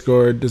the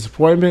Discord.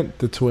 Disappointment.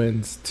 The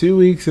Twins. 2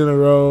 weeks in a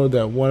row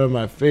that one of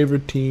my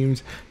favorite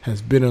teams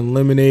has been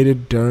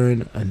eliminated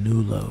during a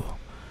new low.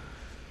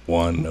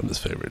 One of his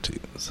favorite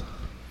teams.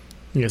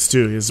 Yes,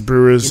 two. It's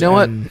Brewers. You know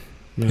what? You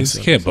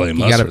just can't blame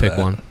You us gotta for pick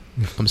that. one.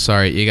 I'm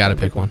sorry. You gotta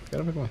pick one.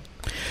 Gotta pick one.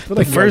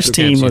 The first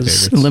team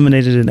was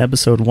eliminated in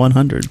episode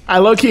 100. I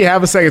low-key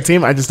have a second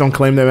team. I just don't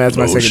claim them as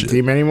my second Bullshit.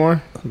 team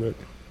anymore. But,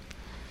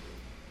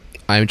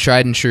 I'm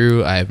tried and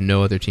true. I have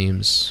no other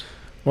teams.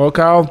 well,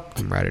 Kyle,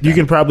 I'm right or you die.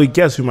 can probably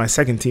guess who my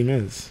second team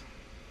is.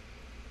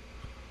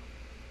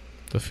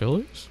 The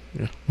Phillies?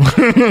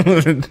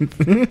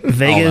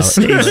 Vegas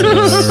All out.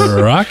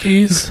 Aces.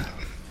 Rockies.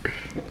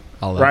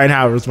 All out. Ryan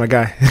Howard's my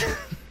guy.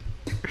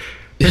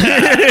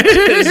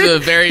 This is a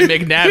very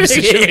McNabb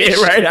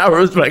situation. Ryan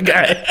Howard's my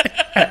guy.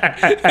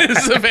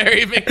 This is a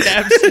very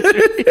McNabb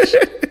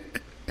situation.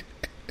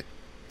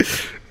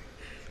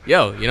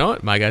 Yo, you know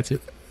what? My guy too.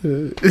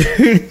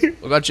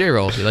 What about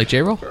J-Roll? You like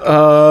J-Roll?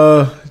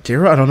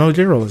 J-Roll? I don't know who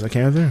J-Roll is. I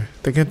can't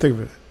think of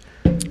it.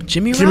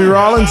 Jimmy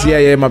Rollins?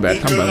 Yeah, my bad.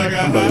 I'm better.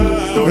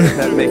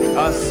 That make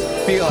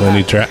us feel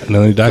Lenny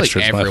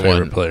Dykstra my everyone.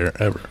 favorite player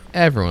ever.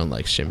 Everyone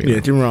likes Jimmy Yeah,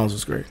 Rollins. Jimmy Rollins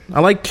was great.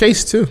 I like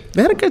Chase, too.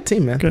 They had a good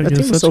team, man. Good, That team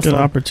was such so a good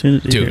fun.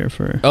 opportunity Dude. here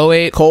for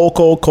 08.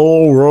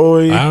 Cole,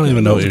 Roy. I don't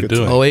even know what That you're was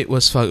a good doing. 08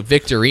 was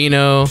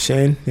Victorino,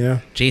 Shane, yeah.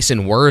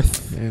 Jason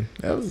Worth. Man,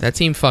 That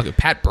team fucking...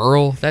 Pat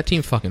Burrell. That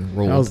team fucking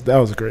ruled. that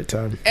was a great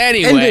time.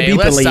 Anyway, And they beat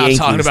let's the stop Yankees,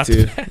 talking about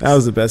too. the That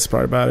was the best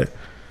part about it.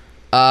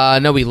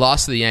 No, we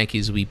lost to the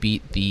Yankees. We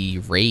beat the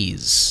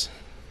Rays.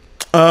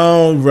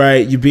 Oh,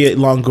 right. You beat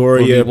Longoria.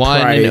 When we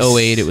won Price. in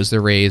 08, it was the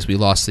Rays. We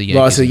lost the Yankees.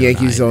 Lost the in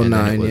Yankees 09, and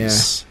then 09, it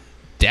was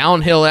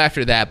downhill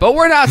after that. But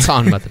we're not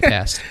talking about the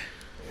past.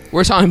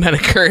 We're talking about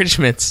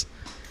encouragements.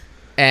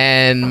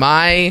 And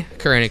my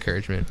current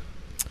encouragement.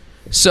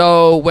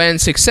 So when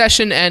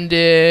Succession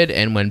ended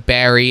and when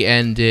Barry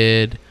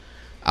ended,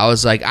 I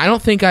was like, I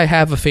don't think I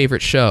have a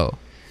favorite show.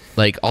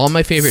 Like, all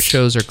my favorite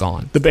shows are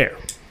gone. The Bear.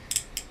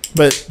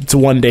 But it's a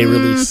one-day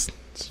release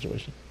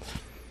situation.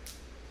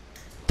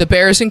 The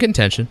Bears in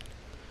contention.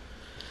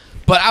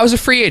 But I was a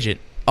free agent.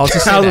 I'll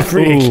just say I was a that.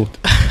 free agent.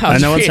 I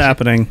know what's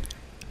happening.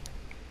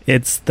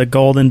 It's the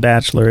Golden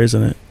Bachelor,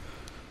 isn't it?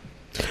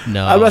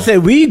 No. I was about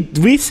to say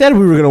we said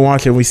we were gonna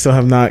watch it. And we still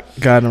have not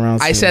gotten around.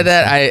 To I said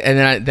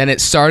that. Then it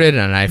started,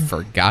 and I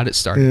forgot it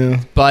started.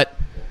 Yeah. But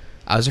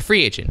I was a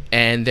free agent,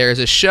 and there's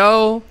a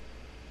show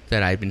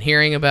that I've been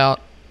hearing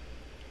about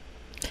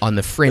on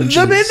the fringes.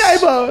 The Midnight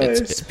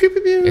Boys.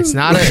 It's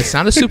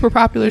not a super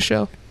popular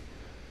show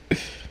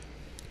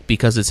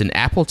because it's an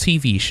Apple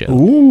TV show,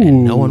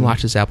 and no one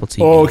watches Apple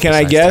TV. Oh, can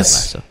I besides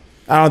guess? Ted Lasso.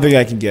 I don't think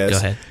I can guess. Go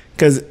ahead.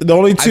 Because the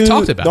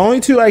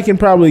only two I can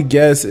probably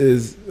guess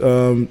is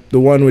the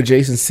one with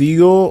Jason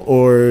Segel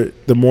or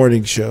the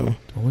morning show.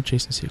 The one with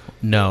Jason Segel.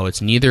 No,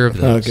 it's neither of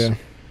those. Okay.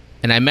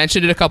 And I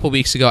mentioned it a couple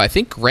weeks ago. I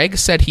think Greg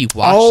said he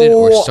watched it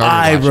or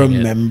started watching it.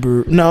 I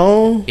remember.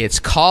 No. It's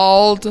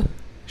called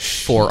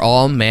For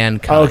All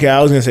Mankind. Okay,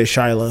 I was gonna say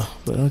Shiloh,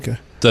 but okay.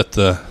 Not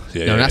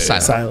Silo.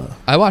 Silo.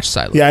 I watched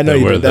Silo. Yeah, I know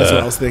you did. That's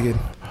what I was thinking.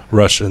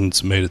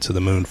 Russians made it to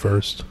the moon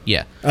first.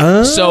 Yeah.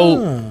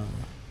 So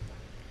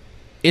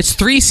it's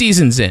 3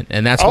 seasons in,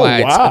 and that's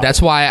why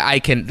I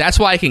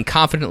can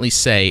confidently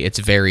say it's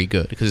very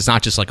good because it's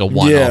not just like a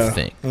one-off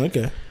thing.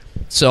 Okay.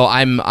 So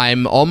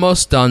I'm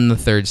almost done the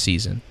 3rd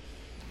season,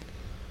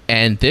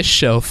 and this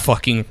show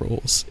fucking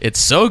rules. It's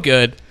so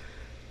good.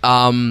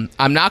 I'm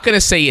not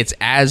gonna say it's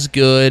as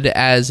good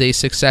as a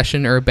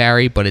Succession or a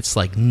Barry, but it's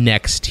like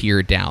next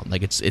tier down.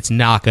 Like it's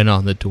knocking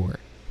on the door.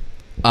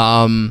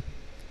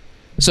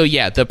 So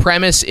yeah, the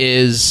premise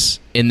is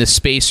in the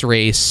space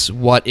race,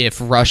 what if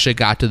Russia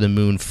got to the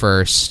moon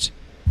first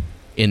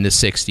in the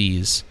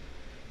 60s,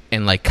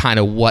 and like kind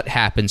of what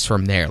happens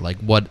from there? Like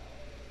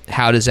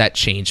how does that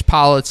change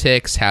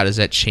politics? How does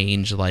that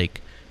change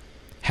like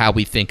how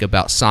we think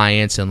about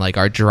science and like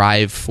our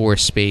drive for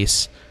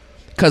space?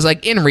 Because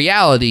like in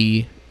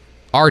reality,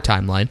 our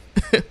timeline,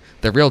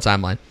 the real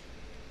timeline,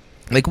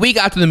 like we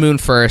got to the moon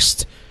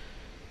first,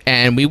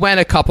 and we went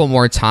a couple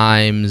more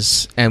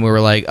times, and we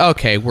were like,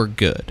 okay, we're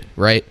good,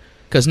 right?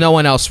 Because no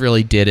one else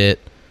really did it.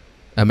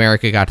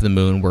 America got to the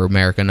moon. We're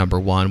America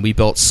 #1. We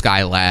built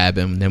Skylab,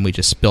 and then we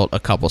just built a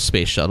couple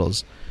space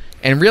shuttles.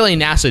 And really,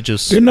 NASA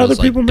just Didn't was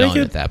other people like make done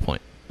it? at that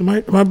point. Am I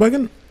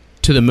bugging?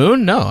 To the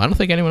moon? No, I don't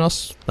think anyone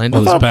else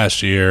landed. Well, this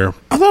past year,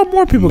 I thought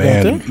more people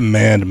got there.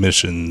 Manned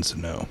missions,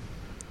 no.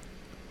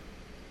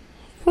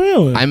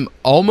 Really? I'm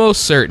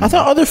almost certain. I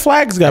thought other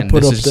flags got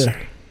put up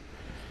there.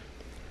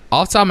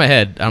 Off the top of my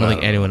head, I don't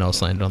think anyone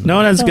else landed on the No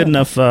one moon. has good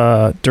enough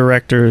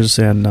directors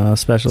and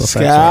special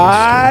effects.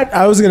 Scott,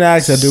 I was going to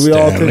ask that. Do we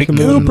all think the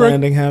moon Kubrick.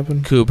 landing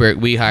happened?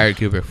 Kubrick. We hired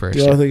Kubrick first.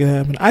 Do you all think it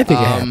happened? I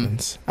think it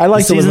happens. I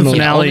like to live in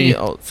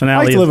a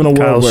finale world of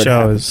Kyle's where it show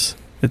happens.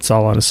 it's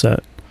all on a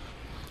set.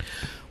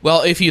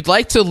 Well, if you'd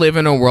like to live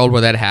in a world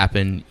where that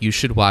happened, you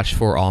should watch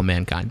For All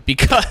Mankind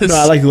because No,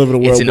 I like to live in a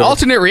world it's an where-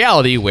 alternate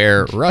reality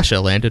where Russia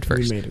landed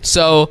first. made it.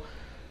 So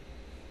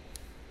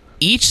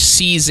each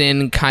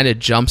season kind of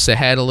jumps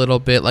ahead a little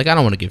bit. Like I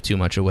don't want to give too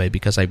much away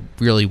because I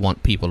really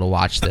want people to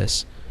watch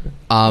this.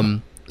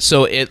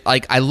 So it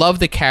like I love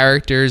the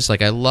characters.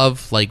 Like I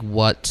love like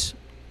what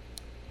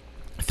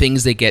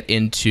things they get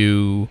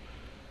into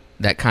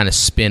that kind of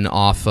spin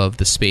off of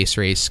the space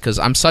race because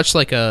I'm such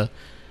like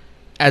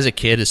as a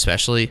kid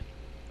especially,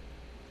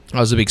 I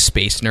was a big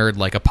space nerd.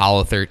 Like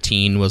Apollo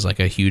 13 was like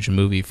a huge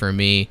movie for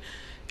me,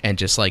 and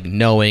just like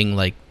knowing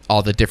like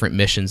all the different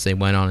missions they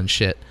went on and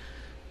shit.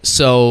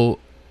 So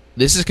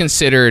this is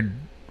considered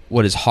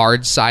what is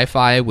hard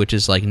sci-fi, which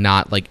is like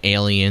not like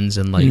aliens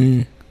and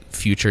like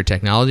future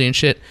technology and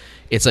shit.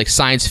 It's like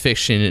science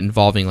fiction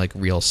involving like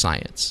real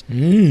science.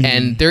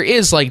 And there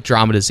is like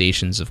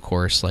dramatizations, of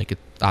course. Like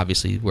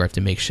obviously we have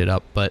to make shit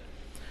up, but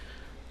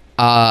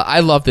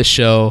I love this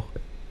show.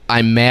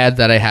 I'm mad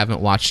that I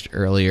haven't watched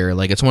earlier.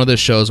 Like it's one of those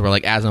shows where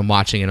like as I'm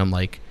watching it, I'm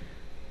like,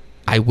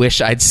 I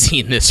wish I'd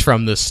seen this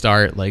from the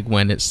start, like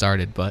when it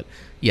started. But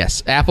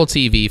yes, Apple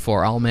TV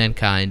For All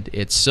Mankind.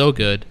 It's so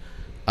good.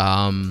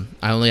 I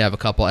only have a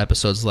couple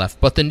episodes left,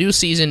 but the new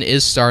season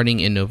is starting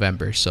in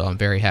November, so I'm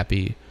very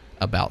happy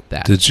about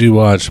that. Did you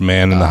watch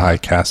Man in the High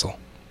Castle?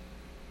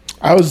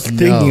 I was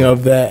thinking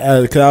of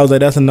that because I was like,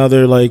 that's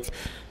another like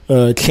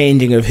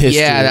changing of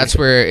history. Yeah, that's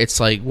where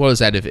it's like, what was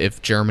that?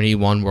 If Germany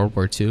won World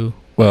War II?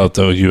 Well,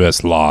 the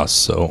U.S. lost,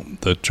 so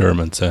the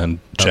Germans and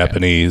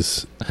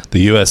Japanese. The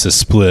U.S. is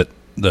split.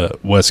 The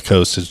West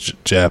Coast is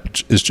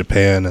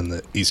Japan, and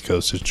the East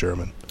Coast is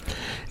German.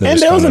 And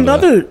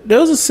there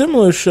was a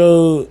similar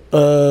show.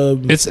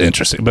 It's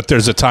interesting, but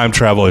there's a time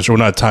travel issue. Well,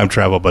 not time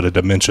travel, but a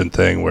dimension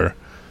thing where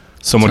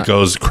someone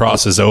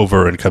crosses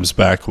over and comes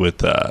back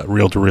with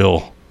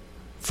reel-to-reel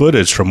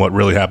footage from what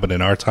really happened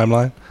in our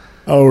timeline.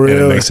 Oh, really?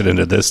 And it makes it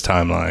into this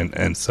timeline,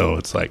 and so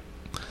it's like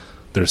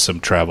there's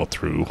some travel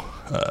through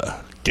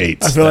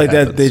gates. I feel like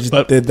that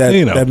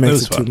that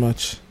makes it too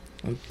much.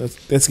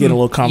 That's getting a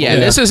little complicated.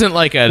 Yeah, this isn't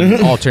like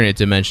an alternate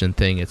dimension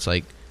thing. It's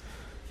like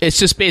It's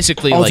just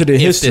basically Alternate like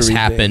if history this thing.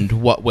 happened,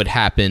 what would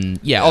happen?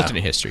 Yeah,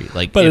 alternate history.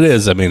 Like, But if, it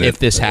is. I mean, if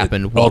this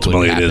happened, what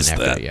ultimately would happen it is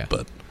after that. Yeah.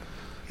 But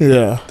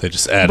Yeah. they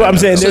just added. But I'm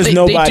saying So there's they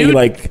nobody do-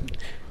 like.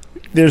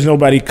 There's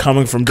nobody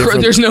coming from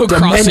different. There's no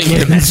crossing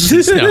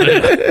dimensions. No.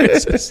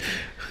 It's just-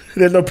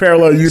 There's no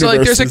parallel universes. So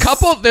like,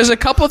 there's a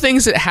couple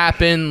things that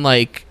happen.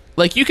 Like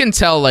you can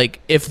tell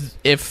like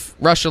if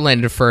Russia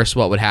landed first,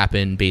 what would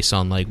happen based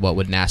on like what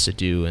would NASA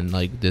do and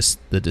like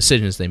the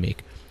decisions they make.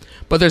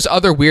 But there's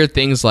other weird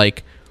things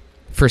like,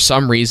 for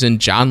some reason,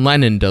 John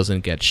Lennon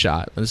doesn't get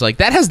shot. It's like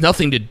that has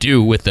nothing to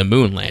do with the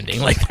moon landing.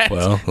 Like that's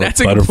a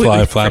butterfly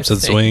completely flaps and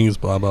different thing. swings.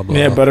 Blah blah blah.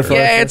 Yeah, butterfly.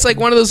 Yeah, it's like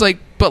one of those like,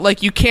 but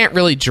like you can't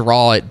really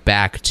draw it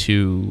back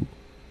to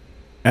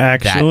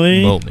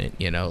Actually, that moment.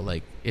 You know,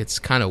 like it's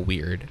kind of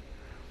weird,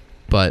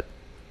 but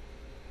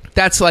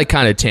that's like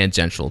kind of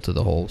tangential to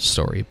the whole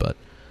story. But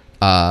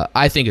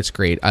I think it's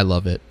great. I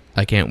love it.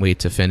 I can't wait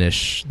to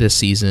finish this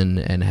season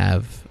and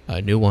have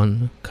a new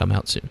one come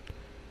out soon.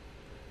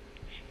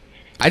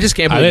 I just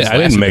can't believe I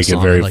didn't make it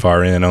very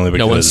far in, only because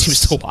no one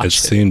seems to watch it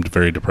seemed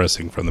very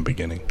depressing from the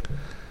beginning.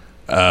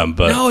 But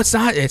no, it's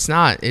not. It's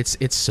not.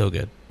 It's so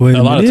good. Wait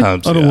a lot of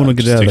times, I don't want to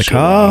get out of the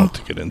car.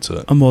 to get into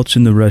it. I'm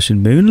watching the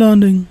Russian moon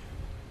landing.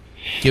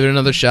 Give it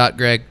another shot,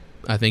 Greg.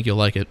 I think you'll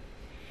like it.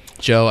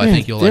 Joe, I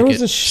think you'll there like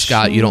was it. a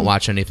Scott, you don't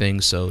watch anything,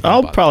 so don't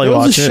I'll bother. probably There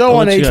watch was a it. show I'll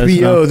on let you guys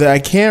know. HBO that I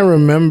can't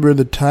remember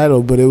the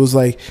title, but it was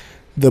like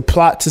The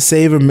Plot to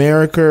Save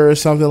America or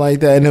something like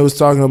that, and it was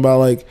talking about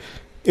like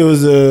it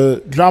was a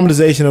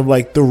dramatization of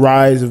like the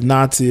rise of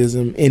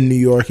Nazism in New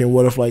York and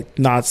what if like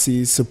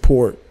Nazi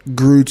support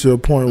grew to a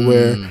point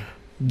where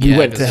we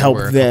went 'cause to there help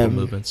were a couple them.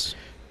 movements.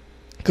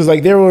 Because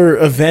like there were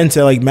events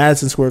at like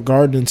Madison Square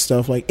Garden and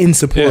stuff like in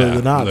support of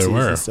the Nazis there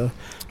were. and stuff.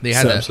 They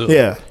had So, that. Absolutely.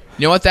 Yeah.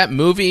 You know what? That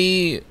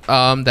movie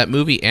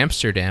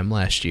Amsterdam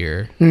last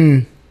year.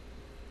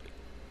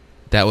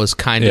 That was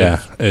kind Yeah,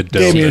 of it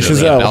Damien delved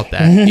into Chazelle. about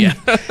that. Yeah.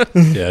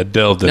 Yeah, it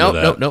delved into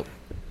that. Nope.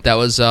 That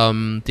was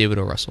David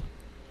O. Russell.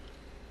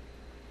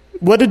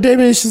 What did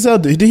Damien Chazelle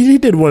do? He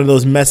did one of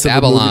those mess of a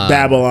movie, Babylon.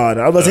 Babylon.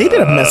 I was like, he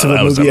did a mess of a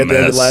that was movie a at the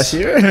end of mess. last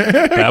year.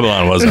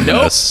 Babylon was a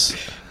Nope. mess.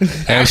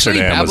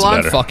 Actually, Amsterdam was Babylon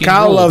better. fucking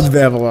Kyle ruled. loved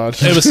Babylon.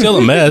 It was still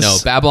a mess. No,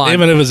 Babylon-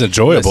 Even if it was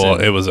enjoyable,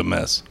 Listen. it was a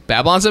mess.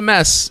 Babylon's a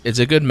mess. It's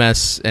a good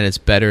mess, and it's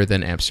better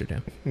than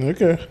Amsterdam.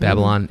 Okay.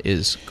 Babylon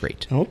is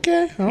great.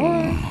 Okay. All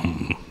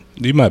right.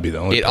 You might be the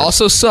only. It person.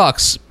 also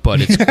sucks,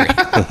 but it's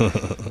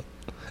great.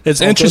 It's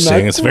Also interesting.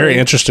 not It's very cool.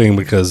 interesting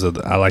because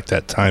I like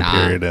that time Nah.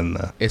 period and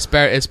It's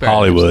better. It's better.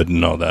 Hollywood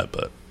and all that.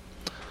 But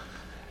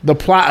The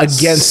Plot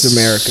Against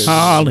America.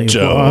 Hollywood.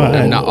 Joe.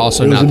 And not,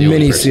 also It was not a the only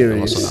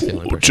mini-series. person. Also not the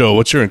only person. Joe,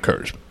 what's your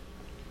encouragement?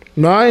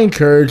 My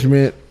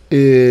encouragement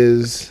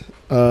is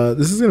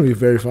this is going to be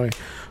very funny.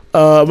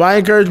 My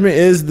encouragement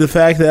is the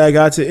fact that I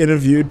got to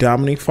interview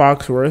Dominique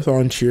Foxworth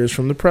on Cheers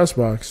from the Press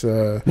Box.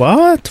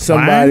 What?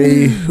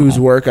 Somebody Wow. whose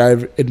work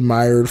I've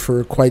admired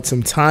for quite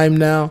some time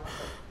now.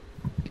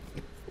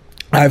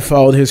 I've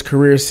followed his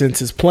career since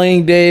his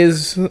playing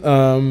days,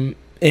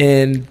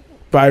 and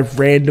by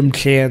random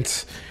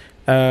chance,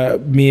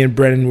 me and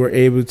Brennan were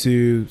able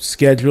to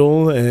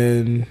schedule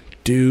and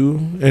do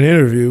an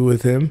interview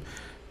with him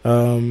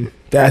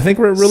that I think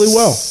went really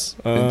well.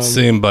 It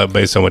seemed,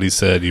 based on what he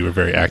said, you were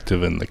very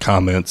active in the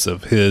comments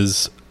of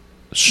his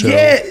show.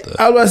 Yeah, the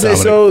I was about to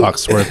say, Dominic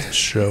so- Foxworth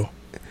show.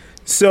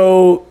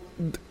 So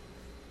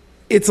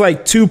it's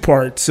like two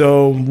parts.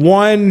 So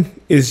one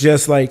is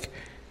just like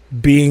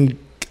being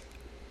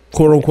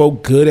quote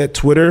unquote good at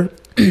Twitter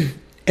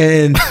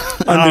and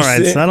All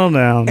right, settle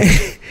down.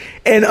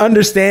 and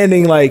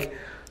understanding like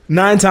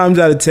 9 times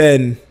out of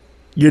 10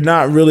 you're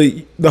not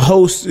really, the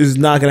host is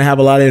not going to have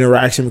a lot of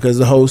interaction because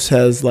the host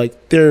has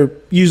like, they're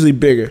usually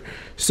bigger.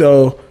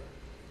 So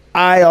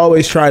I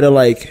always try to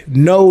like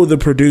know the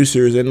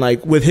producers, and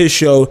like with his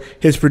show,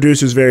 his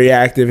producer's very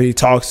active and he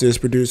talks to his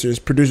producers.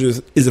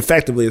 Producers is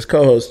effectively his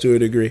co-host to a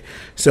degree.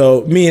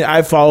 So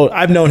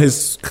I've known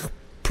his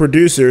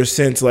producer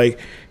since like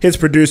his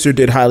producer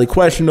did Highly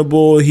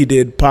Questionable. He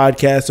did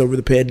podcasts over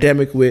the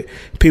pandemic with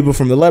people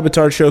from the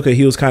Levitard show because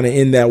he was kind of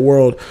in that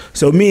world.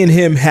 So me and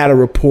him had a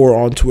rapport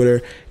on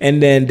Twitter,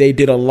 and then they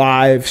did a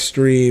live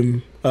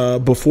stream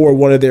before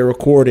one of their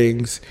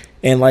recordings,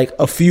 and like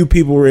a few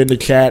people were in the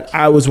chat.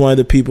 I was one of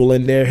the people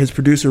in there. His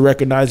producer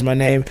recognized my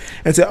name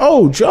and said,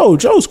 "Oh,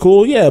 Joe's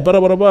cool, yeah, blah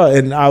blah blah."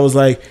 And I was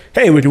like,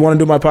 "Hey, would you want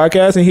to do my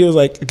podcast?" And he was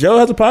like, "Joe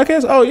has a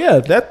podcast? Oh yeah,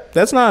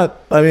 that's not.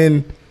 I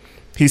mean,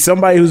 he's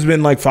somebody who's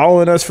been like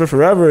following us for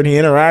forever, and he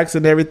interacts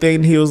and everything."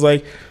 And he was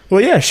like,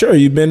 "Well, yeah, sure.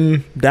 You've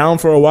been down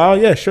for a while.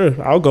 Yeah,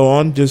 sure. I'll go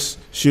on. Just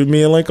shoot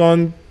me a link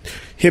on,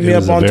 hit me It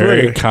up was on a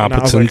very Twitter."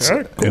 competent And I was like, "All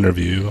right, cool."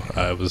 interview.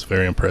 I was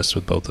very impressed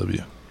with both of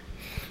you.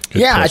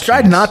 Good Yeah, I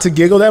tried questions. not to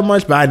giggle that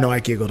much, but I know I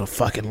giggled a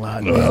fucking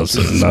lot. man. Well,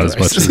 so Jesus not as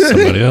much Christ. as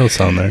somebody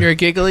else on there. You're a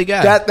giggly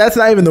guy. That's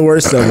not even the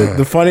worst of it.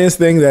 The funniest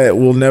thing that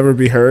will never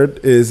be heard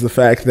is the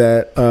fact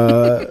that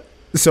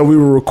so we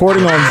were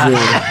recording on Zoom.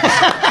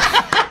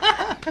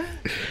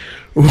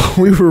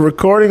 We were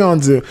recording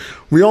on Zoom.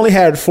 We only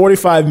had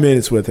 45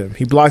 minutes with him.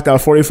 He blocked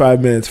out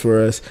 45 minutes for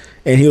us,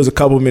 and he was a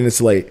couple minutes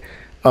late.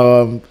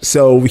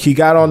 So he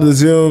got on the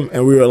Zoom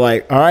and we were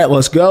like, all right,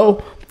 let's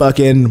go.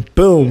 Fucking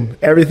boom,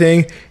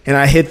 everything. And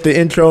I hit the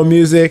intro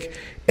music.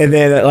 And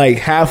then like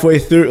halfway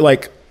through,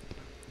 like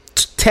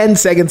 10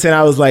 seconds in,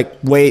 I was like,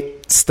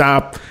 wait,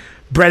 stop.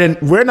 Brennan,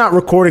 we're not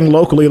recording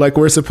locally like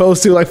we're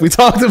supposed to, like we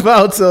talked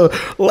about. So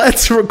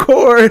let's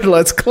record,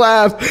 let's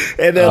clap,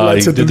 and then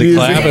let's hit the music. Did the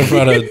clap in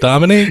front of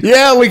Dominique?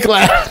 Yeah, we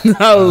clapped.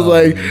 I was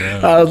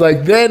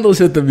like, then let's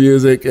hit the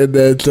music, and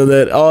then so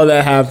that all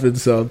that happened.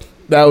 So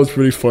that was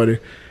pretty funny.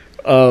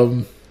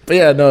 But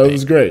yeah, no, it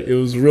was great. It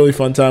was a really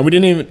fun time.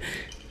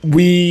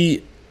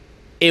 He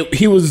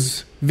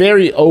was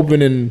very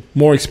open and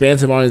more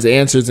expansive on his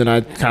answers than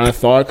I kind of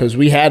thought, because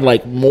we had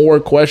like more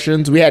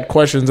questions. We had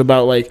questions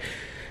about like,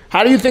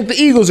 how do you think the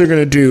Eagles are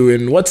going to do,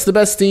 and what's the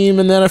best team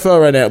in the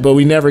NFL right now? But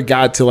we never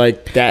got to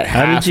like that.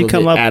 How did you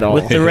come up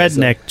with the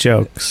redneck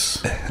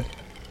jokes?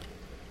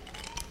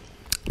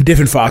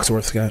 Different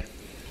Foxworth, Scott.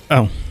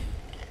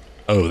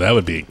 Oh, that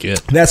would be a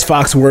get. That's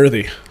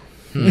Foxworthy.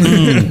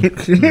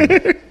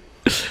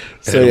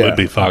 So it would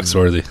be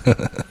Foxworthy.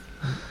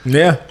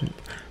 Yeah.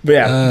 But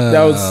yeah,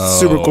 that was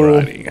super cool.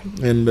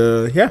 And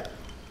yeah,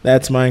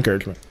 that's my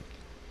encouragement.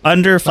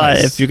 Under 5,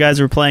 Nice. If you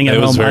guys were playing at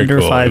home, under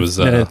cool. 5 was,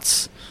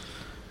 minutes.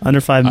 Under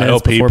 5 I minutes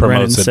hope he before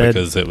Brennan promotes it said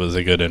because it was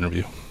a good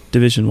interview.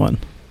 Division 1.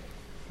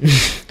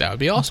 That would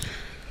be awesome.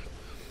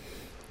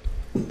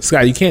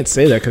 Scott, you can't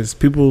say that because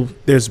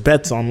there's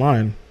bets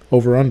online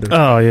over under.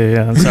 Oh,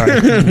 yeah. I'm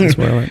sorry.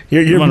 Spoil it.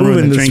 You're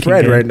moving the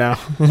spread game right now.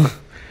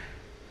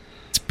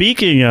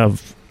 Speaking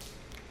of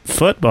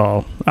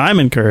football, I'm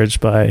encouraged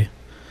by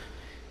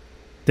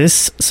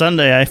this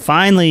Sunday. I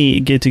finally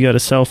get to go to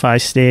SoFi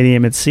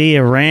Stadium and see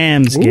a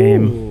Rams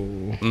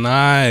game.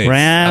 Nice.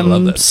 Rams, I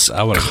love this.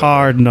 I want to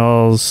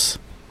Cardinals.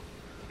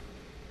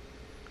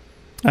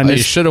 You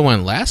should have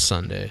went last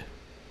Sunday.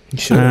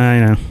 I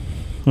know.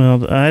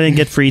 Well, I didn't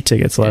get free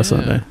tickets last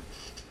Sunday.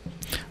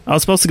 I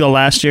was supposed to go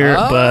last year,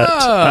 but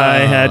I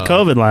had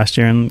COVID last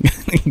year and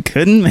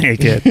couldn't make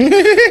it.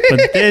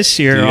 But this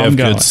year, Do you I'm have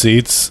going. good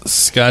seats,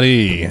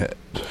 Scotty?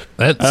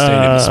 That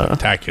stadium is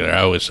spectacular.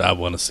 I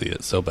want to see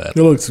it so bad.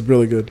 It looks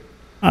really good.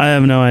 I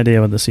have no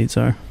idea what the seats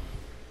are.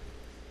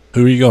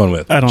 Who are you going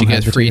with? I don't Did you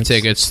have get free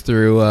tickets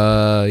through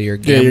your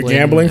gambling, your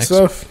gambling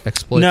stuff?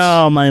 Exploits?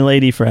 No, my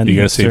lady friend. You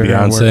gonna see at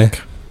Beyonce?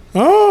 work.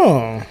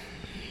 Oh,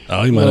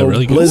 You might have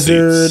really good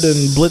Blizzard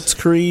seats. and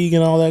Blitzkrieg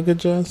and all that good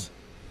jazz.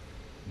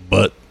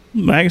 But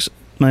My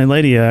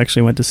lady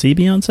actually went to see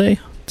Beyonce.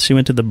 She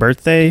went to the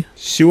birthday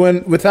She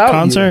went without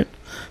concert.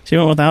 She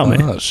went without me.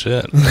 oh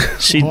shit,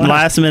 She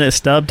last minute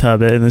stub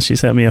tubbed it, and then she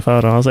sent me a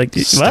photo. I was like,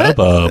 "What? step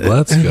up,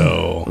 let's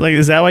go." Like,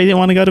 is that why you didn't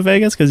want to go to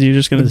Vegas? Because you're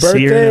just going to The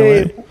see her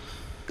in LA?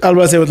 I was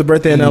about to say with the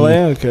birthday in LA.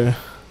 Okay.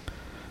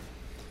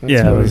 That's Yeah,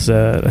 it funny. was.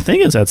 I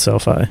think it's at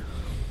SoFi.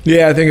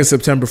 Yeah, I think it's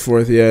September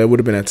 4th. Yeah, it would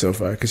have been at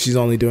SoFi because she's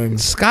only doing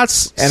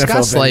Scott's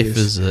NFL life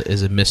venues.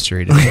 is a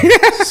mystery to me.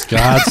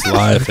 Scott's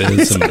life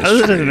is a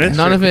mystery.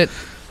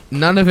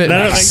 None of it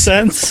makes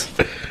sense.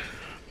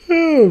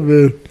 Oh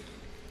man.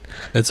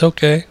 It's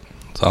okay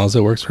as long as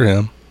it works for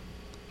him.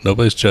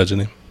 Nobody's judging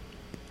him.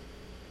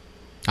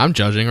 I'm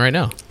judging right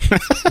now.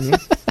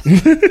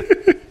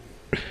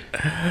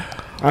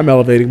 I'm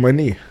elevating my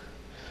knee.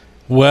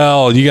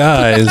 Well, you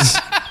guys,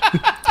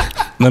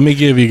 let me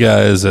give you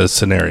guys a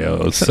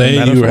scenario. Say you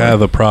metaphor.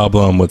 have a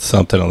problem with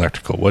something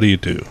electrical. What do?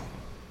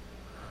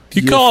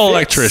 You call an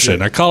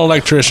electrician. I call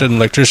electrician.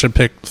 Electrician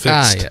fixed.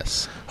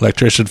 Yes.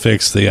 Electrician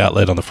fixed the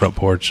outlet on the front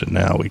porch, and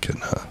now we can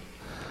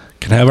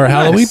have our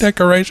Halloween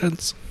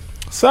decorations.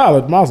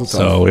 Solid, mazel tov.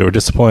 So we were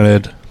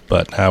disappointed,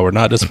 but now we're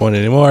not disappointed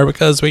anymore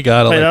because we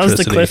got Wait, that was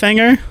the electricity.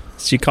 cliffhanger?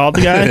 She called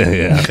the guy?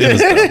 Yeah, it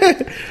was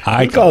dumb.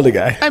 I We called the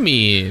guy. I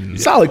mean,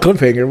 Solid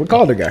cliffhanger. We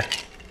called the guy.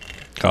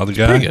 called the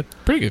guy.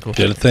 pretty good. Cool.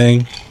 Did a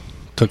thing.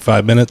 Took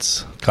 5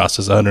 minutes. Cost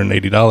us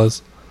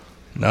 $180.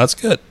 Now it's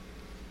good.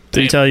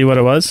 Did he tell you what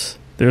it was?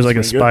 There was like a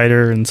pretty good.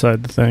 spider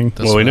inside the thing.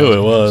 Well, we knew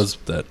it was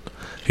that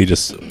he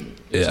just it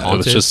was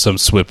haunted. just some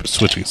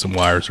switching some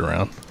wires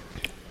around.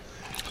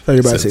 I thought you were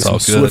about to say It's some all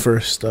good.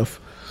 Swiffer stuff.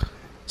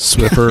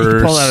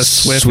 Swiffer, Pulled out a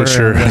Swiffer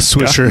Swisher, and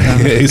Swisher. Yeah,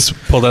 he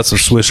pulled out some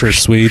Swisher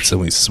sweets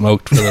and we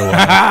smoked for a little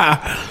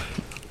while.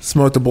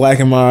 Smoked the Black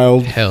and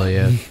Mild. Hell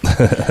yeah.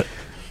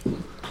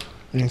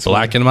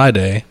 Black in my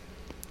day.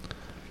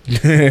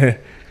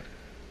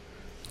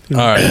 All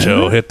right,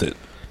 Joe, hit your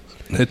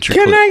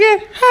Can clip. I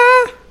get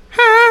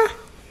high?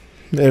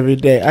 Every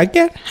day I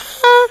get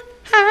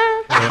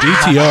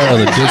DTR on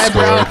the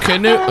Eyebrow Discord.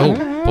 canoe. Oh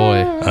boy.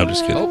 I'm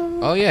just kidding.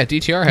 Oh yeah,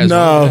 DTR has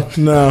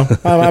no.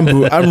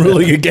 I'm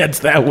really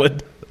against that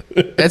one.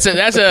 That's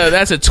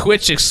a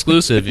Twitch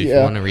exclusive. If you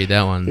want to read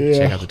that one,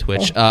 check out the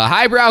Twitch.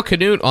 Highbrow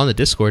Canute on the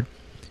Discord.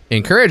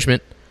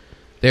 Encouragement.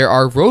 There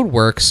are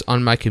roadworks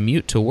on my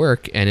commute to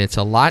work, and it's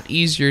a lot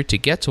easier to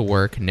get to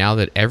work now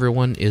that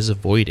everyone is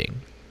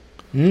avoiding.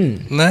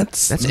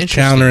 That's interesting.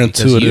 counterintuitive.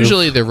 Because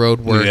usually the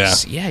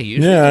roadworks,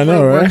 usually I the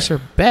know, roadworks right?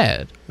 are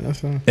bad.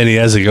 And he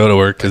has to go to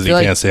work because I he feel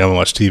like- can't stay home and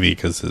watch TV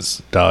because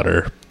his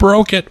daughter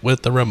broke it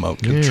with the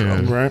remote control.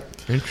 Right.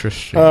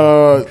 Interesting.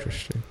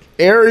 Interesting.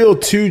 Ariel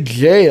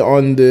 2J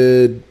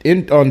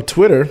on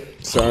Twitter.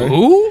 Sorry.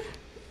 Who?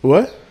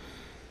 What?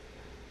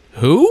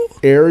 Who?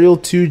 Ariel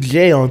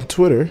 2J on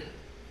Twitter.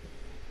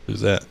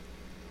 Who's that?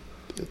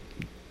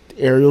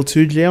 Ariel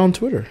 2J on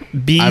Twitter.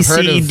 B, I've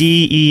heard C, of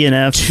D, E, and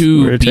F.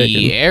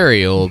 2B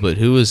Ariel, but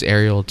who is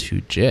Ariel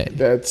 2J?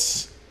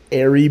 That's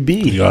Ari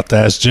B. You got to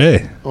ask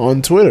Jay.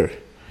 On Twitter.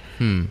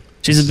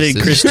 She's a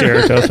big Chris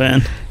Jericho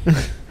fan.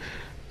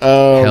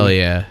 Hell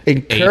yeah.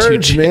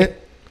 Encouragement.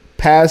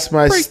 Passed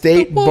my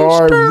state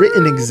bar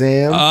written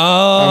exam.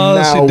 Oh,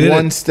 I'm she now did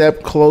one it.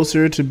 step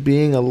closer to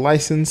being a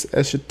licensed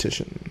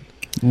esthetician.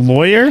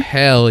 Lawyer?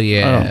 Hell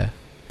yeah.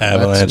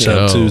 Avalanche Let's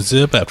up go. to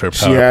Zip after a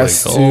She power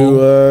has play goal.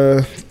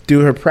 to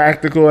do her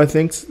practical. I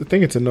think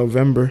it's in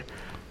November.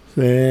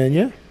 And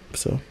yeah,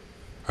 so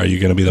Are you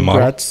going to be the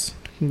model?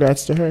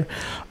 congrats to her.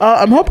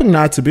 I'm hoping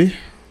not to be.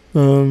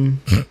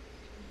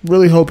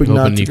 Really hoping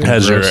not to be.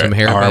 Has your some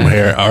hair arm back.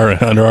 hair,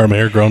 underarm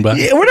hair grown back?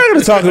 Yeah, we're not going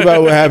to talk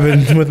about what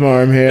happened with my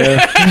arm hair.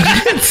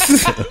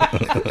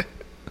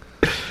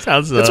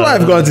 Sounds, That's why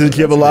I've gone to the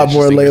gym a lot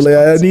more lately.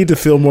 I need to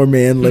feel more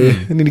manly.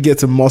 I need to get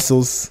some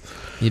muscles.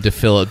 You need to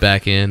fill it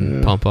back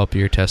in, pump up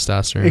your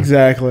testosterone.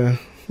 Exactly.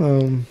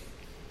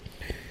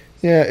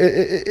 Yeah,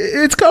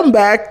 it's come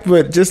back,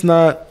 but just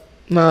not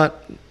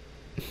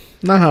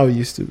how it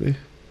used to be.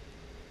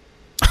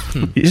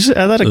 I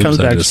thought it Oops, comes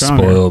I back just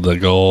stronger. spoiled the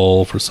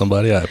goal for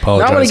somebody. I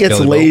apologize. Not when it gets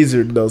Kelly Bolt.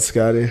 lasered, though,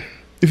 Scotty.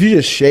 If you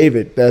just shave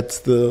it, that's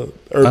the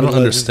urban I don't legend.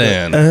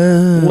 understand.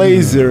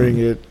 Lasering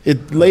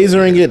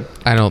it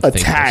I don't think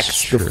attacks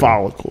that's the true.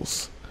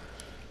 follicles.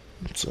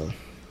 So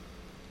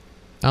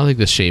I don't think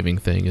the shaving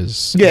thing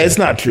is. yeah, it's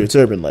not true. It's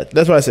urban legend.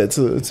 That's why I said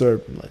it's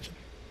urban legend.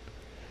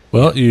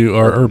 Well, you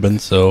are urban,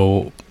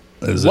 so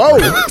is Whoa!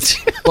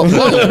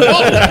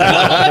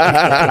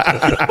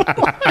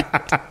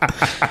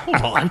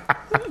 Hold on.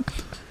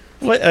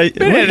 What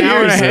an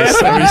hour and a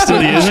half. Are we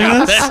still using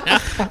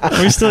this?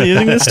 Are we still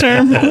using this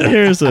term? What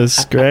year is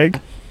this, Greg?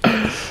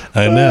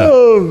 I know.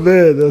 Oh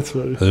man, that's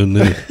funny. Who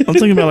knew? I'm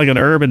thinking about like an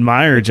Urban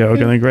Meyer joke,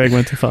 and then Greg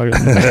went to fucking.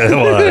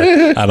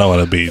 Well, I don't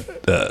want to be.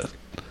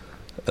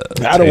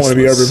 I don't want to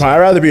be urban. I'd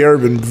rather be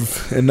urban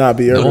and not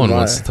be urban. No one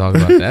wants to talk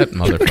about that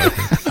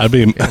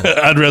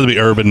motherfucker. I'd rather be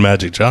Urban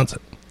Magic Johnson.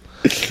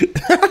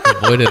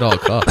 Avoid at all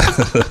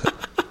costs.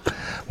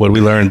 What did we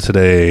learn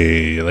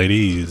today,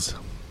 ladies?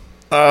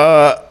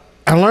 I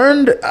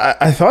learned.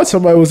 I thought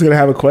somebody was going to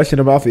have a question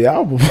about the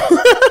album.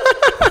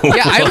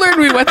 Yeah, I learned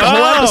we went the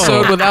whole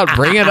episode without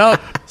bringing it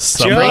up.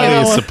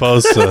 Somebody's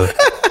supposed to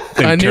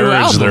A new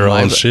encourage their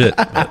album. own shit.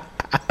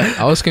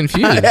 I was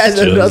confused. I had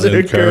Just another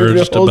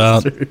encouraged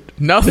about.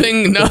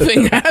 Nothing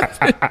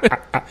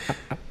happened.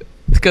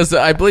 Because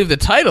I believe the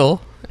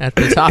title at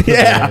the top of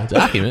the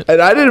document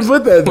And I didn't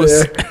put that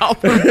was there.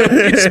 album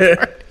release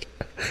party.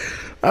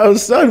 I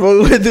was stuck. But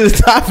we went through the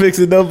topics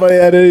and nobody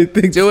had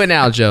anything. Do it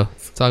now, Joe.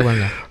 Talk about it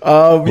now.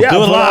 We'll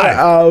do it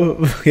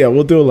live.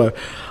 We'll do it live.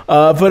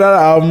 Put out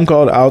an album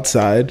called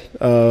Outside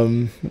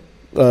under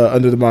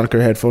the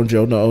moniker Headphone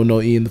Joe. No O,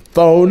 no E in the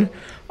phone.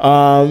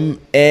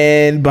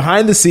 And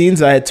behind the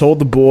scenes, I had told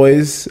the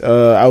boys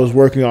I was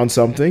working on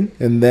something,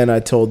 and then I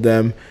told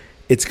them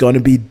it's going to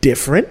be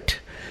different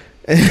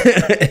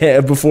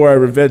before I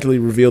eventually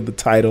revealed the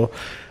title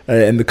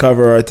and the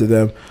cover art to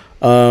them.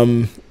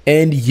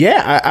 And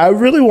yeah, I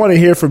really want to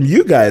hear from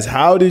you guys.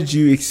 How did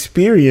you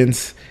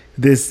experience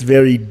this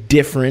very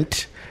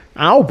different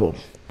album?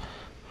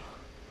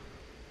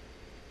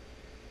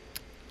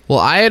 Well,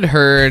 I had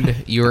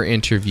heard your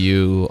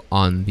interview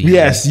on the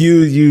Yes,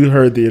 you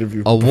heard the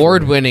interview.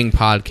 award-winning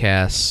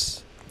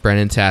podcast.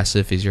 Brennan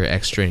Tassif is your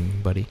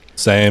ex-string buddy.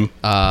 Same.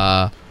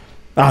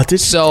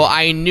 So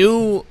I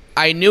knew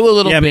a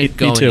little bit me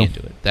going too. into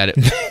it that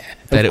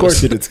Of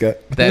course you did, Scott.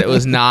 that it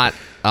was not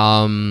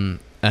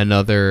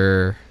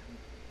another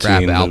rap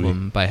Teen album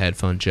movie. by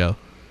Headphone Joe.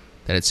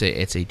 That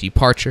it's a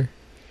departure.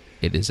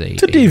 It is a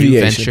It's a new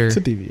deviation. venture It's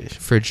a deviation.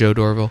 for Joe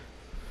Dorval.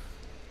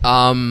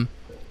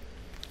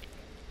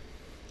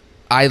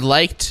 I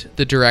liked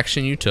the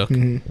direction you took.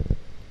 Mm-hmm.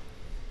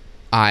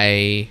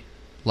 I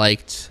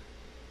liked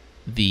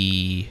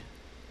the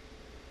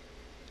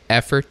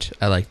effort.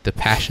 I liked the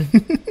passion.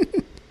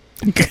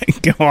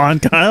 Go on,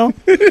 Kyle.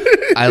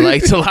 I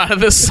liked a lot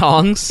of the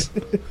songs.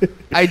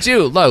 I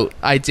did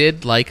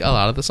like a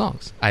lot of the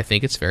songs. I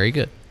think it's very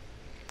good.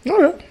 All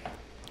right.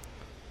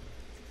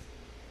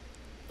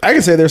 I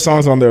can say there's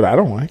songs on there that I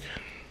don't like.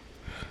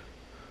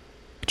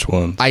 Which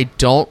one? I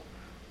don't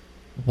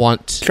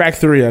want Track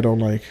 3 I don't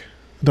like.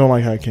 I don't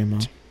like how it came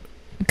out.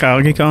 Kyle,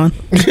 get going.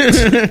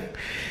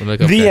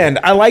 The end.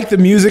 I like the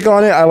music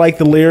on it. I like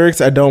the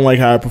lyrics. I don't like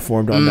how I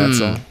performed on that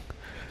song.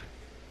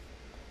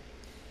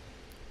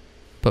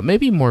 But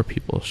maybe more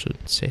people should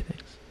say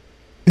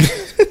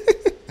things.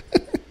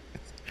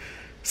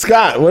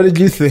 Scott, what did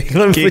you think?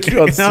 Let me put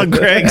you on Now spot.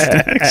 Greg's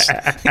next.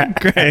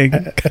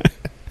 Greg.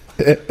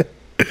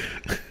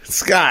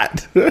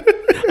 Scott.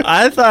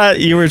 I thought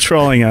you were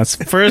trolling us.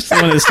 First,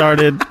 when it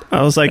started,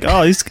 I was like,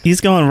 "Oh,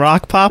 he's going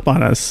rock pop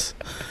on us.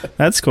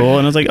 That's cool."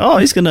 And I was like, "Oh,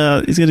 he's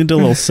gonna do a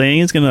little sing.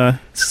 He's gonna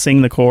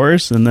sing the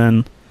chorus." And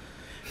then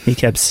he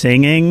kept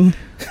singing.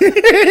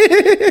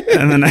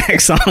 And the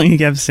next song he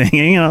kept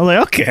singing, and I was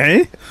like,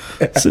 okay,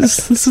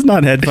 this is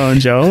not Headphone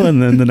Joe.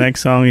 And then the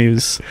next song he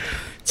was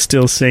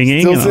still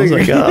singing, and I was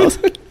like, oh,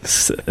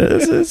 this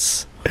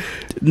is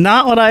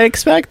not what I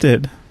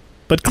expected.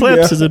 But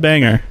Clips is a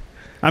banger.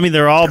 I mean,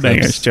 they're all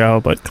bangers, Joe,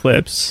 but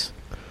Clips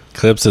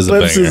is a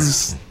banger.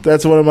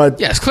 That's one of my.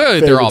 Yes, clearly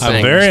they're all bangers.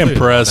 I'm very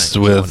impressed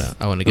with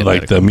I wanna get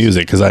like the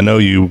music, because I know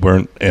you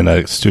weren't in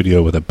a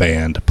studio with a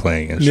band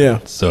playing and shit. Yeah.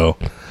 So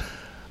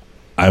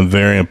I'm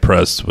very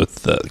impressed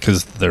with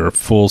because there are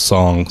full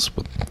songs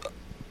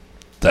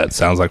that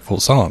sounds like full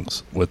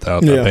songs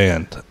without a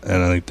band,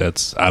 and I think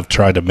I've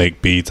tried to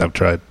make beats.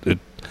 It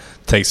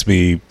takes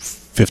me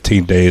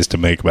 15 days to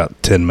make about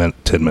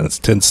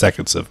 10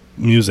 seconds of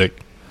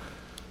music.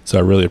 So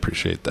I really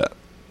appreciate that.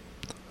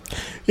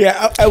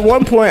 Yeah, at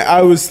one point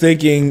I was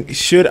thinking,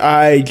 should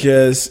I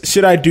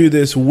do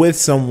this with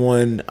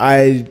someone?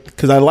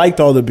 Because I liked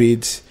all the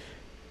beats,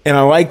 and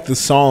I liked the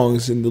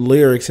songs and the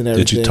lyrics and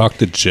everything. Did you talk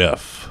to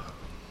Jeff?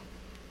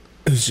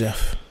 Who's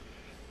Jeff?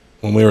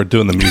 When we were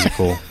doing the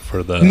musical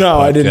for the No,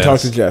 podcast. I didn't talk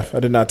to Jeff. I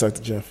did not talk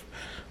to Jeff.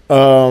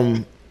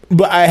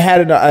 But I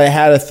had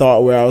a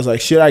thought where I was like,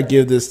 should I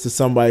give this to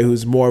somebody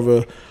who's more of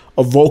a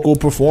vocal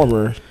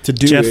performer to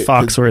do Jeff it,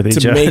 Foxworthy,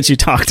 Jeff, that you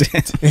talked to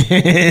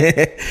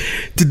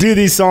to do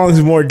these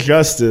songs more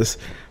justice.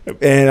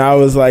 And I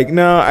was like,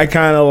 no, I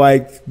kind of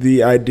like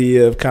the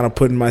idea of kind of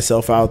putting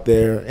myself out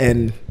there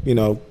and,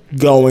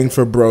 going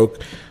for broke.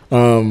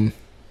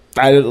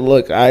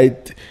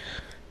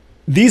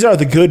 These are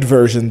the good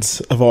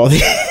versions of all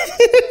these.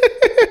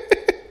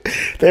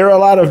 There are a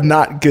lot of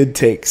not good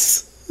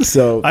takes.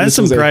 So I had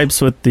some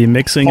gripes with the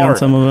mixing on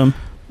some of them.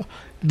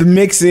 The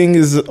mixing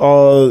is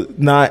all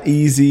not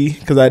easy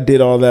because I did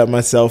all that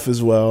myself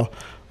as well.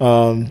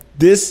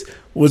 This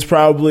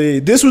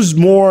was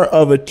more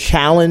of a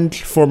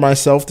challenge for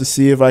myself to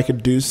see if I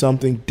could do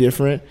something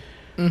different.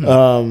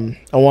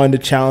 Mm-hmm. I wanted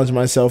to challenge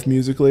myself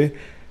musically.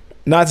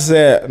 Not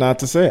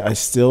to say I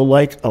still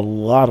like a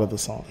lot of the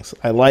songs.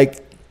 I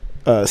like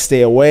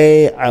Stay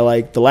Away. I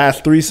like the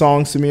last 3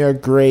 songs to me are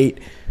great.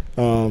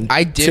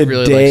 I did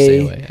really like Stay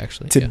Away,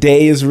 actually.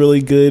 Today is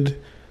really good.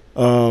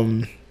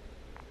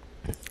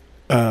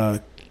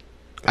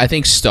 I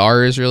think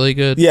Star is really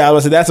good. Yeah, I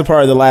was say that's a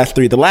part of the last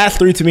 3. The last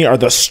 3 to me are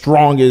the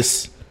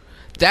strongest.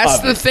 That's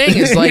the thing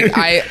is like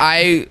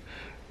I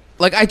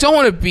don't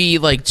want to be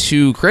like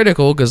too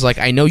critical because like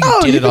I know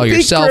you did it all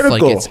yourself.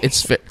 Critical.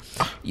 Like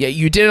yeah,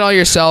 you did it all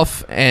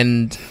yourself,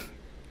 and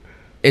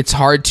it's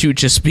hard to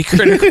just be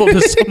critical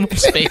to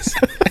someone's face.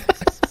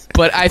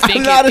 But I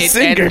think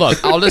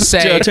look, I'll just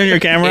say, Joe, turn your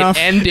camera off.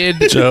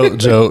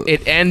 Joe,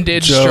 it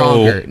ended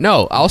stronger.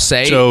 No, I'll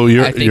say, Joe,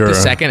 I think the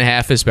second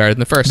half is better than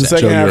the first. The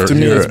second half to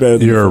me is better.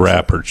 You're a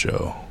rapper,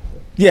 Joe.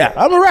 Yeah,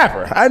 I'm a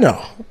rapper. I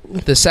know.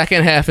 The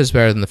second half is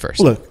better than the first.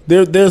 Look,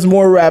 there's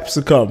more raps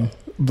to come,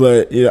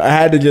 but I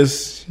had to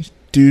just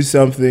do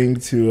something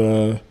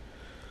to.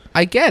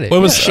 I get it.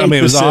 Well, it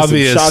was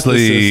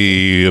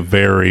obviously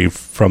very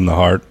from the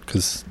heart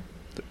because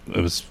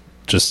it was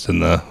just in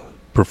the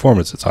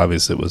performance. It's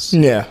obvious it was.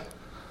 Yeah.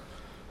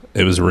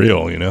 It was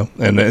real, and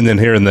then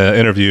here in the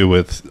interview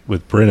with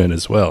Brennan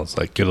as well, it's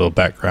like get a little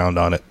background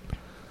on it,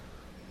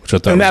 which I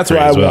thought was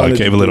great as well. It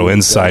gave a little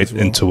insight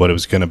into what it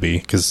was going to be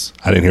because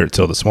I didn't hear it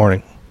till this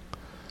morning.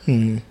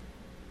 Hmm.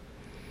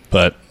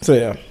 But so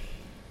yeah,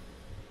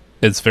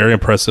 it's very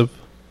impressive,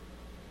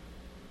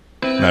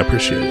 and I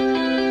appreciate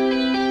it.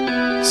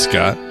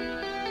 Scott,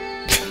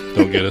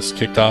 don't get us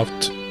kicked off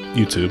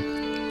YouTube.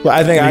 Well,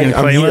 I think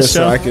I'm here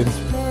so I can.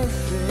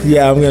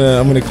 Yeah, I'm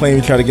gonna claim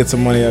and try to get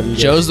some money out of you.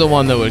 Joe's the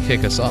one that would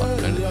kick us off.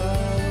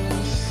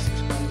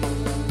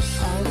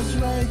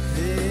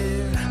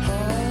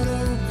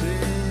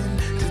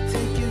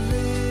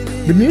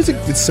 The music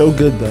is so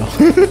good though.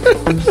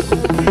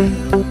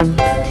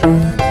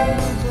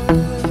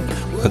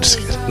 I'm just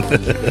kidding.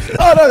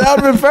 Oh no, that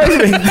would have been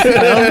perfect.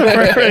 That was a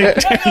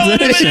perfect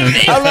transition.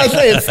 I was about to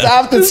say it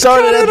stopped and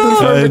started at the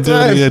perfect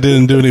time. I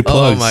didn't do any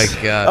plugs. Oh my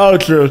god. Oh,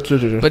 true.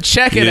 But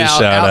check it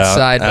out.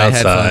 Outside by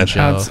Headphone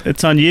Joe.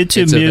 It's on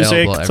YouTube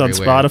Music. It's on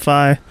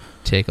Spotify.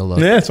 Take a look.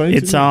 Yeah, it's on YouTube.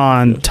 It's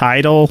on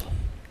Tidal.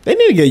 They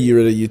need to get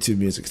rid of YouTube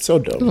Music. It's so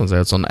dope.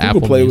 It's on Google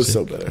Apple Play Music. was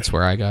so better. That's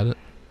where I got it.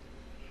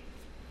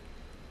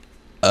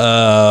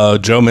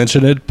 Joe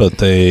mentioned it, but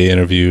they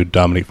interviewed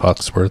Dominic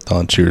Foxworth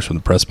on Cheers from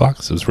the Press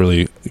Box. It was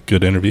really a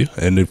good interview.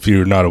 And if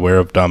you're not aware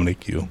of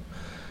Dominic,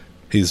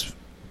 he's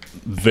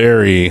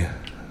very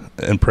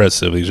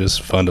impressive. He's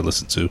just fun to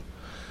listen to.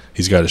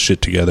 He's got his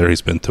shit together.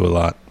 He's been through a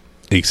lot.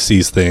 He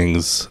sees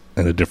things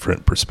in a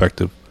different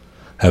perspective,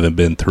 having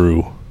been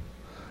through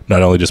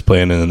not only just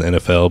playing in the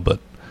NFL,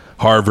 but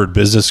Harvard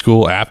Business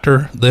School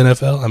after the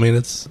NFL. I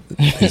mean,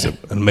 he's an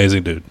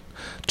amazing dude.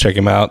 Check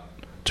him out.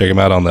 Check him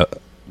out on the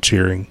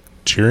Cheering.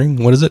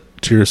 What is it?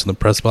 Cheers from the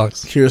Press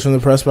Box. Cheers from the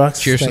Press Box.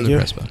 Cheers from the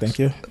Press Box. Thank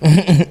you.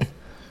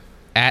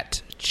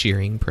 At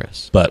Cheering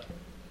Press. But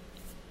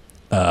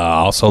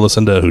also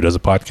listen to Who Does a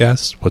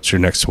Podcast. What's your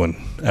next one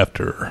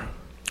after?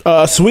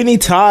 Sweeney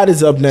Todd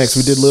is up next.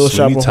 We did Little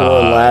Shop of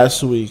Horror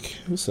last week,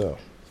 so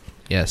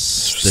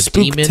Yes, the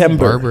Demon Spooktember.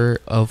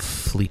 Barber of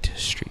Fleet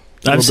Street.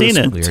 I've seen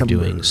it. We are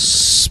doing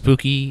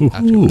spooky.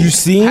 You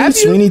seen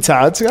Sweeney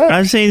Todd, Scott?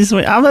 I've seen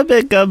Sweeney. I'm a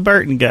big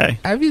Burton guy.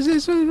 Have you seen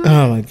Sweeney?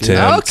 Oh my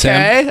god.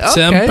 Okay.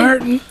 Tim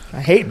Burton.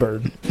 I hate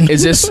Burton.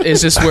 Is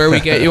this where we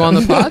get you on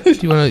the pod? Do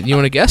you want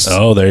to guess?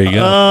 Oh, there you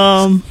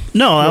go.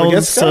 No, I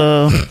was.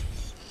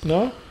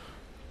 No.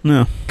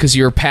 No, because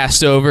you were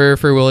passed over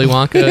for Willy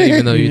Wonka,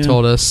 even though you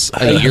told us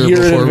a year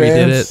before we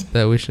did it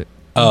that we should.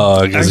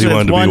 Oh, because he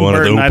wanted to be one Burton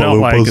of the Oompa I don't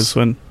like Loompas. is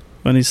when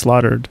he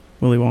slaughtered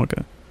Willy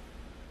Wonka.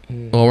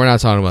 Well, we're not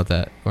talking about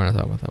that.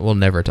 We'll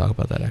never talk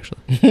about that,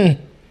 actually.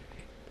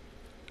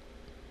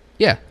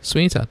 Yeah,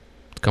 Sweeney Todd.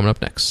 Coming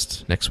up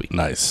next week.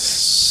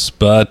 Nice.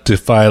 But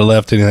if I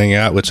left anything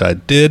out, which I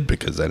did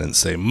because I didn't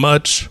say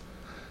much,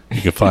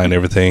 you can find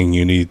everything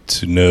you need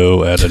to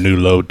know at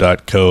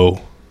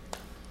anewload.co.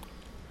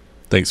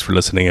 Thanks for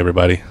listening,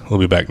 everybody. We'll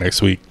be back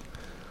next week.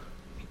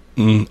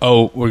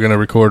 Oh, we're going to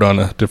record on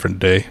a different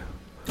day.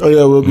 Oh,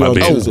 yeah, we'll be on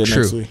Might Tuesday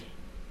next week.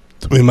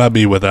 We might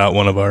be without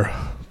one of our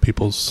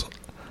peoples,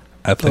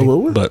 I think.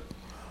 will we? But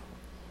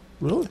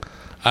Really?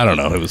 I don't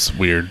know. It was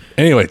weird.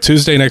 Anyway,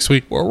 Tuesday next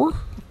week. Who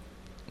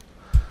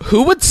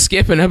would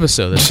skip an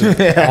episode? That's an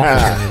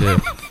awful thing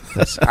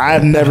to do.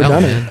 I've never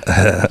done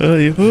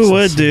it. Who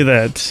would do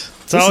that?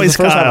 It's always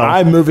the first time Kyle.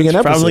 I'm moving an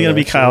episode. Probably going to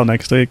be actually. Kyle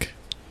next week.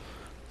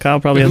 Kyle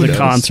probably has Who a knows?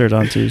 concert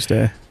on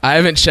Tuesday. I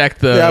haven't checked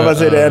the. Yeah, I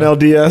was about to say the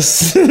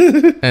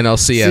NLDS.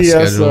 NLCS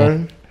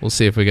schedule. We'll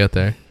see if we get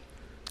there.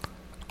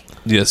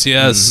 Yes. Maybe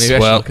I should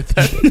Well, look at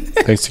that.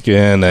 thanks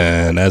again.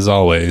 And as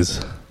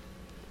always,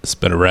 it's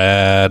been a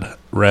rad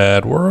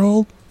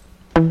world.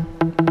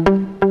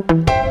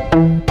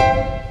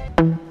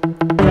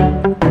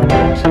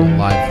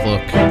 Live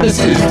look. This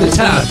is the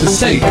time to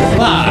say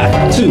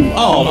goodbye to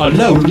all our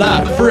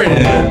low-life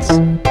friends.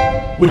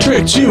 We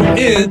tricked you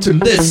into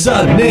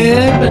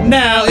listening, but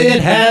now it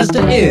has to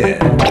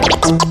end.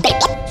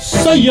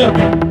 See ya!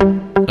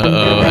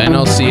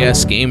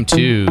 NLCS Game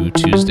 2,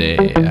 Tuesday,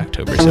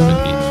 October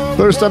 17th.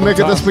 First I make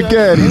it the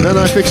spaghetti, then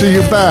I fix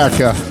you back.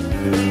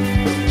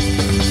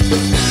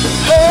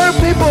 Hurt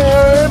people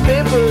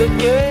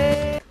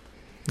again.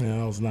 Yeah,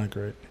 that was not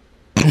great.